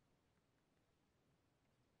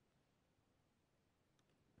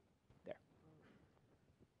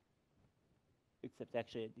 Except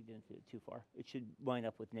actually I dedented it too far. It should line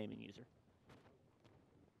up with name and user.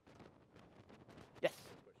 Yes?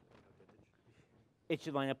 It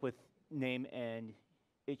should line up with name and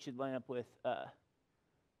it should line up with that.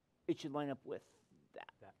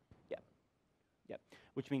 Yep. Yep.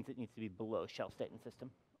 Which means it needs to be below shell state and system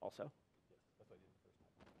also. Yes, that's what I did the first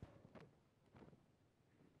time.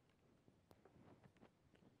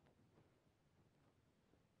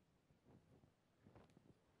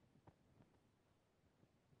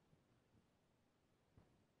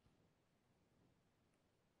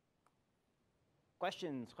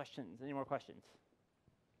 Questions? Any more questions?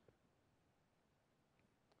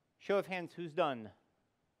 Show of hands, who's done?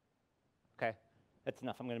 Okay, that's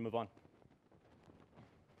enough. I'm going to move on.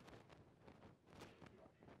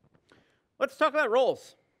 Let's talk about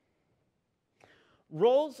roles.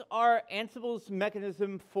 Roles are Ansible's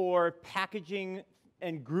mechanism for packaging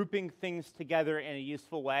and grouping things together in a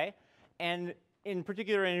useful way, and in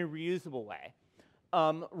particular in a reusable way.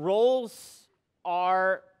 Roles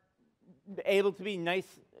are able to be nice,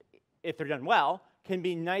 if they're done well, can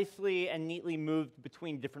be nicely and neatly moved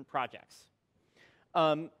between different projects.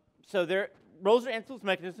 So roles are Ansible's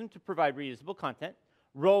mechanism to provide reusable content.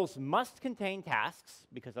 Roles must contain tasks,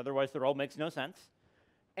 because otherwise the role makes no sense.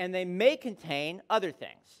 And they may contain other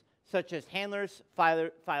things, such as handlers,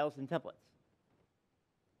 files, and templates.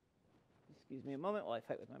 Excuse me a moment while I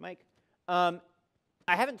fight with my mic. I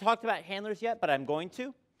haven't talked about handlers yet, but I'm going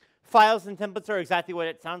to. Files and templates are exactly what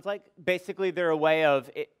it sounds like. Basically, they're a way of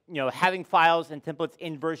having files and templates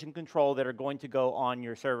in version control that are going to go on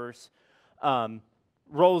your servers.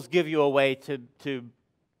 Roles give you a way to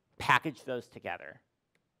package those together.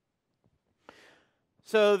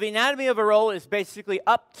 So the anatomy of a role is basically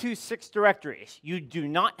up to 6 directories. You do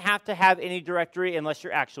not have to have any directory unless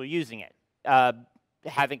you're actually using it.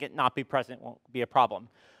 Having it not be present won't be a problem.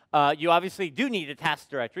 You obviously do need a task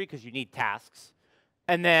directory because you need tasks.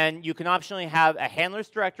 And then you can optionally have a handlers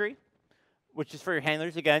directory, which is for your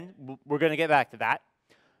handlers. Again, we're going to get back to that.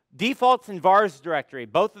 Defaults and vars directory.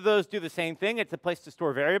 Both of those do the same thing. It's a place to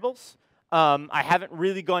store variables. I haven't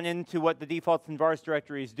really gone into what the defaults and vars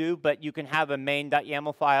directories do, but you can have a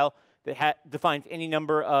main.yaml file that defines any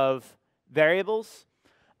number of variables.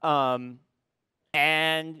 And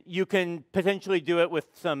you can potentially do it with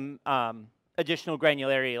some additional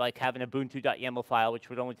granularity, like have an ubuntu.yaml file, which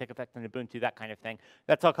would only take effect on Ubuntu, that kind of thing.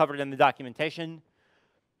 That's all covered in the documentation.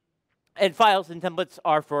 And files and templates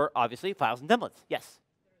are for, obviously, files and templates. Yes?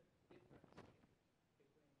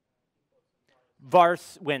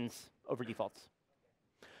 Vars wins over defaults,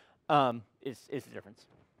 is the difference.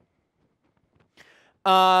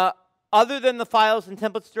 Other than the files and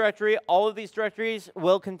templates directory, all of these directories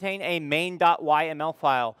will contain a main.yml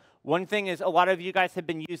file. One thing is a lot of you guys have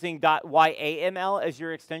been using .yaml as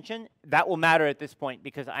your extension. That will matter at this point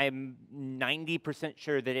because I'm 90%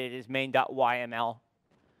 sure that it is main.yml.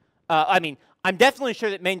 I'm definitely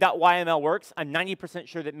sure that main.yml works. I'm 90%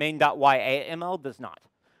 sure that main.yaml does not.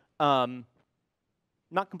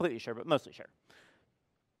 Not completely sure, but mostly sure.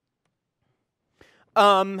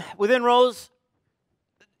 Within roles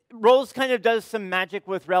kind of does some magic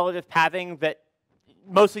with relative pathing that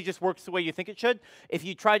mostly just works the way you think it should. If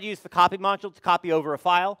you try to use the copy module to copy over a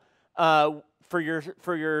file for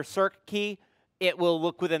your circ key, it will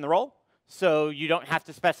look within the role. So you don't have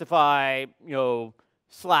to specify,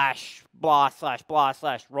 slash blah slash blah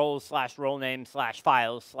slash roles slash role name slash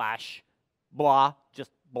files slash blah.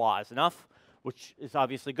 Just blah is enough, which is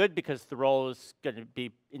obviously good because the role is going to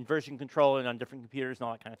be in version control and on different computers and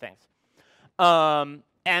all that kind of things.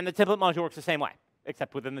 And the template module works the same way,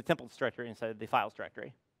 except within the templates directory instead of the files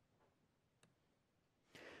directory.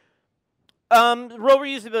 Role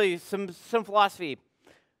reusability, some philosophy.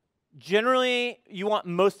 Generally, you want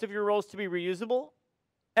most of your roles to be reusable,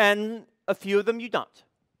 and a few of them you don't.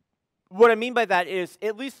 What I mean by that is,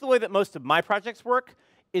 at least the way that most of my projects work,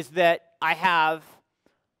 is that I have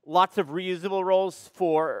lots of reusable roles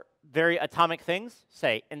for very atomic things,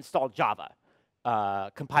 say install Java,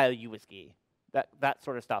 compile uWSGI, that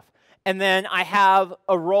sort of stuff. And then I have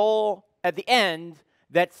a role at the end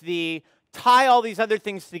that's the tie all these other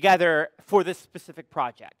things together for this specific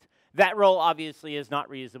project. That role obviously is not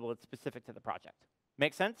reusable, it's specific to the project.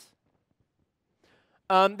 Make sense?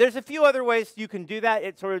 There's a few other ways you can do that.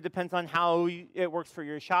 It sort of depends on how it works for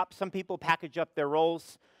your shop. Some people package up their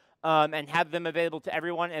roles and have them available to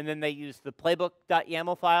everyone, and then they use the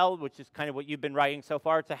playbook.yaml file, which is kind of what you've been writing so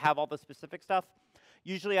far, to have all the specific stuff.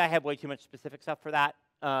 Usually I have way too much specific stuff for that.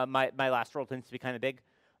 My last role tends to be kind of big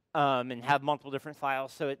and have multiple different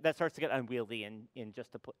files, so that starts to get unwieldy in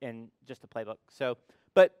just a playbook. So,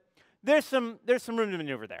 but there's some room to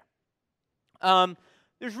maneuver there.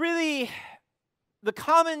 There's really the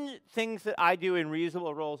common things that I do in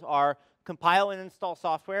reusable roles are compile and install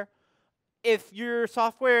software. If your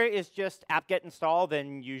software is just apt-get install,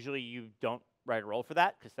 then usually you don't write a role for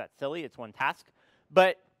that because that's silly. It's one task.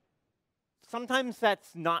 But sometimes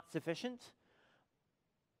that's not sufficient.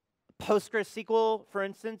 PostgreSQL, for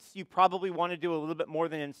instance, you probably want to do a little bit more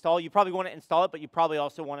than install. You probably want to install it, but you probably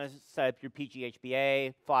also want to set up your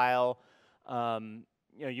PGHBA file.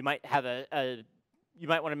 You might have you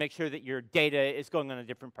might want to make sure that your data is going on a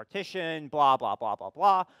different partition, blah, blah, blah, blah,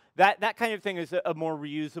 blah. That kind of thing is a more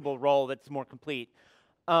reusable role that's more complete.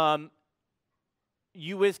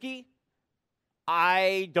 uWSGI,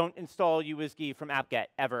 I don't install uWSGI from apt-get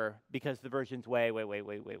ever because the version's way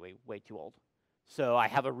too old. So I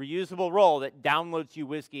have a reusable role that downloads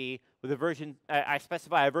uWSGI with a version. I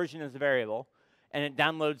specify a version as a variable, and it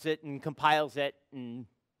downloads it and compiles the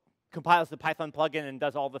Python plugin and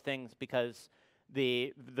does all the things because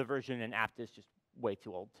the version in apt is just way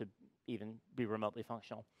too old to even be remotely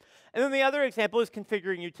functional. And then the other example is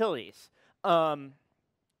configuring utilities.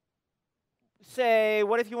 Say,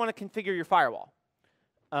 what if you want to configure your firewall?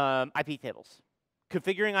 IP tables.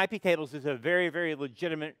 Configuring IP tables is a very, very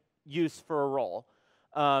legitimate use for a role.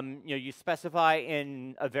 You specify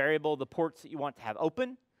in a variable the ports that you want to have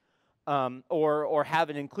open, or have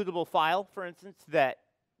an includable file, for instance, that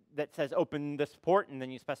says open this port, and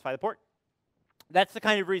then you specify the port. That's the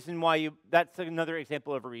kind of reason why that's another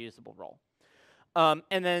example of a reusable role.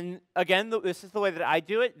 And then, again, this is the way that I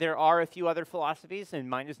do it. There are a few other philosophies, and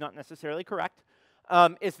mine is not necessarily correct,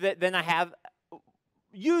 is that then I have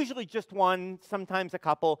usually just one, sometimes a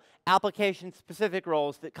couple, application-specific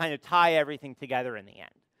roles that kind of tie everything together in the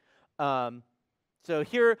end. So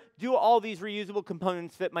here, do all these reusable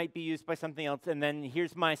components that might be used by something else, and then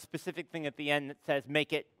here's my specific thing at the end that says,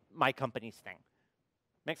 make it my company's thing.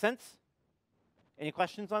 Make sense? Any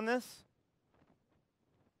questions on this?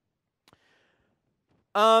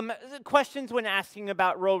 Questions when asking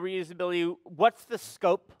about role reusability, what's the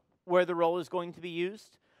scope where the role is going to be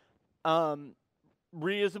used?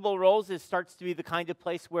 Reusable roles starts to be the kind of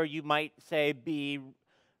place where you might, say, be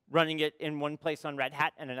running it in one place on Red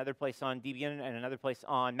Hat and another place on Debian and another place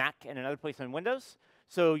on Mac and another place on Windows.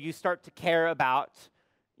 So you start to care about,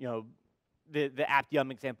 the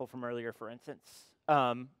apt-yum example from earlier, for instance,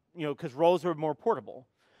 because roles are more portable.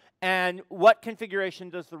 And what configuration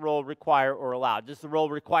does the role require or allow? Does the role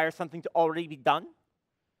require something to already be done?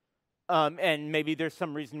 And maybe there's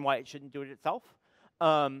some reason why it shouldn't do it itself.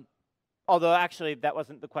 Although, actually, that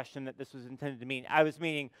wasn't the question that this was intended to mean. I was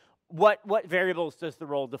meaning, what variables does the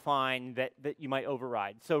role define that you might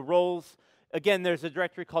override? So roles, again, there's a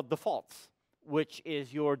directory called defaults, which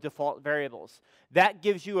is your default variables. That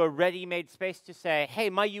gives you a ready-made space to say,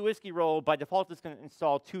 hey, my uWSGI role by default is going to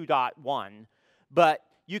install 2.1, but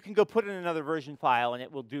you can go put in another version file and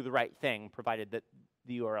it will do the right thing, provided that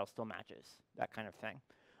the URL still matches, that kind of thing.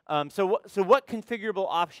 So what configurable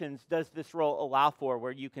options does this role allow for,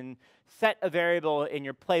 where you can set a variable in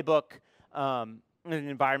your playbook, an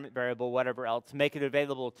environment variable, whatever else, make it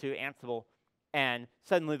available to Ansible, and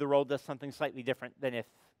suddenly the role does something slightly different than if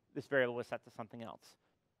this variable was set to something else?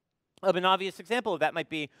 An obvious example of that might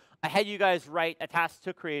be, I had you guys write a task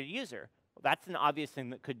to create a user. Well, that's an obvious thing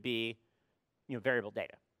that could be variable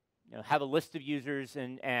data. Have a list of users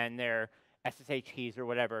and their SSH keys or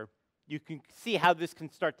whatever. You can see how this can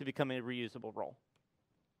start to become a reusable role.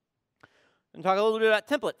 And talk a little bit about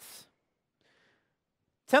templates.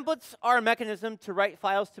 Templates are a mechanism to write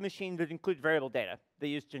files to machine that include variable data. They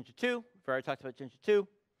use Jinja 2. We've already talked about Jinja 2.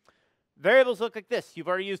 Variables look like this. You've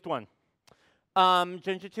already used one.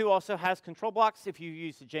 Jinja 2 also has control blocks. If you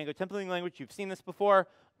use the Django templating language, you've seen this before.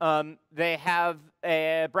 They have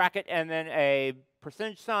a bracket and then a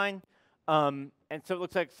percentage sign. And so it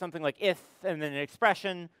looks like something like if, and then an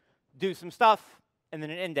expression, do some stuff, and then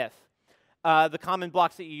an end if. The common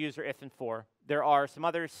blocks that you use are if and for. There are some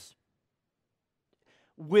others.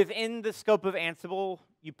 Within the scope of Ansible,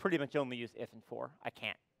 you pretty much only use if and for. I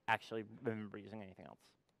can't actually remember using anything else.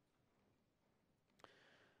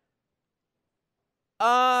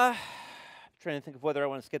 I'm trying to think of whether I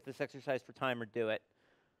want to skip this exercise for time or do it.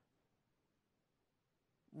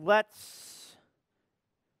 Let's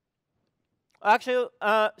actually,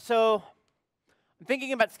 so I'm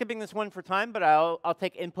thinking about skipping this one for time, but I'll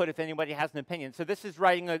take input if anybody has an opinion. So this is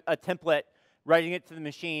writing a template, writing it to the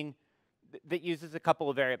machine that uses a couple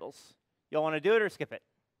of variables. Y'all want to do it or skip it?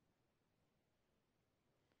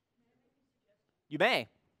 You may.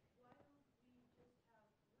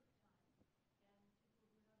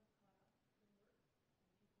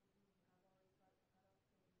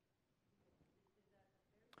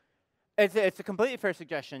 It's a completely fair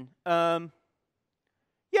suggestion. Yeah,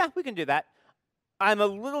 we can do that. I'm a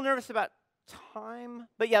little nervous about time,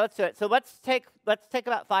 but yeah, let's do it. So let's take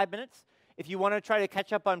about 5 minutes. If you want to try to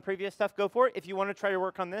catch up on previous stuff, go for it. If you want to try to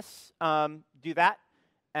work on this, do that,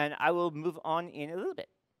 and I will move on in a little bit.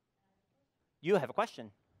 You have a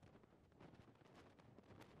question.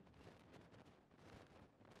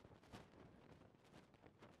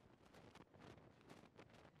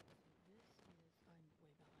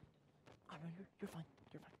 You're fine.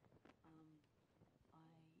 You're fine.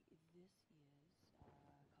 This is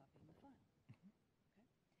copying the file. Okay,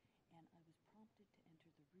 and I was prompted to enter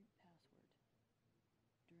the root password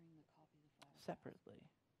during the copy the file. Separately.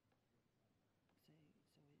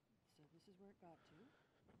 So this is where it got to.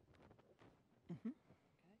 Mm-hmm.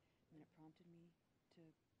 Okay, and then it prompted me to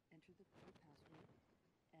enter the root password,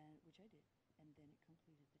 and which I did, and then it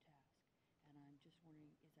completed the task. And I'm just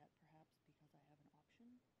wondering, is that perhaps because I have an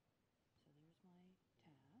option? So there's my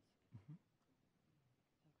task. Mm-hmm.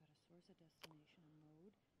 So I've got a source, a destination, a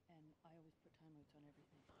mode, and I always put time limits on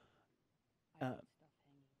everything. I hate stuff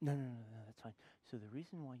hanging. No, that's fine. So the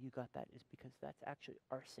reason why you got that is because that's actually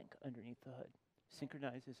rsync underneath the hood.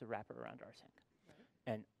 Synchronize is a wrapper around rsync. Right.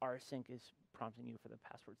 And rsync is prompting you for the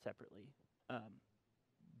password separately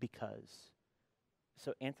because,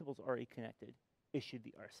 so Ansible's already connected, issued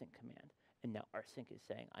the rsync command, and now rsync is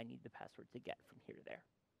saying, I need the password to get from here to there.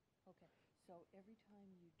 Okay, so every time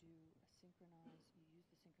you do a synchronize, you use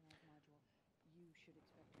the synchronize module, you should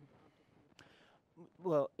expect to be prompted for your password.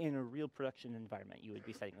 Well, in a real production environment, you would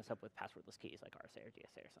be setting this up with passwordless keys like RSA or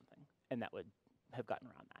DSA or something, and that would have gotten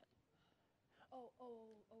around that.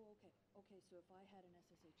 Okay. Okay, so if I had an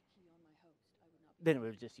SSH key on my host, I would not be. Then it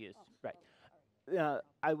would have just used, right. Okay, all right.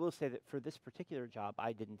 I will say that for this particular job,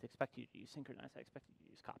 I didn't expect you to use synchronize. I expected you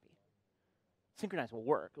to use copy. Synchronize will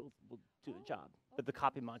work. We'll do the job. But the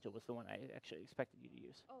copy module was the one I actually expected you to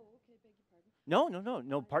use. Oh, okay, beg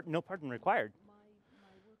your pardon. No pardon required.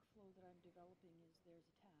 My workflow that I'm developing is there's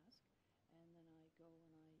a task, and then I go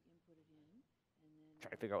and I input it in, and then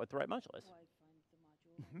Try to figure out what the right module is. so I find the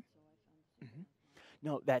module, and so I found the synchronize module.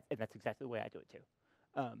 No, that's exactly the way I do it too.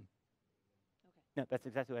 Okay. No, that's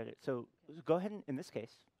exactly what I do. So go ahead and, in this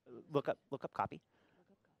case, look up copy. Look up copy.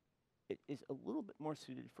 It is a little bit more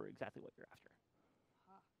suited for exactly what you're after.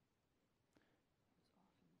 Ha. It's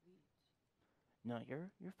off in the weeds. No,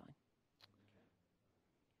 you're fine.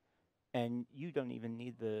 And you don't even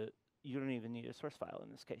need a source file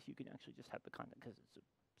in this case. You can actually just have the content because it's a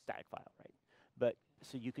static file, right? But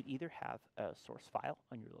so you could either have a source file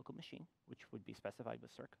on your local machine, which would be specified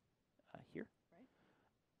with circ here,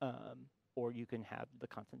 Right. Or you can have the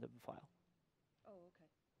content of the file. Oh, okay.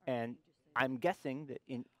 All right, And you just say I'm guessing that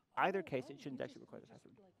in either case, oh, it shouldn't you actually just- require the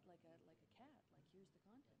you just password. Like a cat. Like here's the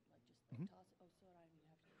content. Like just Mhm. toss it. Oh, so I don't even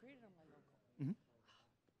have to create it on my local. Mhm.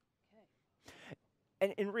 Okay.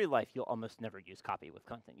 And in real life, you'll almost never use copy with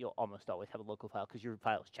content. You'll almost always have a local file because your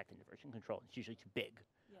file is checked into version control. It's usually too big.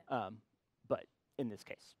 Yeah. But in this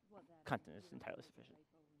case, Well, that content is given entirely there's a sufficient.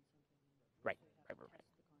 typo in something, Right, so you have right, to right, right.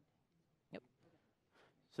 test the content. Yep.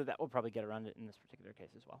 So that will probably get around it in this particular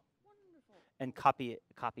case as well. Wonderful. And copy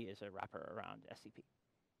is a wrapper around SCP.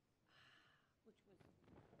 Which was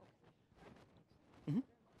Mhm.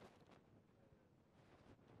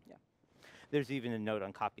 Yeah. There's even a note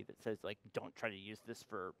on copy that says, like, don't try to use this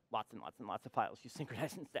for lots and lots and lots of files. Use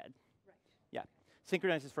synchronize instead. right. Yeah.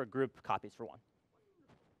 Synchronize is for a group, copies for one.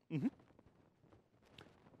 Mm-hmm.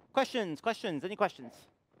 Questions? Any questions?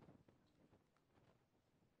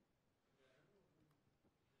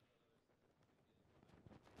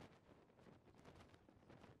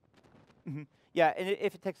 Mm-hmm. Yeah, and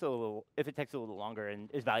if it takes a little longer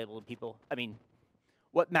and is valuable to people, I mean,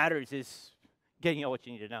 What matters is getting out what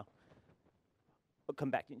you need to know. I'll come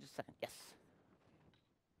back to you in just a second. Yes.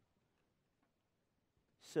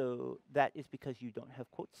 So that is because you don't have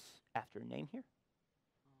quotes after name here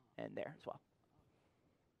and there as well.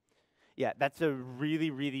 Yeah, that's a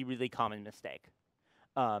really, really, really common mistake.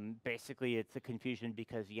 Basically, it's a confusion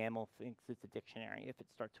because YAML thinks it's a dictionary if it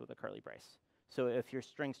starts with a curly brace. So if your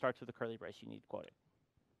string starts with a curly brace, you need to quote it.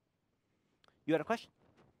 You had a question?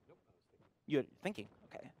 Nope, I was thinking. You had thinking,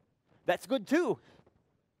 okay. That's good too.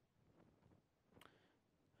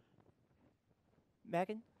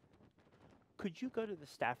 Megan, could you go to the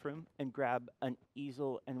staff room and grab an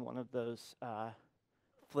easel and one of those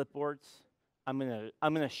flipboards? I'm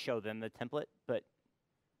gonna show them the template, but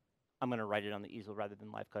I'm gonna write it on the easel rather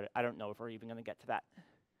than live code it. I don't know if we're even gonna get to that.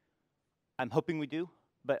 I'm hoping we do,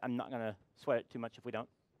 but I'm not gonna sweat it too much if we don't.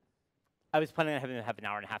 I was planning on having to have an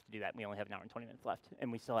hour and a half to do that, and we only have an hour and 20 minutes left,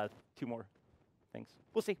 and we still have 2 more things.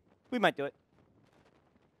 We'll see. We might do it.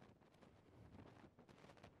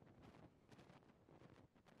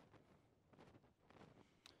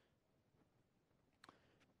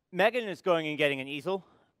 Megan is going and getting an easel,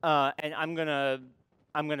 and I'm gonna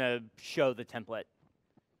show the template.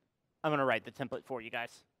 I'm gonna write the template for you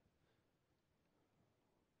guys.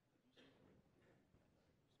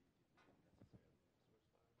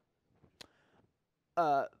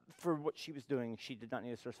 For what she was doing, she did not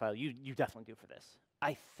need a source file. You definitely do for this.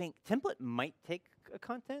 I think template might take a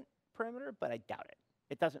content parameter, but I doubt it.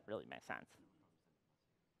 It doesn't really make sense.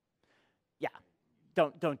 Yeah,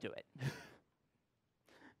 don't do it.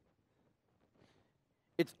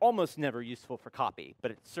 It's almost never useful for copy,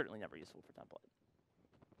 but it's certainly never useful for template.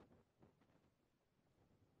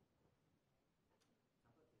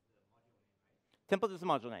 Template is the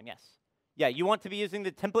module name, yes. Yeah, you want to be using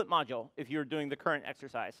the template module if you're doing the current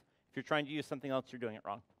exercise. If you're trying to use something else, you're doing it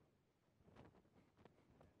wrong.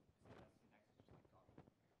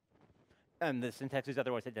 And the syntax is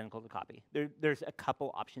otherwise identical to copy. There's a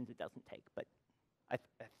couple options it doesn't take, but I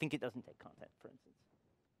think it doesn't take content, for instance.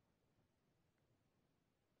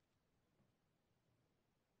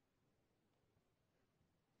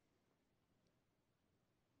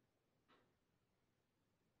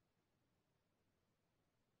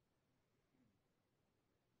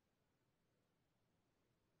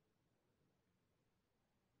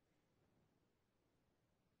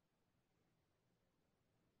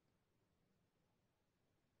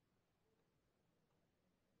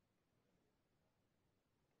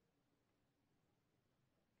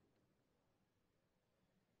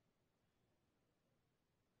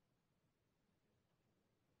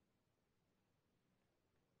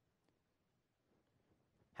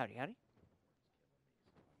 Howdy, howdy.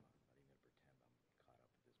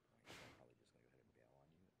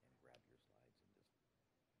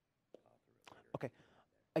 Okay,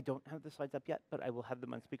 I don't have the slides up yet, but I will have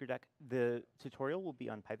them on speaker deck. The tutorial will be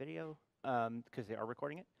on PyVideo because they are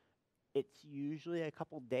recording it. It's usually a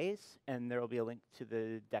couple days, and there will be a link to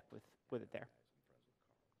the deck with it there.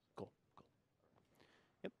 Cool, cool.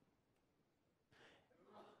 Yep.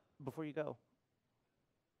 Before you go,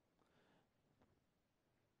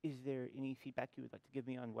 is there any feedback you would like to give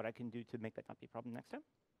me on what I can do to make that not be a problem next time?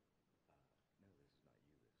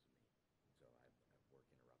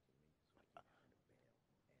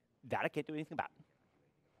 That I can't do anything about.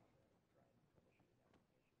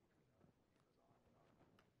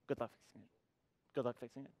 Good luck fixing it. Good luck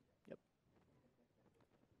fixing it. Yep.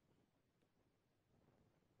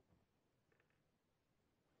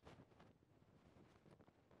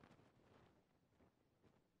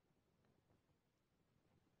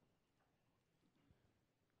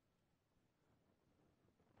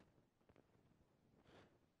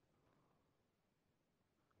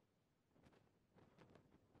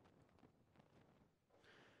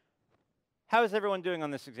 How is everyone doing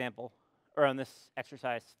on this example, or on this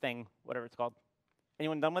exercise thing, whatever it's called?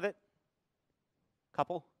 Anyone done with it?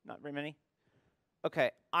 Couple? Not very many?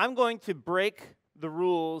 Okay, I'm going to break the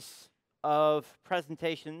rules of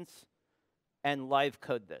presentations and live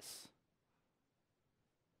code this,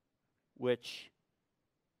 which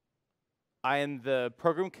I am the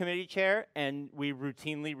program committee chair, and we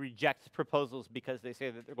routinely reject proposals because they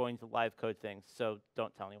say that they're going to live code things, so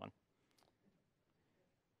don't tell anyone.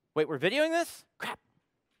 Wait, we're videoing this? Crap.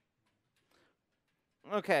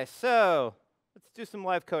 Okay, so let's do some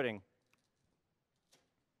live coding.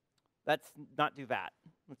 Let's not do that.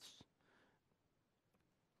 Let's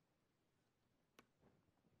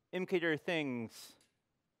imcator things.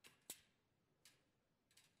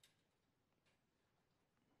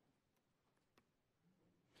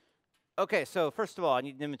 Okay, so first of all, I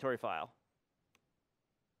need an inventory file.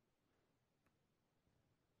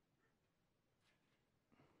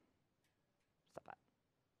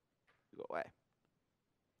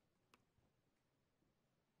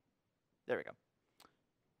 There we go.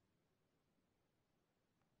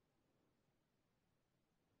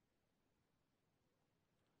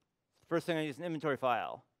 First thing I use an inventory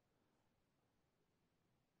file.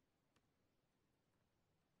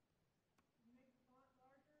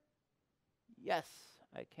 Yes,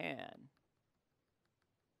 I can.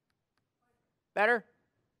 Better?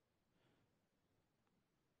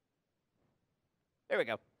 There we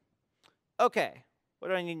go. Okay, what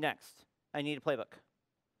do I need next? I need a playbook.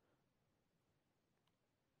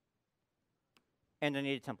 And I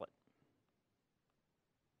need a template.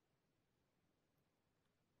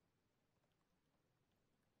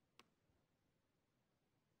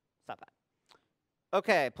 Stop that.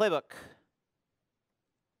 Okay, playbook.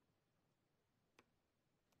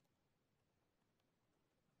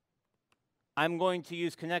 I'm going to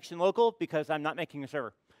use connection local because I'm not making a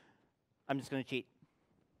server. I'm just going to cheat.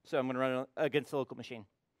 So I'm going to run it against the local machine.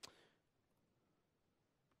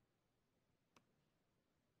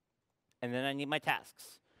 And then I need my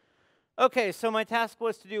tasks. Okay, so my task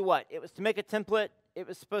was to do what? It was to make a template. It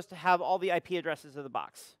was supposed to have all the IP addresses of the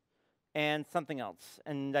box and something else.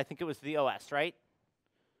 And I think it was the OS, right?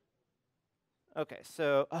 Okay,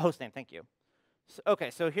 so hostname, thank you. So,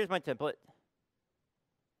 okay, so here's my template.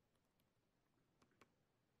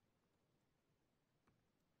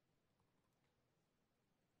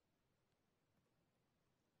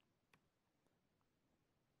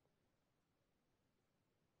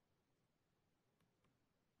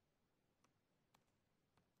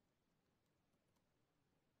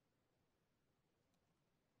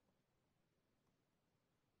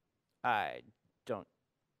 I don't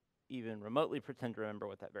even remotely pretend to remember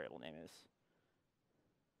what that variable name is.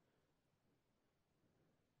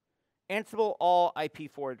 Ansible all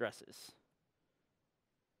IP4 addresses.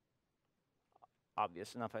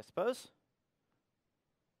 Obvious enough, I suppose.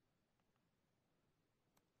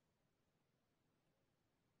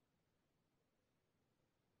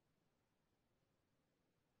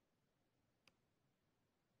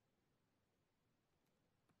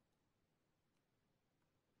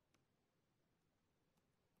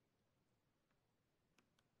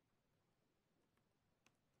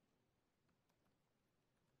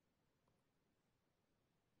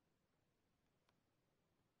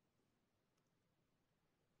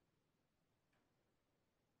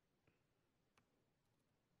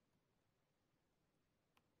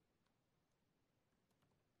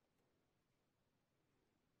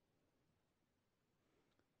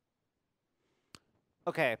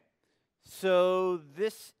 Okay, so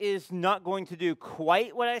this is not going to do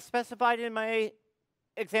quite what I specified in my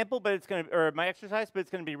example, but it's going to, or my exercise, but it's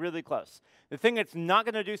going to be really close. The thing it's not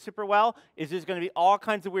going to do super well is there's going to be all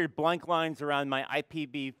kinds of weird blank lines around my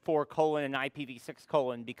IPv4 colon and IPv6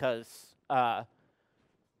 colon because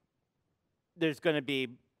there's going to be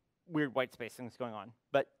weird white space things going on.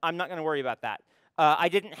 But I'm not going to worry about that. I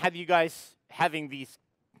didn't have you guys having these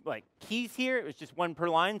like keys here. It was just one per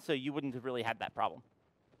line, so you wouldn't have really had that problem.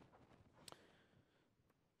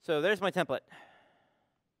 So there's my template.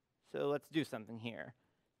 So let's do something here.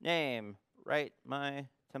 Name, write my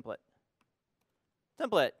template.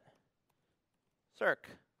 Template, circ,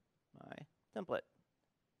 my template.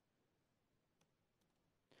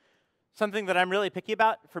 Something that I'm really picky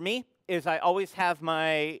about for me is I always have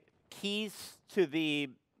my keys to the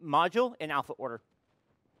module in alpha order.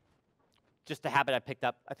 Just a habit I picked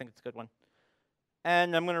up. I think it's a good one.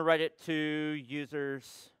 And I'm going to write it to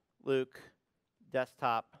users, Luke,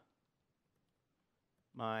 desktop,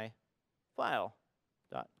 my file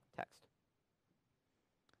dot text.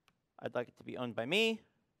 I'd like it to be owned by me.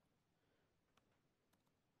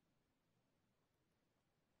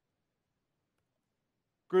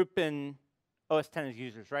 Group in OS 10 is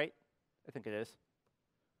users, right? I think it is.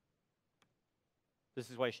 This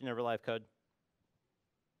is why you should never live code.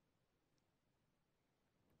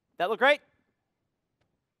 That look right?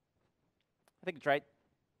 I think it's right.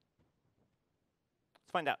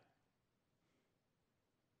 Let's find out.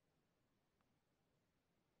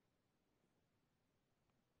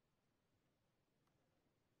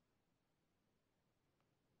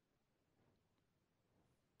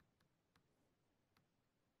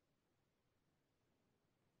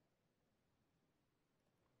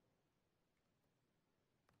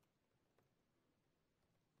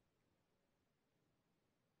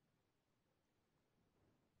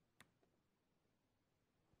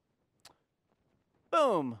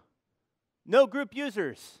 Boom. No group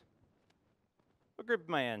users. What group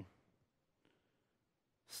am I in?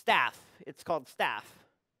 Staff. It's called staff,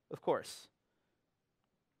 of course.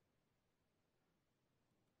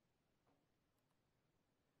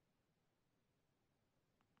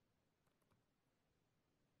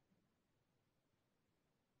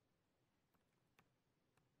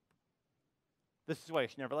 This is why you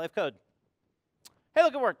should never live code. Hey,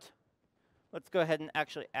 look, it worked. Let's go ahead and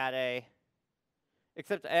actually add a,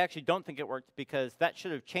 except I actually don't think it worked because that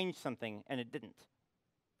should have changed something and it didn't.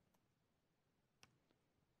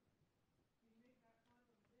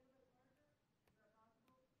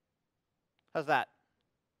 How's that?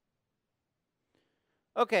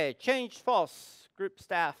 Okay, changed false, group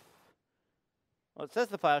staff. Well, it says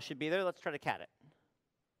the file should be there. Let's try to cat it.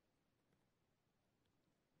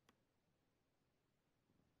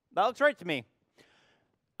 That looks right to me.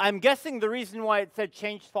 I'm guessing the reason why it said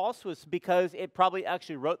changed false was because it probably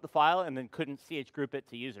actually wrote the file and then couldn't chgroup it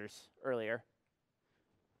to users earlier.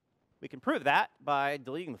 We can prove that by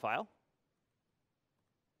deleting the file.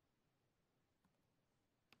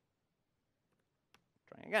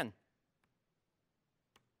 Trying again.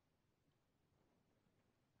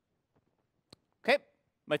 Okay,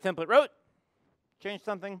 my template wrote, changed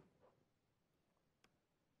something.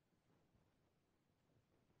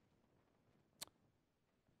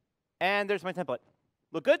 And there's my template.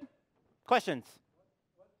 Look good? Questions?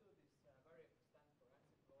 What do these variables stand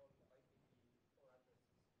for? Ansible IPv4 addresses.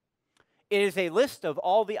 It is a list of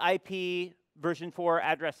all the IP version 4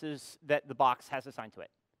 addresses that the box has assigned to it.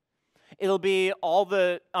 It'll be all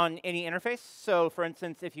on any interface. So for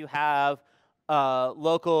instance, if you have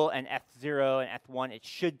local and F0 and F1, it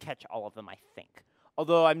should catch all of them, I think.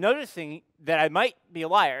 Although I'm noticing that I might be a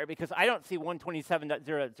liar because I don't see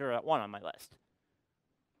 127.0.0.1 on my list.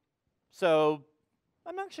 So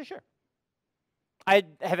I'm not actually sure. I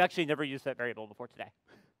have actually never used that variable before today.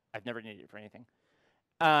 I've never needed it for anything.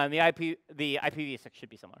 The IPv6 should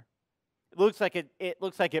be similar. It looks like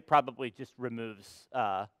it probably just removes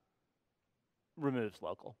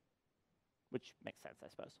local, which makes sense, I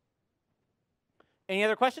suppose. Any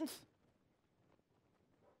other questions?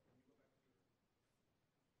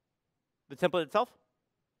 The template itself?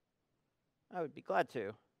 I would be glad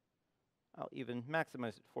to. I'll even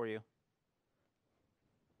maximize it for you.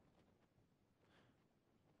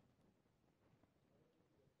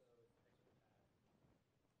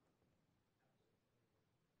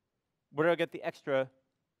 Where do I get the extra?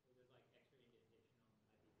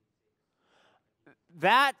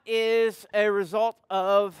 That is a result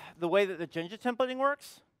of the way that the Jinja templating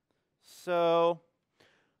works. So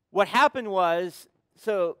what happened was,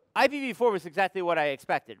 so IPv4 was exactly what I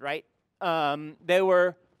expected, right?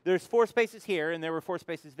 There's 4 spaces here, and there were 4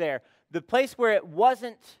 spaces there. The place where it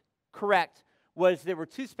wasn't correct was there were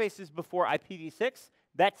 2 spaces before IPv6.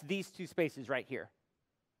 That's these 2 spaces right here,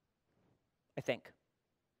 I think.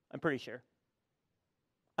 I'm pretty sure.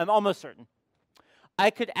 I'm almost certain. I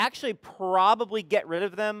could actually probably get rid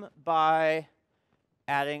of them by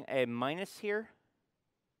adding a minus here.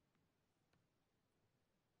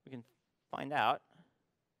 We can find out.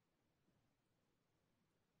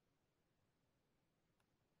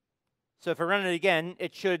 So if I run it again,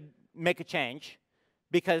 it should make a change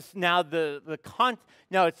because now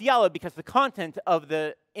now it's yellow because the content of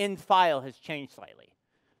the end file has changed slightly.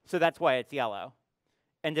 So that's why it's yellow.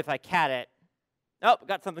 And if I cat it, oh,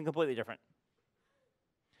 got something completely different.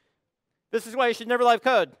 This is why you should never live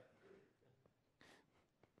code.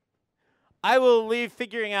 I will leave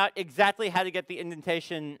figuring out exactly how to get the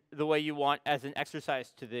indentation the way you want as an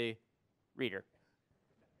exercise to the reader.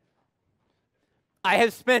 I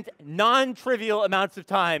have spent non-trivial amounts of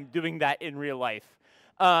time doing that in real life.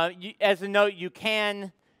 As a note, you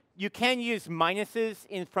can use minuses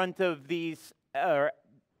in front of these, or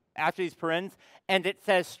after these parens, and it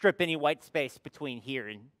says strip any white space between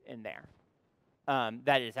here and there.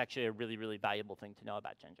 That is actually a really, really valuable thing to know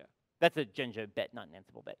about Jinja. That's a Jinja bit, not an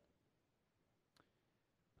Ansible bit.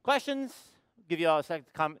 Questions? I'll give you all a second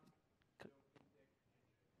to comment.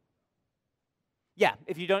 Yeah,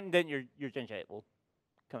 if you don't, then your Jinja it will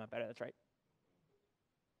come out better. That's right.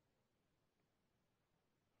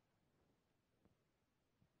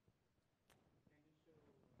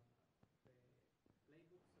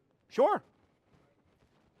 Sure.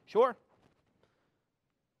 Sure.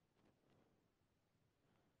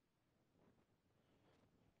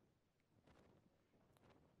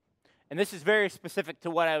 And this is very specific to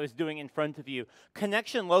what I was doing in front of you.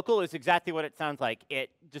 Connection local is exactly what it sounds like. It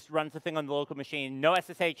just runs the thing on the local machine. No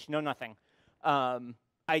SSH, no nothing.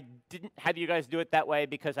 I didn't have you guys do it that way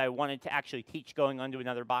because I wanted to actually teach going onto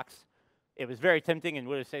another box. It was very tempting and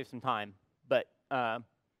would have saved some time. But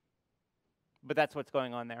that's what's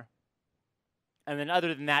going on there. And then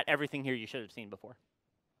other than that, everything here you should have seen before.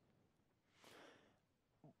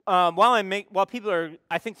 While people are,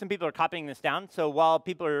 I think some people are copying this down. So while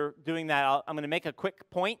people are doing that, I'm going to make a quick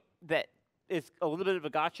point that is a little bit of a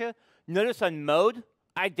gotcha. Notice on mode,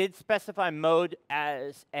 I did specify mode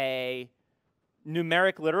as a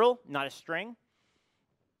numeric literal, not a string.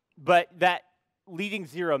 But that leading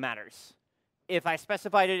 0 matters. If I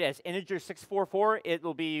specified it as integer 644, it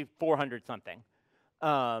will be 400 something.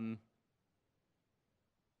 Or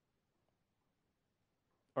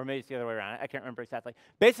maybe it's the other way around. I can't remember exactly.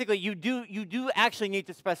 Basically, you do actually need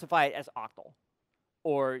to specify it as octal,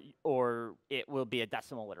 or it will be a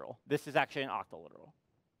decimal literal. This is actually an octal literal.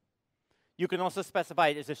 You can also specify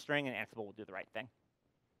it as a string, and Ansible will do the right thing.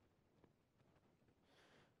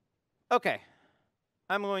 Okay,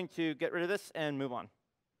 I'm going to get rid of this and move on,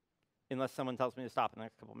 unless someone tells me to stop in the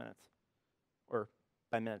next couple minutes, or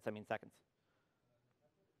by minutes I mean seconds.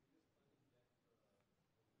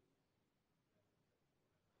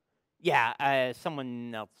 Yeah,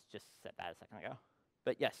 someone else just said that a second ago.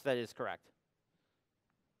 But yes, that is correct.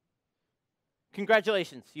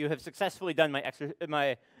 Congratulations, you have successfully done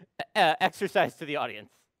my exercise to the audience.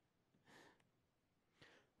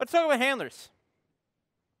 Let's talk about handlers.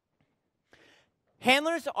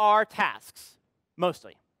 Handlers are tasks,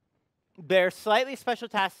 mostly. They're slightly special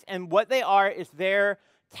tasks, and what they are is they're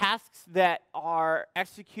tasks that are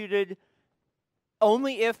executed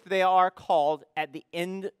only if they are called at the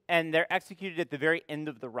end, and they're executed at the very end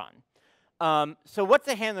of the run. So what's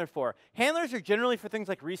a handler for? Handlers are generally for things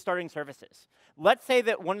like restarting services. Let's say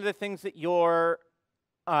that one of the things that your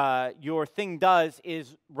thing does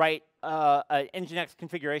is write an Nginx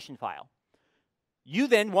configuration file. You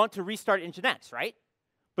then want to restart Nginx, right?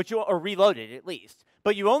 Or reload it at least.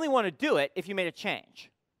 But you only want to do it if you made a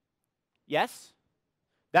change. Yes?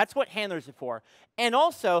 That's what handlers are for. And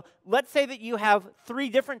also, let's say that you have 3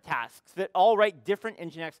 different tasks that all write different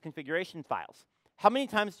Nginx configuration files. How many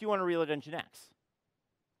times do you want to reload Nginx?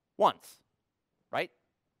 Once, right?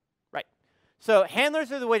 Right. So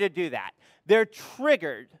handlers are the way to do that. They're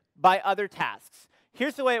triggered by other tasks.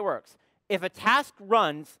 Here's the way it works. If a task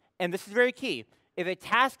runs, and this is very key, if a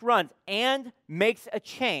task runs and makes a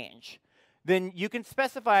change, then you can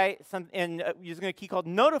specify using a key called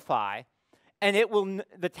notify, and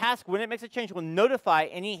the task, when it makes a change, will notify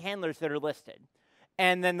any handlers that are listed.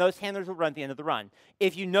 And then those handlers will run at the end of the run.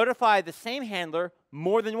 If you notify the same handler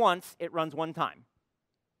more than once, it runs one time.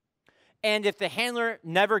 And if the handler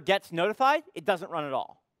never gets notified, it doesn't run at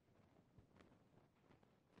all.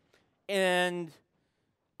 And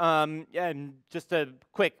just a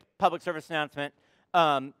quick public service announcement,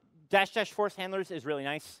 -- force handlers is really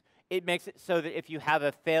nice. It makes it so that if you have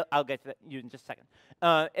a I'll get to you in just a second.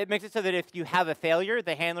 It makes it so that if you have a failure,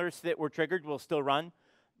 the handlers that were triggered will still run.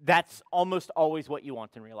 That's almost always what you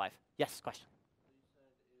want in real life. Yes, question?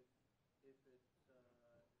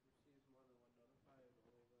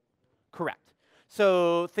 Correct.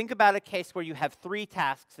 So think about a case where you have 3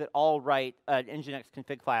 tasks that all write an Nginx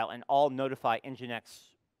config file and all notify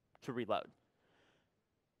Nginx to reload.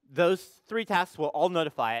 Those 3 tasks will all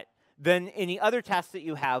notify it. Then any other tasks that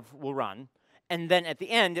you have will run. And then at the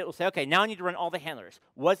end, it will say, OK, now I need to run all the handlers.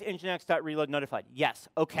 Was Nginx.reload notified? Yes.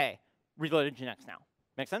 OK, reload Nginx now.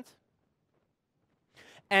 Make sense?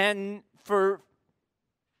 And for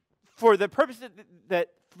the purpose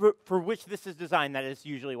for which this is designed, that is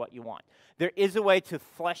usually what you want. There is a way to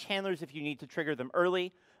flush handlers if you need to trigger them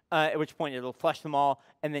early, at which point it'll flush them all,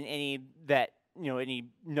 and then any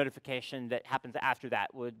notification that happens after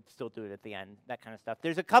that would still do it at the end, that kind of stuff.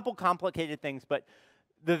 There's a couple complicated things, but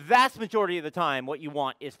the vast majority of the time, what you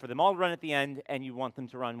want is for them all to run at the end, and you want them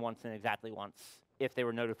to run once and exactly once if they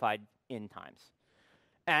were notified in times.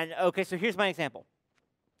 And OK, so here's my example.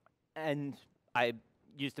 And I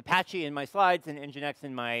used Apache in my slides and Nginx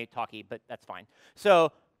in my talkie, but that's fine.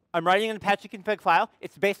 So I'm writing an Apache config file.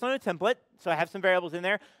 It's based on a template, so I have some variables in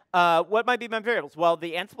there. What might be my variables? Well,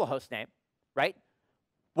 the Ansible hostname, right?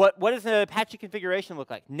 What does an Apache configuration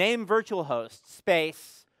look like? Name virtual host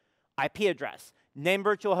space IP address. Name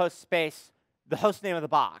virtual host space the host name of the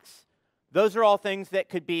box. Those are all things that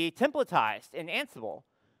could be templatized in Ansible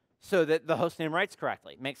so that the host name writes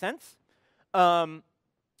correctly. Make sense?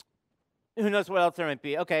 Who knows what else there might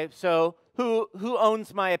be? OK, so who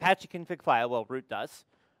owns my Apache config file? Well, root does.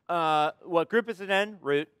 What group is it in?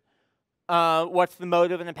 Root. What's the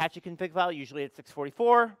mode of an Apache config file? Usually it's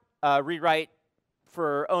 644. Rewrite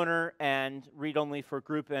for owner and read only for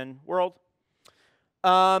group and world.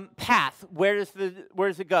 Path. Where does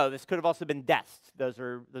it go? This could have also been dest. Those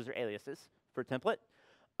are aliases for template.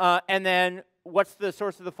 And then what's the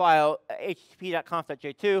source of the file?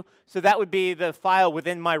 http.conf.j2. So that would be the file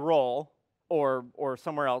within my role or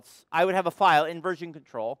somewhere else. I would have a file in version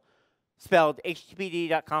control spelled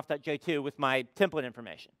httpd.conf.j2 with my template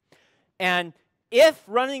information. And if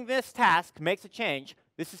running this task makes a change,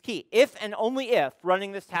 this is key. If and only if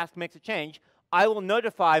running this task makes a change, I will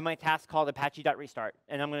notify my task called apache.restart,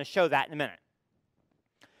 and I'm going to show that in a minute.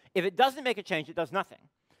 If it doesn't make a change, it does nothing.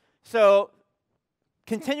 So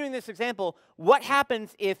continuing this example, what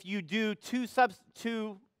happens if you do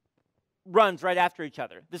two runs right after each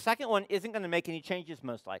other? The second one isn't going to make any changes,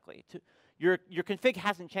 most likely. Your config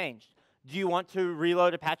hasn't changed. Do you want to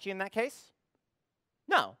reload Apache in that case?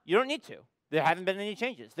 No, you don't need to. There haven't been any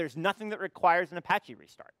changes. There's nothing that requires an Apache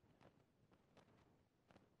restart.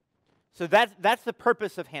 So that's the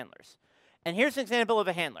purpose of handlers. And here's an example of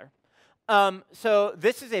a handler. So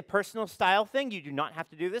this is a personal style thing. You do not have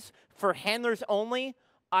to do this. For handlers only,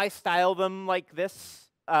 I style them like this,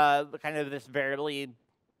 kind of this variably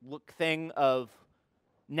look thing of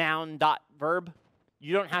noun dot verb.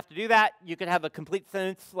 You don't have to do that. You can have a complete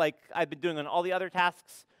sentence like I've been doing on all the other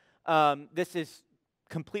tasks. This is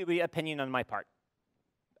completely opinion on my part.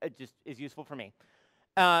 It just is useful for me.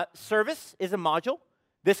 Service is a module.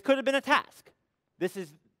 This could have been a task.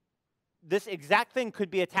 This exact thing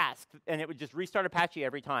could be a task, and it would just restart Apache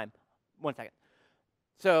every time. 1 second.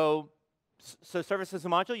 So service is a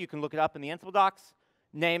module. You can look it up in the Ansible docs.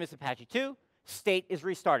 Name is Apache 2. State is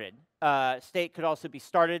restarted. State could also be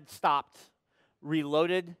started, stopped,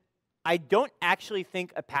 reloaded. I don't actually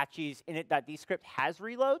think Apache's init.d script has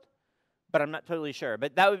reload, but I'm not totally sure.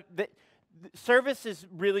 But service is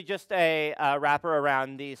really just a wrapper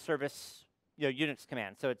around the service Unix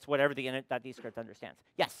command. So it's whatever the init.d script understands.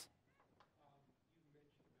 Yes?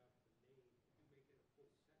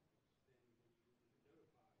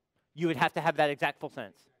 You would have to have that exact full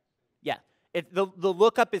sentence. Yeah. The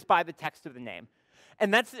lookup is by the text of the name.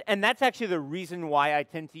 And that's actually the reason why I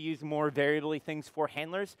tend to use more variably things for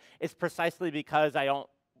handlers, is precisely because I don't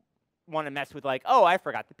want to mess with like, oh, I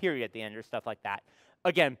forgot the period at the end or stuff like that.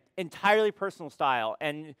 Again, entirely personal style.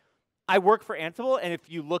 And I work for Ansible, and if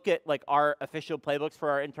you look at like our official playbooks for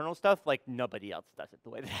our internal stuff, like nobody else does it the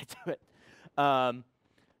way that I do it.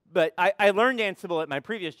 But I learned Ansible at my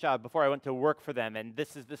previous job before I went to work for them, and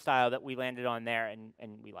this is the style that we landed on there,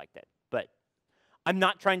 and we liked it. But I'm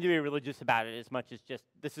not trying to be religious about it as much as just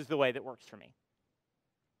this is the way that works for me.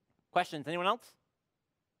 Questions? Anyone else?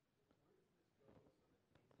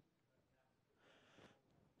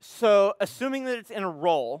 So assuming that it's in a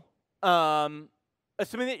role,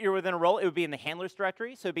 assuming that you're within a role, it would be in the handlers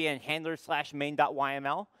directory, so it would be in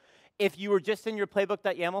handlers/main.yml. If you were just in your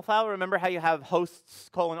playbook.yaml file, remember how you have hosts,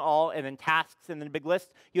 all, and then tasks, and then a big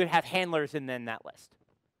list? You would have handlers and then that list.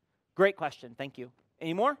 Great question. Thank you.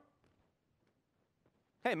 Any more?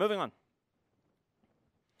 Okay, moving on.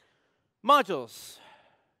 Modules.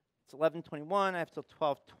 It's 11:21. I have till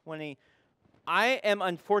 12:20. I am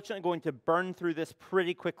unfortunately going to burn through this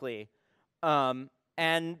pretty quickly.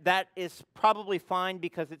 And that is probably fine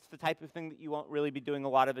because it's the type of thing that you won't really be doing a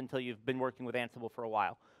lot of until you've been working with Ansible for a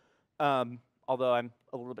while. Although I'm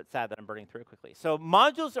a little bit sad that I'm burning through it quickly. So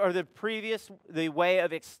modules are the way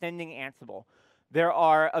of extending Ansible. There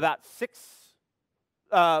are about 6,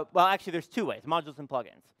 well, actually there's 2 ways, modules and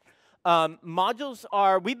plugins. Modules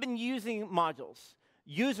are, we've been using modules.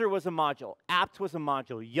 User was a module, apt was a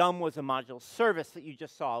module, yum was a module, service that you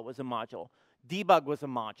just saw was a module, debug was a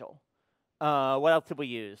module. What else have we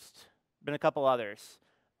used? Been a couple others.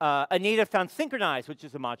 Anita found synchronize, which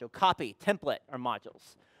is a module. Copy, template are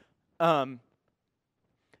modules.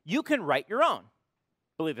 You can write your own,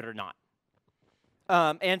 believe it or not.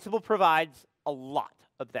 Ansible provides a lot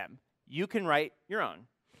of them. You can write your own.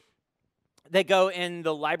 They go in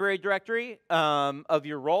the library directory of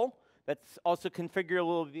your role. That's also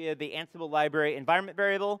configurable via the Ansible library environment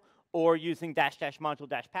variable or using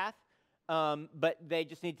 --module-path. But they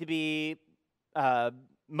just need to be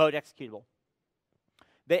mode executable.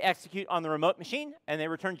 They execute on the remote machine, and they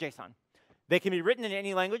return JSON. They can be written in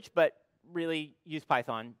any language, but really use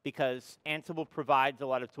Python because Ansible provides a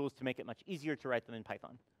lot of tools to make it much easier to write them in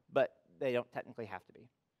Python, but they don't technically have to be.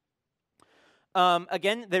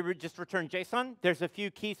 Again, they just return JSON. There's a few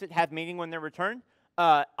keys that have meaning when they're returned.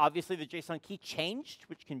 Obviously, the JSON key changed,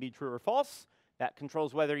 which can be true or false. That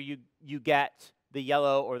controls whether you get the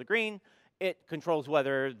yellow or the green. It controls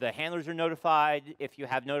whether the handlers are notified, if you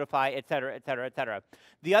have notify, et cetera, et cetera, et cetera.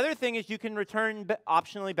 The other thing is you can return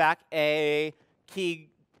optionally back a key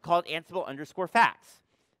called Ansible_facts.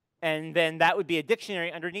 And then that would be a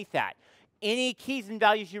dictionary underneath that. Any keys and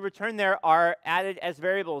values you return there are added as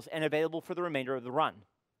variables and available for the remainder of the run,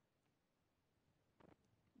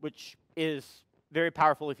 which is very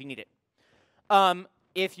powerful if you need it.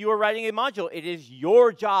 If you are writing a module, it is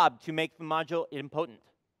your job to make the module idempotent.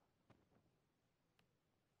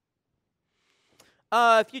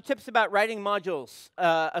 A few tips about writing modules.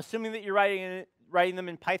 Assuming that you're writing them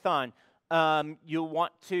in Python, you'll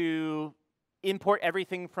want to import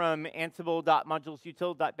everything from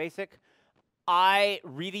ansible.modulesutil.basic. I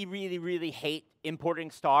really, really, really hate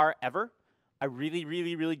importing star ever. I really,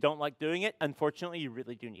 really, really don't like doing it. Unfortunately, you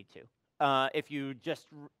really do need to. If you just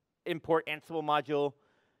import Ansible module,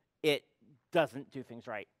 it doesn't do things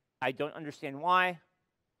right. I don't understand why.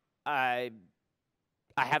 I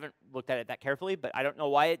haven't looked at it that carefully, but I don't know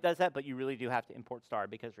why it does that, but you really do have to import star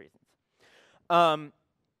because reasons.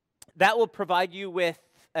 That will provide you with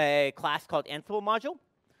a class called Ansible module,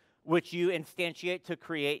 which you instantiate to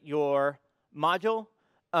create your module.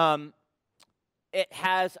 It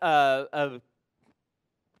has a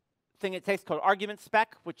thing it takes called argument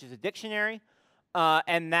spec, which is a dictionary.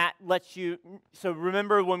 And that lets you, so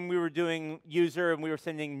remember when we were doing user and we were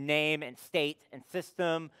sending name and state and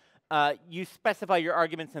system, you specify your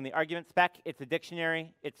arguments in the argument spec. It's a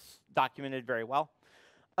dictionary. It's documented very well.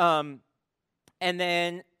 And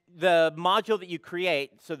then the module that you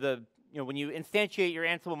create, so when you instantiate your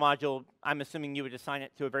Ansible module, I'm assuming you would assign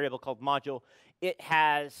it to a variable called module. It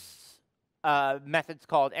has methods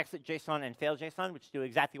called exit.json and fail.json, which do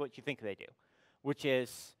exactly what you think they do, which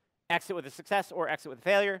is exit with a success or exit with a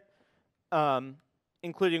failure,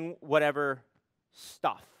 including whatever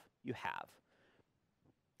stuff you have.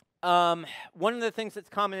 One of the things that's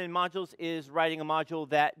common in modules is writing a module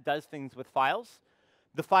that does things with files.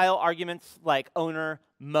 The file arguments like owner,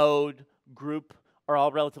 mode, group are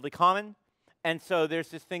all relatively common. And so there's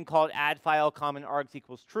this thing called add file common args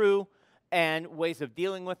equals true and ways of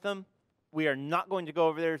dealing with them. We are not going to go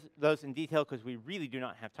over those in detail because we really do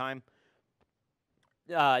not have time.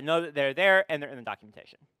 Know that they're there and they're in the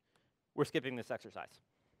documentation. We're skipping this exercise.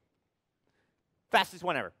 Fastest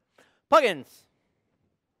one ever. Plugins.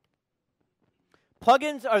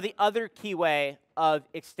 Plugins are the other key way of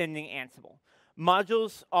extending Ansible.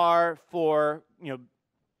 Modules are for,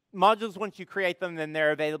 modules, once you create them, then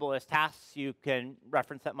they're available as tasks. You can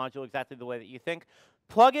reference that module exactly the way that you think.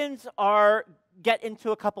 Plugins get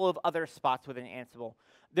into a couple of other spots within Ansible.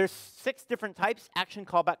 There's 6 different types: action,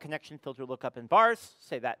 callback, connection, filter, lookup, and bars.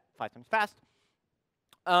 Say that 5 times fast.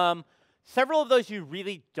 Several of those you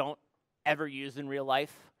really don't ever use in real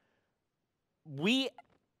life. We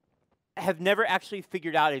have never actually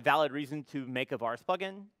figured out a valid reason to make a vars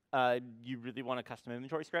plugin. You really want a custom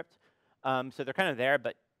inventory script. So they're kind of there,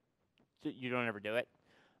 but you don't ever do it.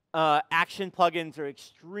 Action plugins are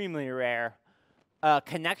extremely rare.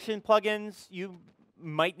 Connection plugins, you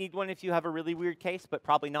might need one if you have a really weird case, but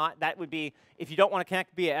probably not. That would be, if you don't want to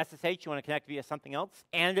connect via SSH, you want to connect via something else,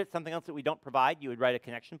 and it's something else that we don't provide, you would write a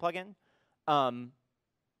connection plugin.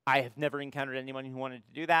 I have never encountered anyone who wanted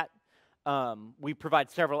to do that. We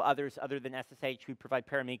provide several others other than SSH. We provide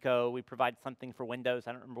Paramico. We provide something for Windows.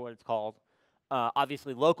 I don't remember what it's called.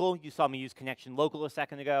 Obviously, local. You saw me use connection local a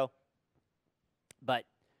second ago. But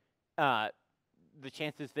the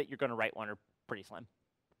chances that you're going to write one are pretty slim.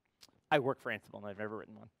 I work for Ansible, and I've never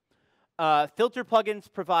written one. Filter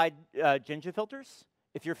plugins provide Jinja filters.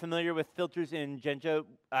 If you're familiar with filters in Jinja,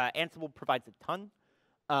 Ansible provides a ton.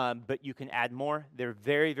 But you can add more. They're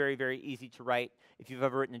very, very, very easy to write. If you've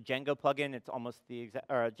ever written a Django plugin, it's almost the exact,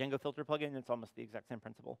 or a Django filter plugin, it's almost the exact same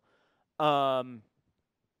principle.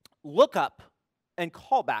 Lookup and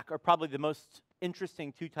callback are probably the most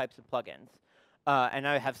interesting 2 types of plugins. And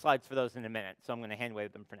I have slides for those in a minute, so I'm going to hand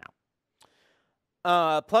wave them for now.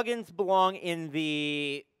 Plugins belong in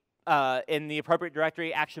the appropriate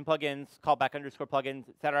directory: action plugins, callback underscore plugins,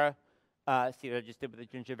 etc. See what I just did with the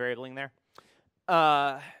Jinja variabling there.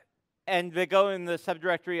 And they go in the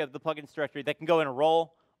subdirectory of the plugins directory. They can go in a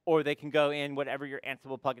role, or they can go in whatever your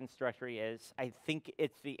Ansible plugins directory is. I think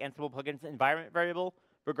it's the Ansible plugins environment variable.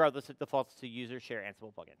 Regardless, it defaults to user share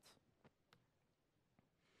Ansible plugins.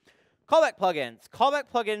 Callback plugins. Callback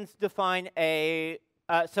plugins define a,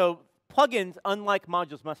 so plugins, unlike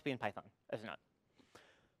modules, must be in Python, as a note.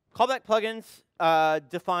 Callback plugins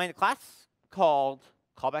define a class called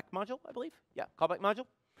callback module, I believe. Yeah, callback module.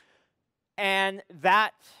 And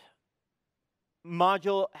that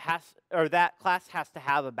module that class has to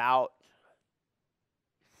have about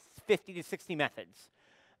 50 to 60 methods.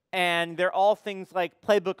 And they're all things like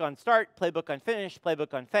playbook on start, playbook on finish,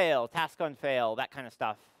 playbook on fail, task on fail, that kind of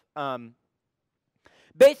stuff.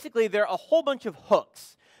 Basically, there are a whole bunch of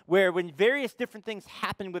hooks where when various different things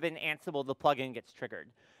happen within Ansible, the plugin gets triggered.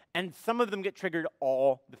 And some of them get triggered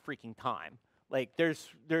all the freaking time. Like there's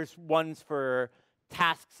ones for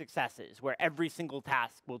task successes, where every single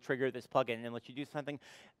task will trigger this plugin and let you do something.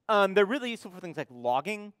 They're really useful for things like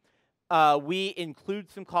logging. We include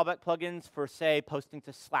some callback plugins for, say, posting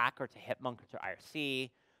to Slack or to Hipmunk or to IRC.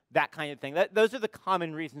 that kind of thing. Those are the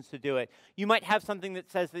common reasons to do it. You might have something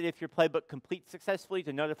that says that if your playbook completes successfully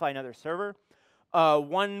to notify another server.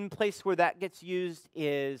 One place where that gets used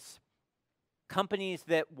is companies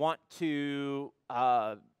that want to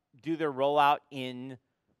do their rollout in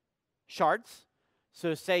shards.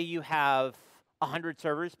 So say you have 100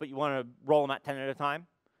 servers, but you want to roll them out 10 at a time.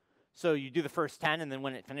 So you do the first 10, and then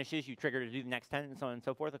when it finishes, you trigger to do the next 10, and so on and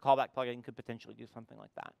so forth. A callback plugin could potentially do something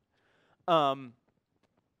like that.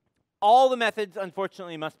 All the methods,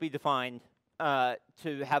 unfortunately, must be defined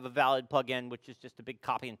to have a valid plugin, which is just a big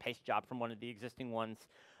copy and paste job from one of the existing ones.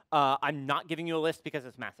 I'm not giving you a list because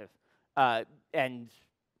it's massive. And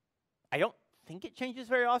I don't think it changes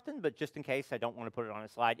very often, but just in case, I don't want to put it on a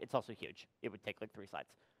slide. It's also huge. It would take like 3 slides.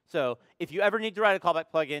 So if you ever need to write a callback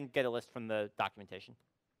plugin, get a list from the documentation.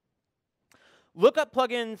 Lookup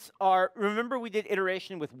plugins are, remember we did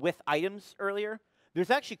iteration with items earlier? There's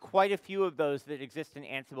actually quite a few of those that exist in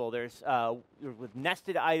Ansible. There's with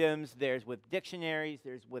nested items, there's with dictionaries,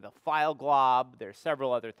 there's with a file glob, there's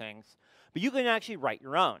several other things. But you can actually write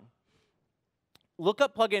your own.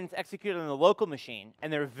 Lookup plugins execute on the local machine,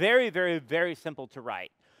 and they're very, very, very simple to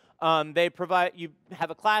write. They provide, you have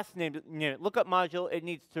a class named lookup module. It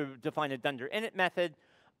needs to define a dunder init method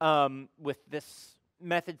with this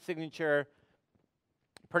method signature.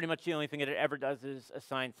 Pretty much the only thing that it ever does is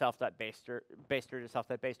assign self.baster to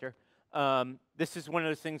self.baster. This is one of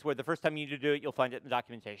those things where the first time you need to do it, you'll find it in the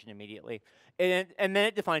documentation immediately. And then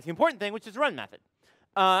it defines the important thing, which is the run method.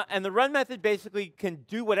 And the run method basically can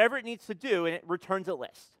do whatever it needs to do, and it returns a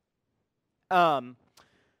list. And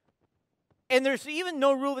there's even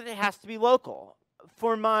no rule that it has to be local.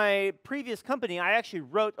 For my previous company, I actually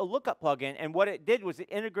wrote a lookup plugin, and what it did was it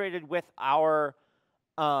integrated with our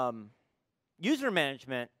user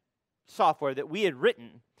management software that we had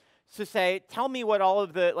written to say, tell me what all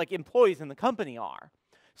of the employees in the company are.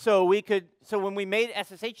 So when we made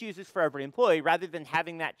SSH users for every employee, rather than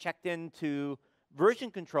having that checked into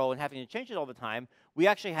version control and having to change it all the time, we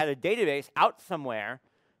actually had a database out somewhere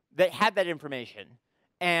that had that information.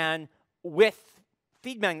 And with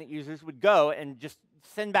feed magnet users would go and just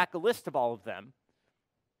send back a list of all of them.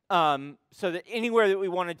 So that anywhere that we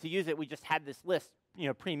wanted to use it, we just had this list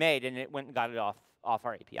pre-made, and it went and got it off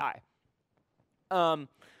our API.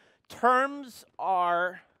 Terms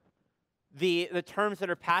are the terms that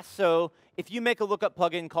are passed. So if you make a lookup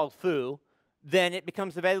plugin called foo, then it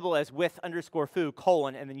becomes available as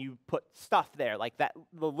with_foo : and then you put stuff there, like that,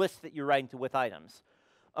 the list that you're writing to with items.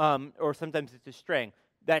 Or sometimes it's a string.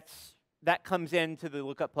 That comes into the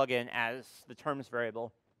lookup plugin as the terms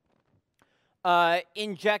variable.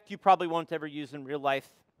 Inject you probably won't ever use in real life.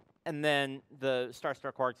 And then the **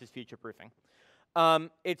 quarks is future proofing.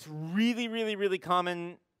 It's really, really, really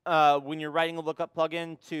common when you're writing a lookup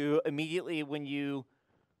plugin to immediately, when you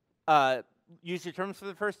use your terms for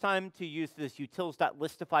the first time, to use this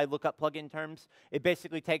utils.listify lookup plugin terms. It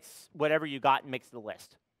basically takes whatever you got and makes it a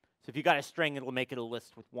list. So if you got a string, it'll make it a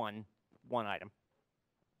list with one item.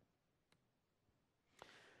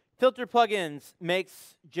 Filter plugins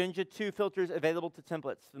makes Jinja 2 filters available to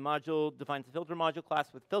templates. The module defines the filter module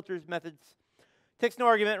class with filters methods, takes no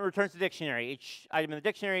argument, and returns the dictionary. Each item in the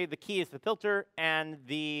dictionary, the key is the filter, and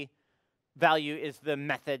the value is the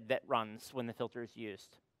method that runs when the filter is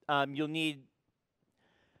used. You'll need,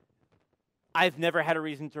 I've never had a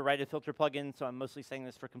reason to write a filter plugin, so I'm mostly saying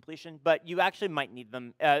this for completion, but you actually might need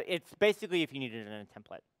them. It's basically if you need it in a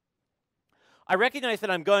template. I recognize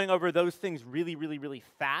that I'm going over those things really, really, really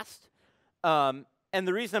fast. And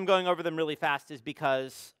the reason I'm going over them really fast is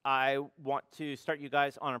because I want to start you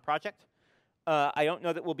guys on a project. I don't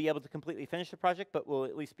know that we'll be able to completely finish the project, but we'll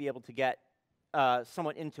at least be able to get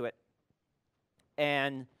somewhat into it.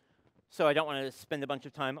 And so I don't want to spend a bunch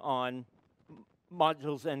of time on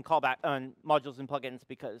modules and modules and plugins,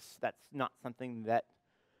 because that's not something that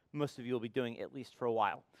most of you will be doing at least for a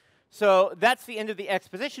while. So that's the end of the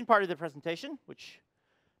exposition part of the presentation, which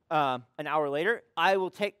an hour later, I will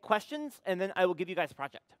take questions, and then I will give you guys a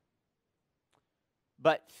project.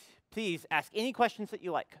 But please ask any questions that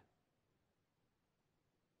you like.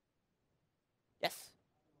 Yes?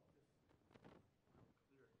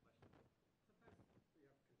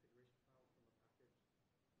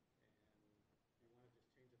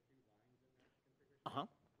 Uh-huh.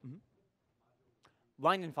 Mm-hmm.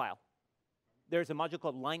 Line in file. There's a module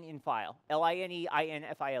called line in file,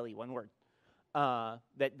 L-I-N-E-I-N-F-I-L-E, one word,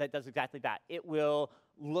 that does exactly that. It will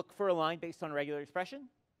look for a line based on a regular expression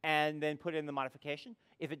and then put in the modification.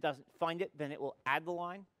 If it doesn't find it, then it will add the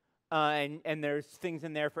line. And there's things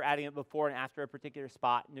in there for adding it before and after a particular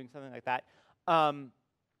spot and doing something like that.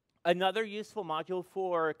 Another useful module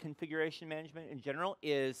for configuration management in general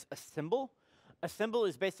is Ansible. Ansible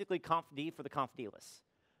is basically confd for the confd list.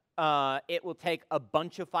 It will take a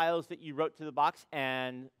bunch of files that you wrote to the box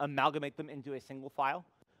and amalgamate them into a single file.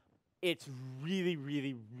 It's really,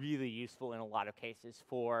 really, really useful in a lot of cases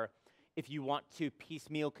for if you want to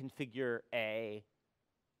piecemeal configure a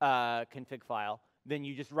config file, then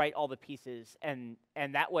you just write all the pieces, and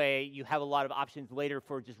that way you have a lot of options later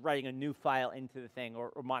for just writing a new file into the thing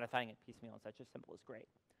or modifying it piecemeal and such. Ansible is great.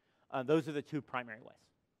 Those are the two primary ways.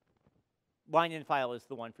 Line in file is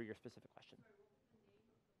the one for your specific question.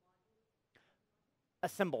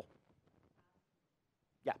 Ansible.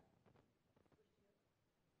 Yeah.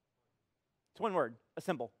 It's one word,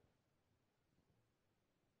 Ansible.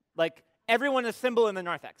 Like, everyone assemble in the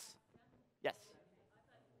narthex. Yes.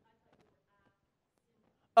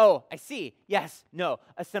 Oh, I see. Yes, no,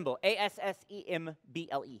 Ansible.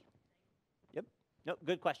 A-S-S-E-M-B-L-E. Yep, nope,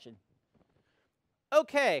 good question.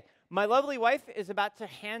 Okay, my lovely wife is about to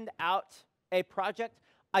hand out a project.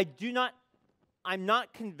 I'm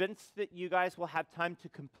not convinced that you guys will have time to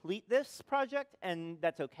complete this project, and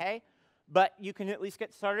that's okay. But you can at least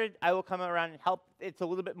get started. I will come around and help. It's a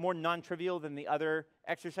little bit more non-trivial than the other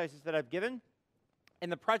exercises that I've given. And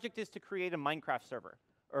the project is to create a Minecraft server.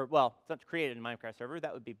 Or, well, it's not to create a Minecraft server.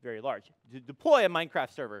 That would be very large. To deploy a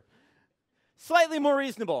Minecraft server. Slightly more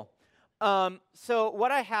reasonable. So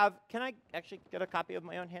what I have, can I actually get a copy of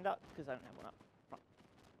my own handout? Because I don't have one up front.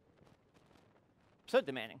 So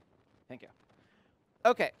demanding. Thank you.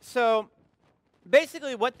 OK, so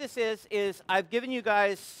basically what this is I've given you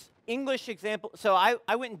guys English example. So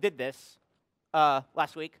I went and did this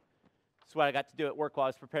last week. That's what I got to do at work while I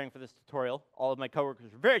was preparing for this tutorial. All of my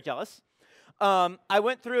coworkers were very jealous. I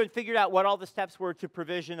went through and figured out what all the steps were to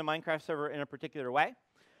provision a Minecraft server in a particular way.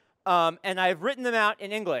 And I've written them out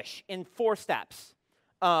in English in 4 steps.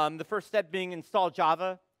 The first step being install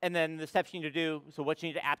Java, and then the steps you need to do, so what you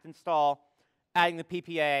need to apt install, adding the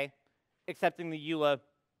PPA, accepting the EULA,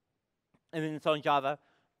 and then installing Java.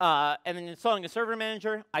 And then installing a server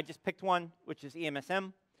manager. I just picked one, which is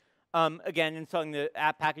EMSM. Again, installing the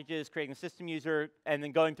app packages, creating a system user, and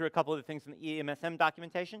then going through a couple of the things in the EMSM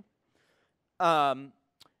documentation. And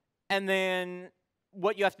then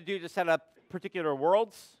what you have to do to set up particular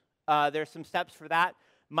worlds. There's some steps for that.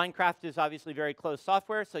 Minecraft is obviously very closed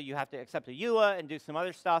software, so you have to accept a EULA and do some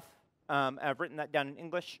other stuff. I've written that down in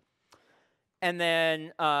English. And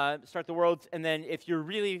then start the worlds. And then if you're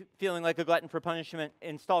really feeling like a glutton for punishment,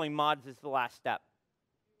 installing mods is the last step.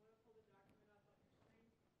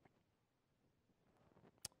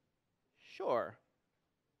 Sure.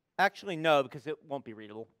 Actually, no, because it won't be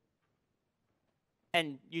readable.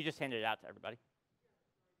 And you just handed it out to everybody.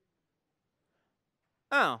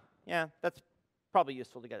 Oh, yeah, that's probably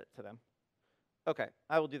useful to get it to them. OK,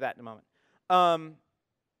 I will do that in a moment.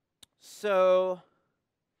 So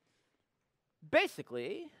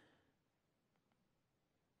basically,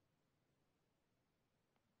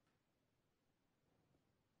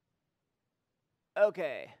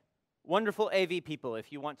 OK, wonderful AV people.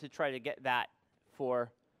 If you want to try to get that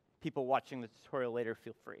for people watching the tutorial later,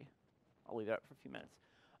 feel free. I'll leave that up for a few minutes.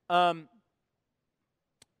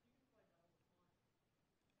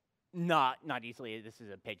 Not easily. This is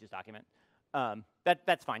a Pages document.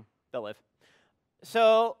 That's fine. They'll live.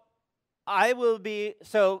 So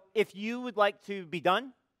if you would like to be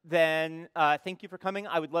done, then thank you for coming.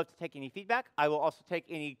 I would love to take any feedback. I will also take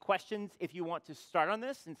any questions if you want to start on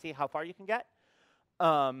this and see how far you can get.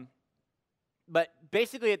 But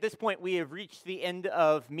basically, at this point, we have reached the end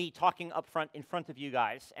of me talking up front in front of you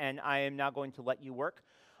guys, and I am now going to let you work.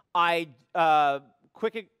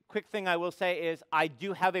 Quick thing I will say is I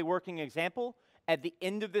do have a working example. At the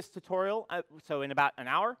end of this tutorial, so in about an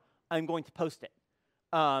hour, I'm going to post it.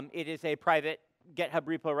 It is a private GitHub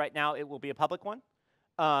repo right now. It will be a public one.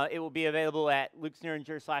 It will be available at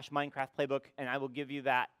Sneeringer/Minecraft Playbook, and I will give you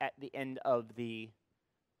that at the end of the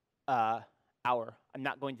hour. I'm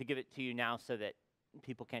not going to give it to you now so that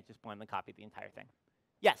people can't just blindly copy the entire thing.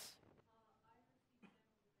 Yes?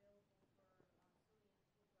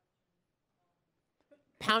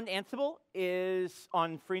 Pound Ansible is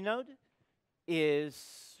on Freenode,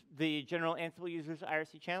 is the general Ansible users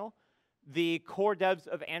IRC channel. The core devs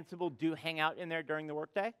of Ansible do hang out in there during the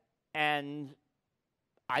workday, and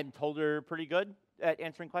I'm told they're pretty good at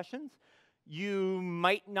answering questions. You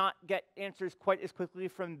might not get answers quite as quickly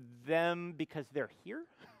from them because they're here.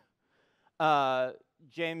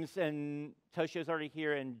 James and Toshio's already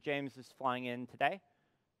here, and James is flying in today.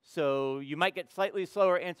 So you might get slightly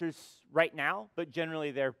slower answers right now, but generally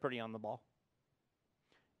they're pretty on the ball.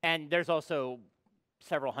 And there's also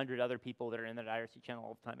several hundred other people that are in that IRC channel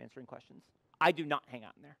all the time answering questions. I do not hang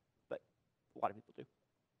out in there, but a lot of people do.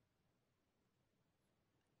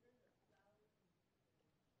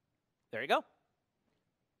 There you go.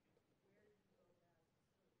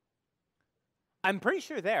 I'm pretty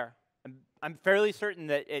sure there. I'm fairly certain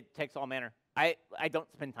that it takes all manner. I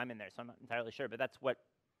don't spend time in there, so I'm not entirely sure, but that's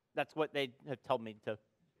what they have told me to.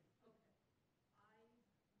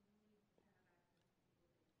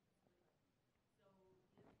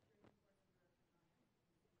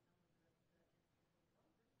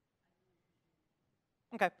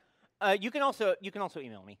 Okay. You can also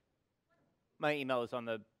email me. My email is on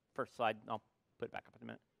the first slide. I'll put it back up in a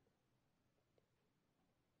minute.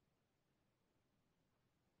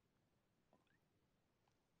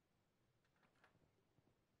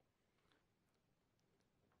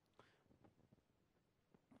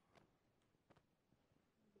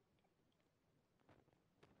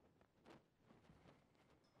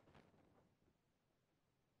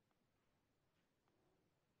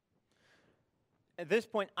 At this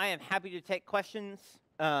point, I am happy to take questions.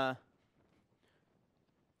 If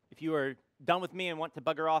you are done with me and want to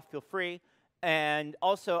bugger off, feel free. And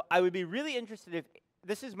also, I would be really interested if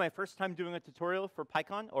this is my first time doing a tutorial for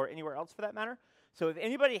PyCon or anywhere else for that matter. So if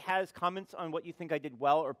anybody has comments on what you think I did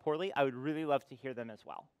well or poorly, I would really love to hear them as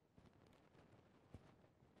well.